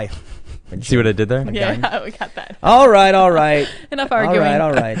guy. GY. See what I did there? Yeah, we got that. All right, all right. Enough arguing.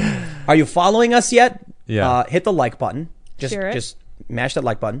 All right. Are you following us yet? Yeah. Hit the like button. Share it. Just mash that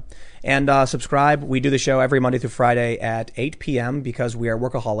like button. And subscribe. We do the show every Monday through Friday at 8 p.m. because we are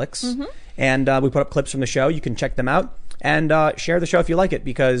workaholics. Mm-hmm. And we put up clips from the show. You can check them out. And share the show if you like it.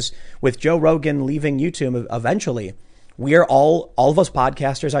 Because with Joe Rogan leaving YouTube eventually, we are all of us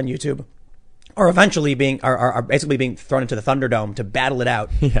podcasters on YouTube are eventually are basically being thrown into the Thunderdome to battle it out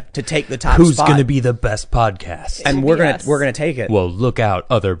to take the top Who's spot. going to be the best podcast? And we're gonna take it. Well, look out,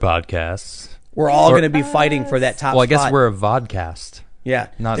 other podcasts. We're all going to be fighting for that top spot. Well, I guess we're a vodcast. Yeah.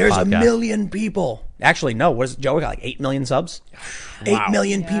 Not There's podcast. 1 million people. Actually, no. What is Joe? We got like 8 million subs? 8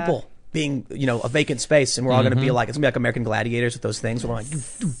 million people being, a vacant space. And we're all going to be like, it's going to be like American Gladiators with those things. We're like,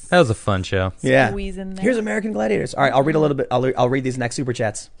 That was a fun show. yeah. Squeeze in there. Here's American Gladiators. All right. I'll read a little bit. I'll read these next super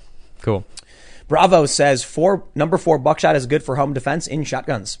chats. Cool. Bravo says number 4 buckshot is good for home defense in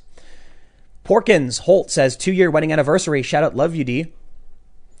shotguns. Porkins Holt says 2-year wedding anniversary. Shout out. Love you, D.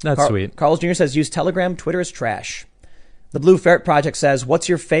 That's sweet. Carl's Jr. says, use Telegram. Twitter is trash. The Blue Ferret Project says, what's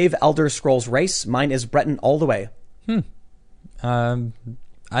your fave Elder Scrolls race? Mine is Breton all the way. I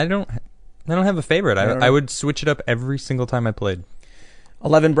don't have a favorite. I would switch it up every single time I played.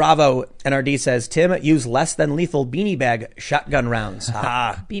 11 Bravo NRD says, Tim, use less than lethal beanie bag shotgun rounds.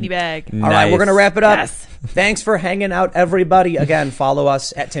 Beanie bag. All right, we're going to wrap it up. Yes. Thanks for hanging out, everybody. Again, follow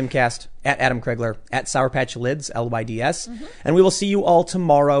us at Timcast, at Adam Krigler, at Sour Patch Lids, LYDS. And we will see you all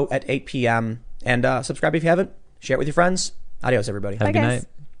tomorrow at 8 p.m. And subscribe if you haven't. Share it with your friends. Adios, everybody. Have a Bye, good guys. night.